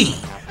marked G,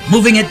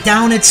 moving it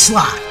down its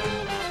slot.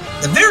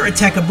 The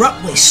Veritech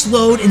abruptly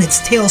slowed in its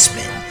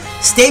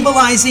tailspin,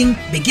 stabilizing,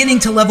 beginning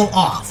to level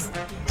off.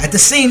 At the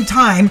same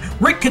time,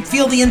 Rick could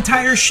feel the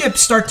entire ship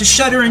start to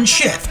shudder and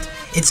shift,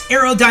 its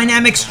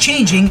aerodynamics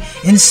changing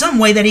in some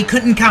way that he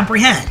couldn't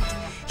comprehend.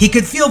 He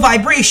could feel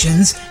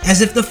vibrations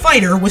as if the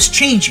fighter was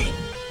changing.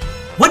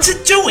 What's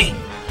it doing?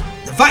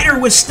 The fighter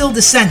was still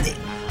descending.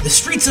 The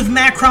streets of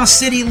Macross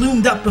City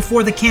loomed up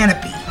before the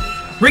canopy.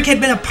 Rick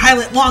had been a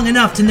pilot long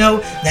enough to know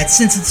that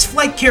since its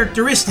flight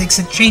characteristics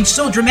had changed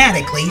so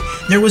dramatically,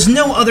 there was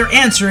no other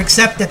answer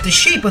except that the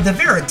shape of the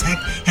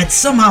Veritech had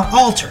somehow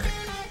altered.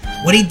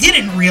 What he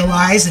didn't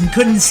realize and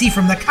couldn't see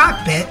from the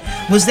cockpit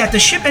was that the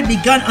ship had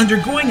begun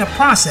undergoing a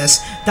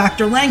process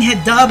Dr. Lang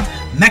had dubbed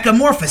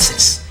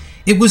mechamorphosis.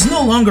 It was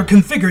no longer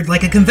configured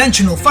like a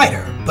conventional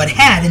fighter, but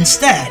had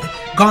instead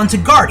gone to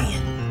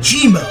Guardian,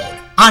 G-mode,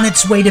 on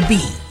its way to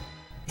B.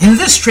 In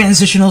this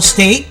transitional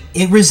state,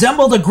 it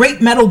resembled a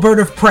great metal bird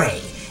of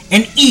prey,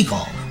 an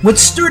eagle, with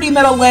sturdy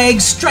metal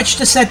legs stretched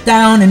to set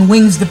down and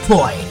wings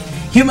deployed,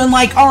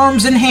 human-like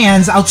arms and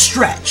hands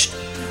outstretched.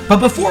 But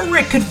before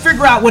Rick could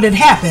figure out what had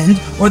happened,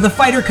 or the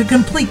fighter could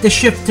complete the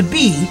shift to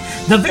B,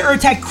 the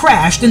Veritech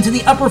crashed into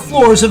the upper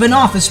floors of an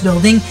office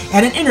building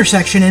at an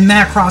intersection in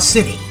Macross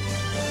City.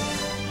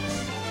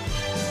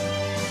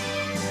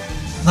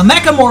 The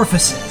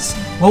mechamorphosis,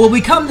 what will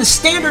become the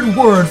standard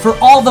word for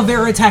all the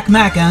Veritech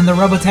mecha in the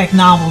Robotech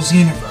novels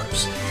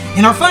universe.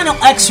 In our final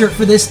excerpt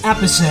for this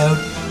episode,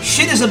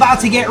 shit is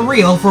about to get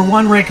real for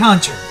one Rick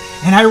Hunter,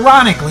 and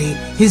ironically,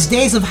 his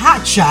days of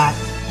hotshot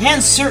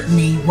and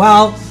certainty,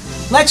 well,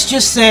 let's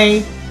just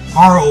say,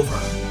 are over.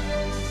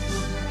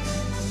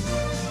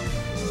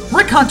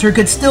 Rick Hunter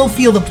could still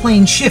feel the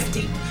plane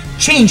shifting,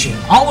 changing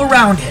all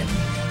around him.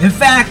 In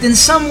fact, in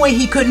some way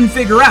he couldn't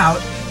figure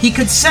out, he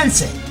could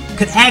sense it,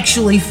 could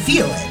actually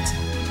feel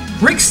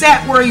it. Rick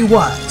sat where he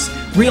was,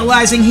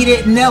 realizing he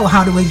didn't know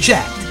how to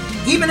eject,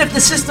 even if the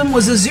system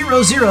was a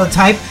 0-0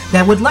 type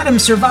that would let him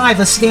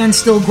survive a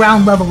standstill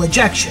ground-level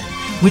ejection,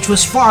 which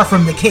was far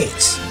from the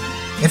case.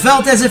 It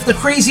felt as if the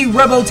crazy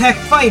Robotech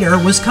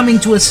fighter was coming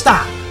to a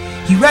stop.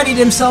 He readied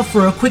himself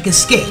for a quick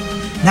escape,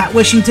 not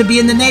wishing to be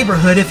in the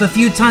neighborhood if a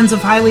few tons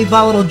of highly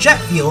volatile jet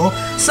fuel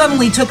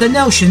suddenly took a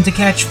notion to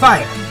catch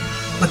fire.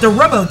 But the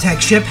Robotech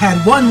ship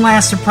had one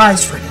last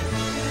surprise for him.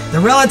 The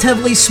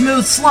relatively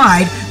smooth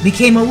slide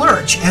became a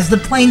lurch as the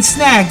plane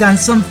snagged on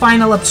some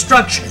final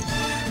obstruction.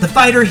 The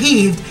fighter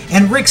heaved,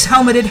 and Rick's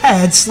helmeted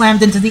head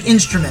slammed into the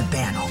instrument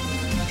panel.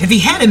 If he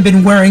hadn't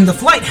been wearing the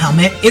flight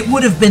helmet, it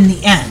would have been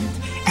the end.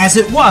 As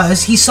it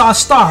was, he saw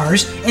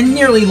stars and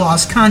nearly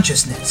lost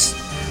consciousness.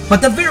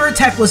 But the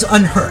Veritech was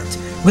unhurt.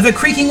 With a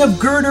creaking of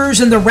girders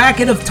and the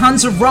racket of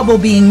tons of rubble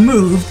being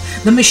moved,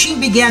 the machine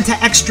began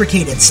to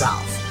extricate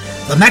itself.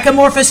 The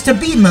Mechamorphos to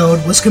B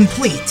mode was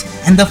complete,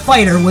 and the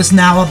fighter was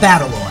now a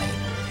Battloid.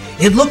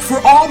 It looked for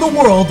all the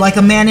world like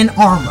a man in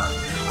armor,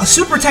 a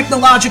super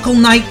technological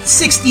knight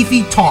 60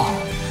 feet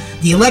tall.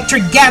 The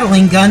electric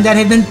Gatling gun that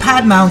had been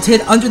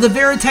pad-mounted under the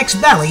Veritech's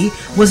belly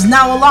was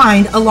now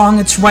aligned along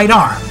its right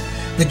arm,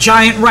 the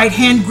giant right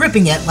hand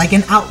gripping it like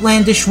an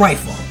outlandish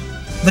rifle.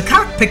 The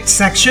cockpit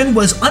section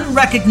was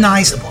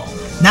unrecognizable,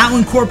 now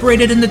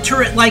incorporated in the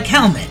turret-like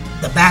helmet,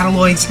 the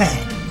Battloid's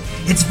head.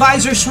 Its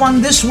visor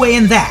swung this way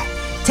and that,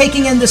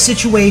 taking in the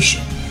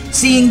situation,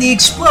 seeing the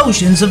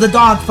explosions of the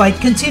dogfight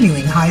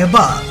continuing high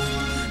above.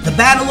 The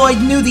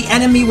Battloid knew the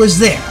enemy was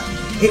there.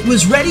 It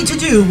was ready to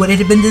do what it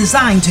had been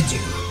designed to do.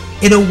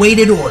 It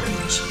awaited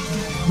orders.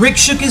 Rick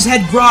shook his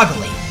head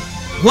groggily.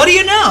 "What do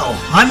you know?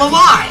 I'm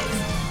alive!"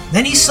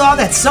 Then he saw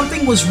that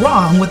something was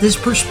wrong with his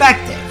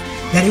perspective,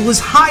 that it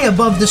was high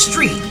above the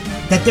street,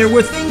 that there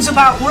were things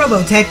about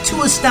Robotech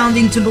too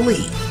astounding to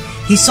believe.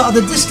 He saw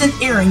the distant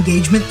air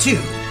engagement too.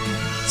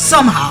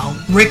 Somehow,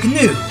 Rick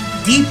knew,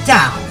 deep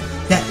down,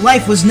 that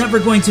life was never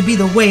going to be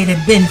the way it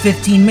had been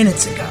 15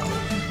 minutes ago.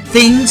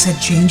 Things had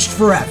changed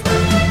forever.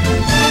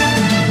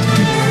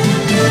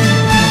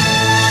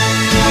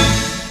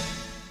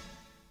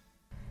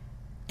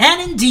 And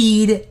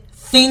indeed,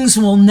 things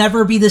will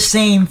never be the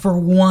same for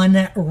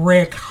one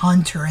Rick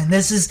Hunter. And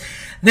this is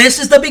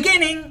the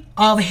beginning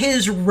of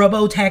his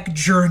Robotech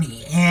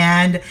journey.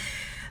 And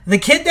the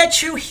kid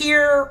that you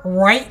hear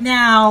right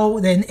now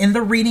in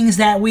the readings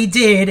that we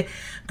did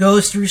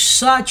goes through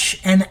such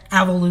an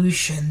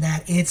evolution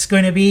that it's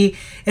going to be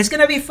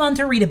fun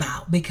to read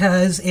about,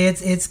 because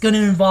it's going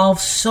to involve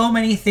so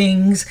many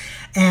things.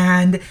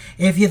 And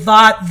if you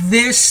thought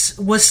this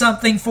was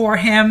something for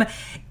him,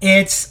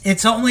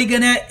 it's only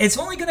gonna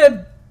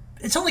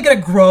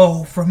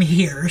grow from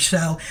here.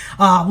 So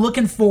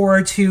looking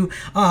forward to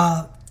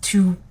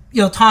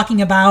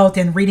talking about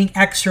and reading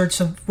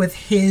excerpts with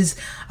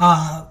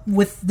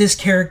this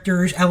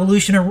character's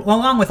evolution,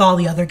 along with all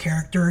the other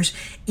characters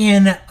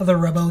in the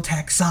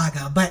Robotech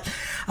saga. But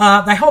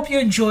I hope you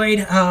enjoyed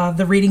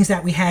the readings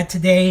that we had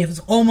today. It was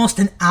almost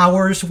an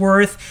hour's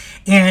worth,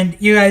 and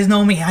you guys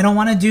know me, I don't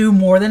want to do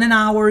more than an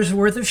hour's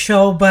worth of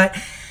show, but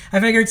I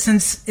figured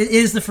since it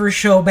is the first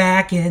show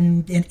back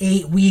in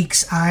 8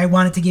 weeks, I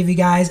wanted to give you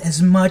guys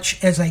as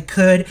much as I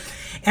could.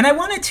 And I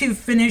wanted to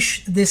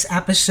finish this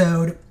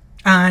episode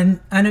on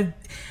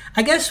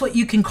I guess what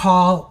you can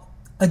call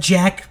a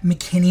Jack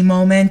McKinney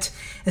moment,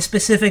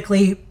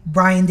 specifically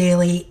Brian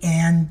Daley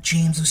and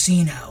James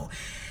Luceno.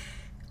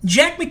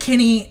 Jack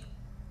McKinney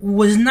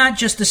was not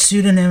just a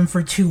pseudonym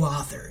for two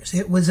authors.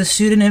 It was a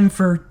pseudonym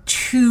for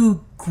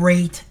two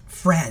great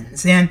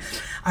friends. And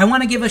I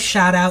want to give a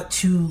shout out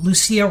to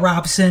Lucia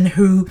Robson,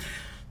 who,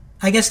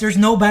 I guess there's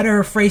no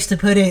better phrase to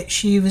put it,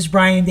 she was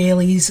Brian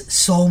Daley's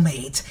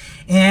soulmate.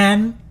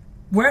 And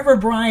wherever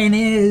Brian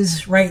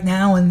is right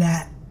now in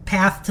that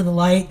path to the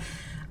light,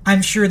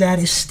 I'm sure that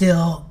is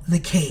still the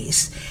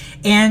case.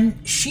 And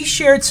she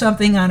shared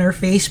something on her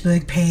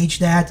Facebook page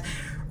that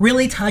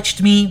really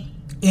touched me,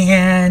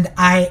 and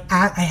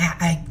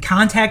I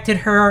contacted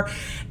her,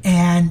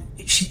 and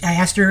I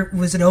asked her,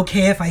 was it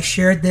okay if I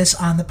shared this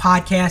on the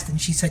podcast? And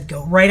she said,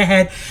 go right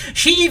ahead.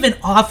 She even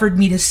offered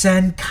me to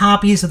send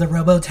copies of the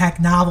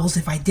Robotech novels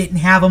if I didn't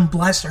have them.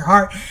 Bless her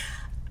heart.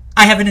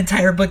 I have an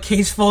entire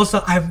bookcase full,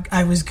 so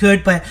I was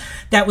good, but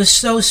that was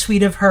so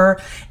sweet of her.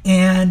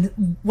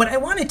 And what I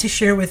wanted to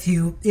share with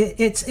you,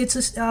 it's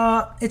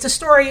a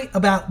story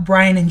about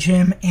Brian and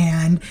Jim,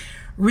 and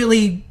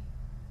really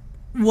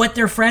what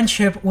their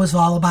friendship was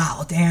all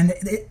about. And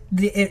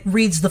it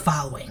reads the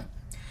following.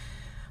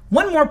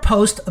 One more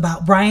post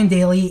about Brian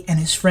Daley and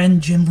his friend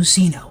Jim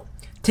Luceno.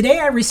 Today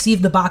I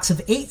received a box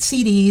of 8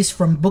 CDs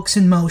from Books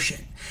in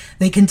Motion.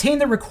 They contain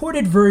the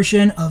recorded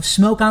version of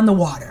Smoke on the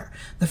Water,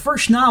 the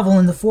first novel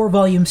in the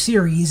 4-volume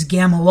series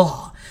Gamma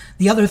Law.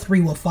 The other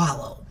 3 will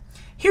follow.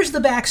 Here's the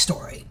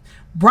backstory.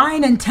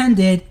 Bryan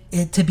intended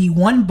it to be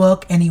one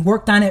book, and he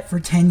worked on it for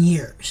 10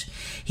 years.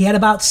 He had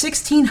about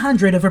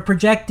 1,600 of a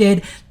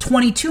projected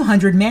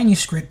 2,200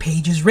 manuscript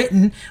pages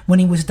written when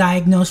he was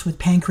diagnosed with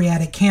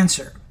pancreatic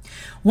cancer.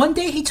 One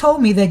day he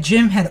told me that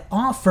Jim had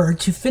offered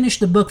to finish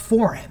the book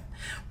for him.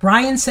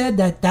 Bryan said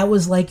that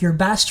was like your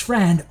best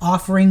friend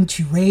offering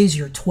to raise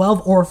your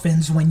 12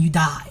 orphans when you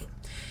die.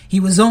 He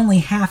was only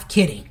half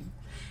kidding.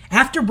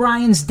 After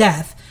Bryan's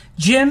death,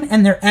 Jim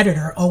and their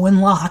editor,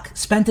 Owen Locke,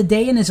 spent a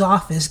day in his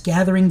office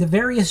gathering the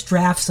various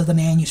drafts of the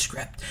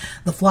manuscript.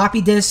 The floppy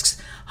disks,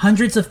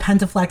 hundreds of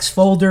Pentaflex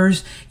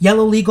folders,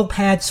 yellow legal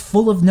pads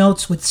full of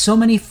notes with so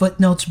many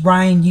footnotes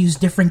Bryan used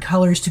different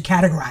colors to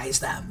categorize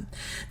them.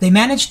 They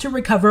managed to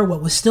recover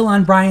what was still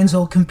on Bryan's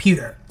old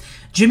computer.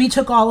 Jimmy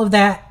took all of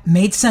that,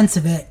 made sense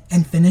of it,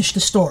 and finished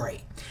the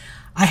story.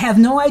 I have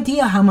no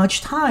idea how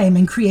much time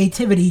and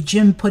creativity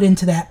Jim put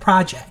into that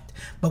project,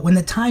 but when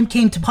the time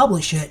came to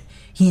publish it,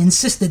 he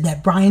insisted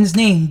that Bryan's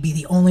name be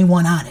the only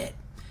one on it.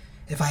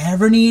 If I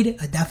ever need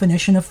a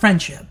definition of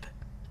friendship.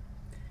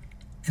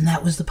 And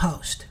that was the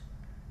post.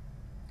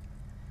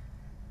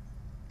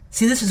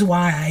 See, this is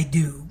why I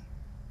do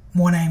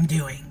what I'm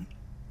doing.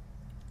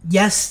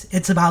 Yes,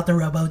 it's about the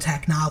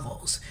Robotech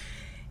novels.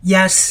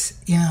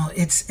 Yes,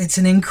 it's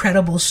an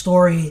incredible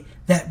story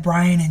that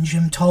Bryan and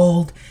Jim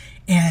told,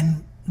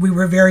 and we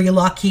were very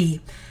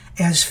lucky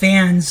as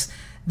fans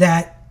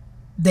that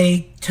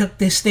they took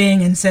this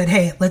thing and said,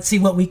 hey, let's see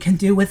what we can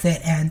do with it.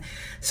 And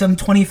some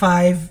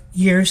 25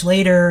 years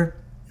later,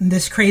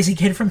 this crazy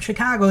kid from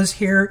Chicago is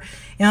here,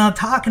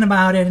 talking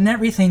about it and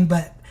everything.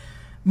 But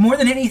more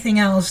than anything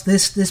else,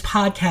 this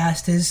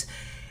podcast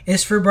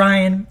is for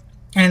Bryan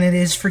and it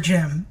is for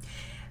Jim.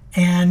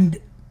 And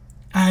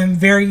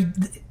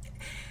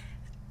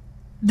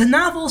the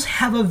novels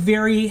have a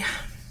very,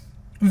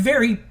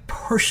 very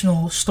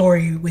personal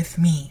story with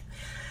me.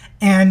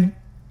 And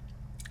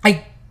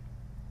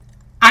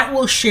I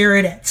will share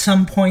it at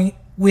some point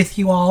with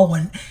you all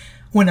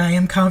when I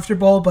am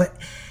comfortable, but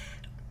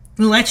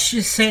let's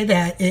just say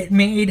that it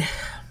made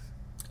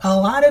a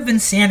lot of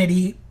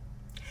insanity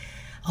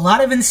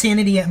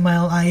in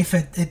my life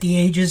at the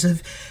ages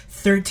of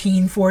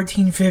 13,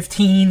 14,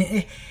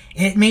 15.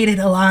 It made it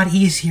a lot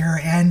easier,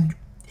 and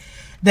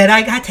that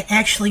I got to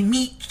actually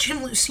meet Jim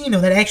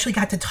Luceno, that I actually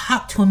got to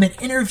talk to him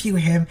and interview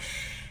him.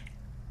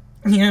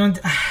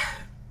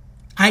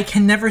 I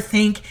can never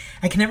thank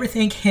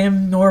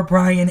him nor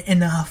Bryan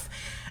enough,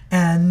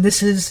 and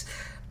this is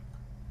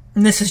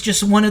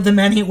just one of the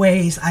many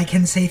ways I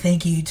can say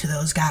thank you to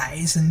those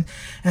guys. And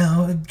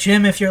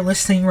Jim, if you're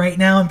listening right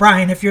now, and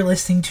Bryan, if you're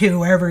listening too,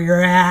 wherever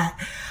you're at,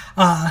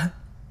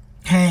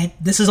 hey,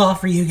 this is all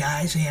for you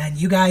guys, man.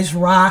 You guys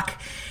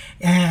rock,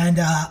 and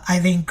I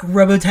think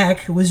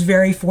Robotech was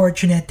very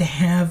fortunate to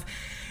have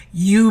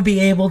you be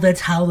able to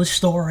tell the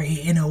story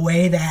in a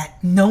way that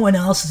no one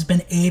else has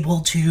been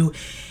able to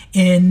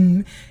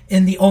in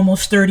the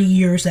almost 30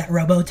 years that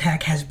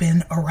Robotech has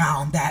been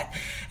around. That,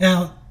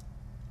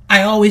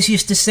 I always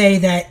used to say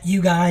that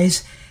you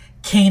guys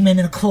came in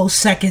a close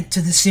second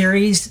to the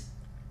series.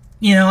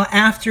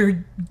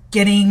 After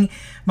getting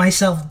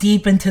myself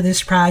deep into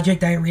this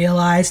project, I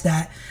realized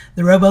that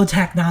the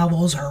Robotech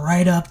novels are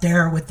right up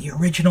there with the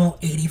original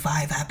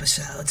 85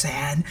 episodes.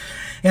 And,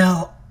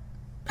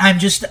 I'm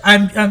just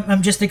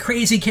a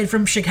crazy kid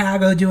from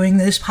Chicago doing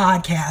this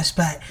podcast,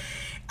 but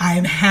I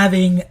am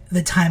having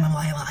the time of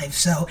my life.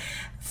 So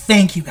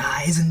thank you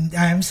guys. And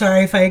I'm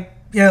sorry if I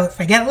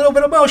get a little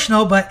bit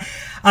emotional, but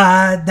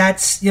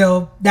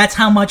that's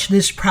how much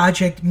this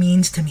project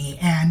means to me.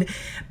 And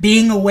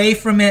being away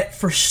from it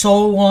for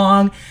so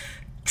long,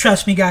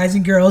 trust me, guys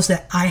and girls,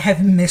 that I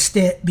have missed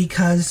it,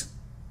 because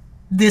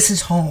this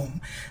is home.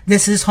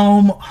 This is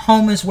home.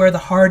 Home is where the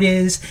heart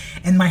is,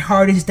 and my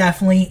heart is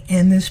definitely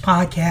in this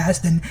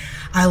podcast, and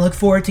I look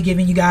forward to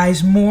giving you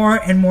guys more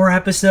and more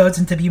episodes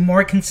and to be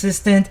more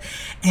consistent,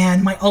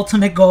 and my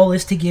ultimate goal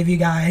is to give you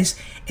guys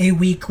a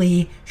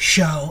weekly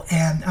show,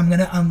 and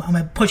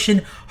I'm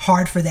pushing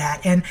hard for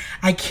that, and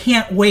I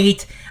can't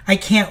wait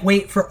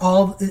for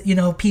all,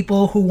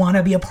 people who want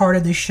to be a part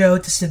of the show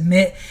to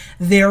submit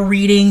their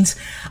readings.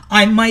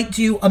 I might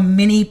do a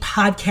mini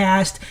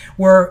podcast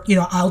where,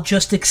 I'll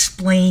just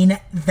explain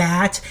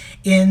that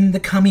in the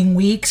coming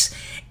weeks.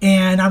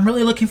 And I'm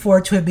really looking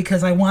forward to it,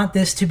 because I want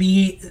this to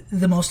be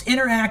the most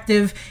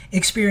interactive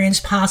experience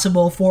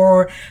possible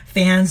for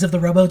fans of the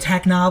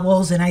Robotech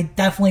novels. And I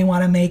definitely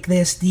want to make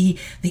this the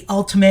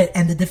ultimate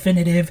and the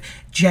definitive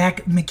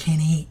Jack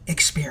McKinney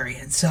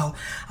experience. So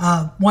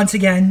once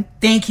again,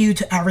 thank you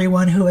to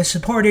everyone who has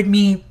supported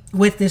me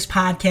with this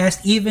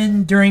podcast,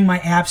 even during my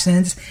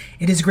absence.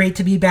 It is great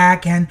to be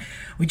back, and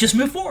we just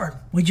move forward.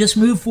 We just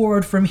move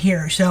forward from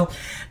here. So,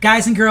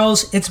 guys and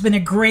girls, it's been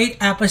a great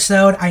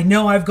episode. I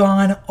know I've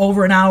gone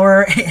over an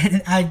hour,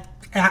 and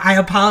I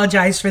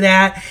apologize for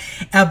that,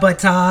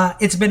 but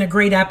it's been a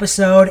great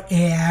episode,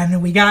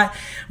 and we got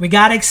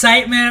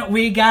excitement.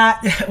 We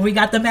got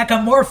the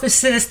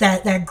metamorphosis,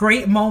 that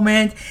great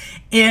moment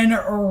in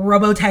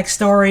Robotech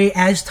Story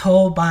as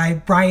told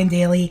by Brian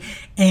Daly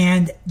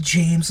and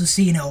James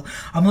Lucino.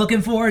 I'm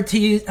looking forward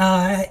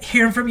to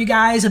hearing from you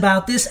guys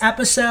about this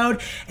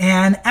episode,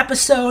 and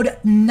episode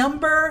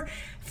number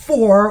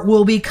 4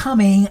 will be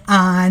coming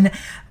on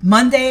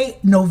Monday,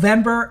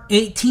 November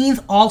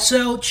 18th.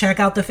 Also, check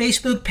out the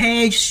Facebook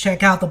page,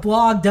 check out the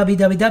blog,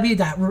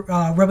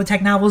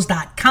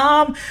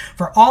 www.robotechnovels.com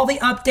for all the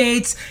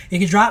updates. You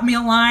can drop me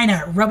a line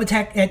at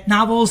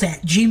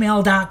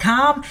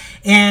robotechnovels@gmail.com,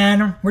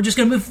 and we're just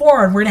going to move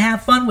forward. We're going to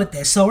have fun with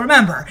this. So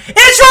remember,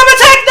 it's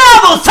Robotech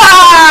Novels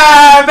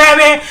time,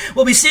 baby!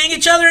 We'll be seeing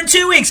each other in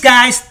 2 weeks,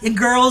 guys and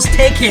girls.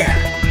 Take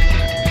care.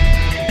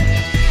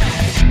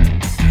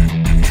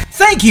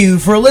 Thank you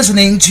for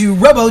listening to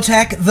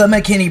Robotech The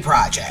McKinney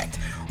Project.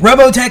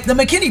 Robotech The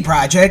McKinney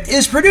Project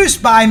is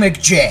produced by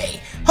McJ,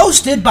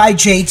 hosted by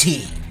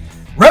JT.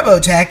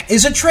 Robotech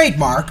is a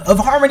trademark of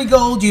Harmony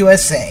Gold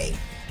USA.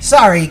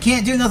 Sorry,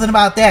 can't do nothing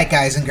about that,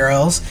 guys and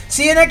girls.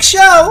 See you next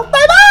show.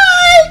 Bye-bye!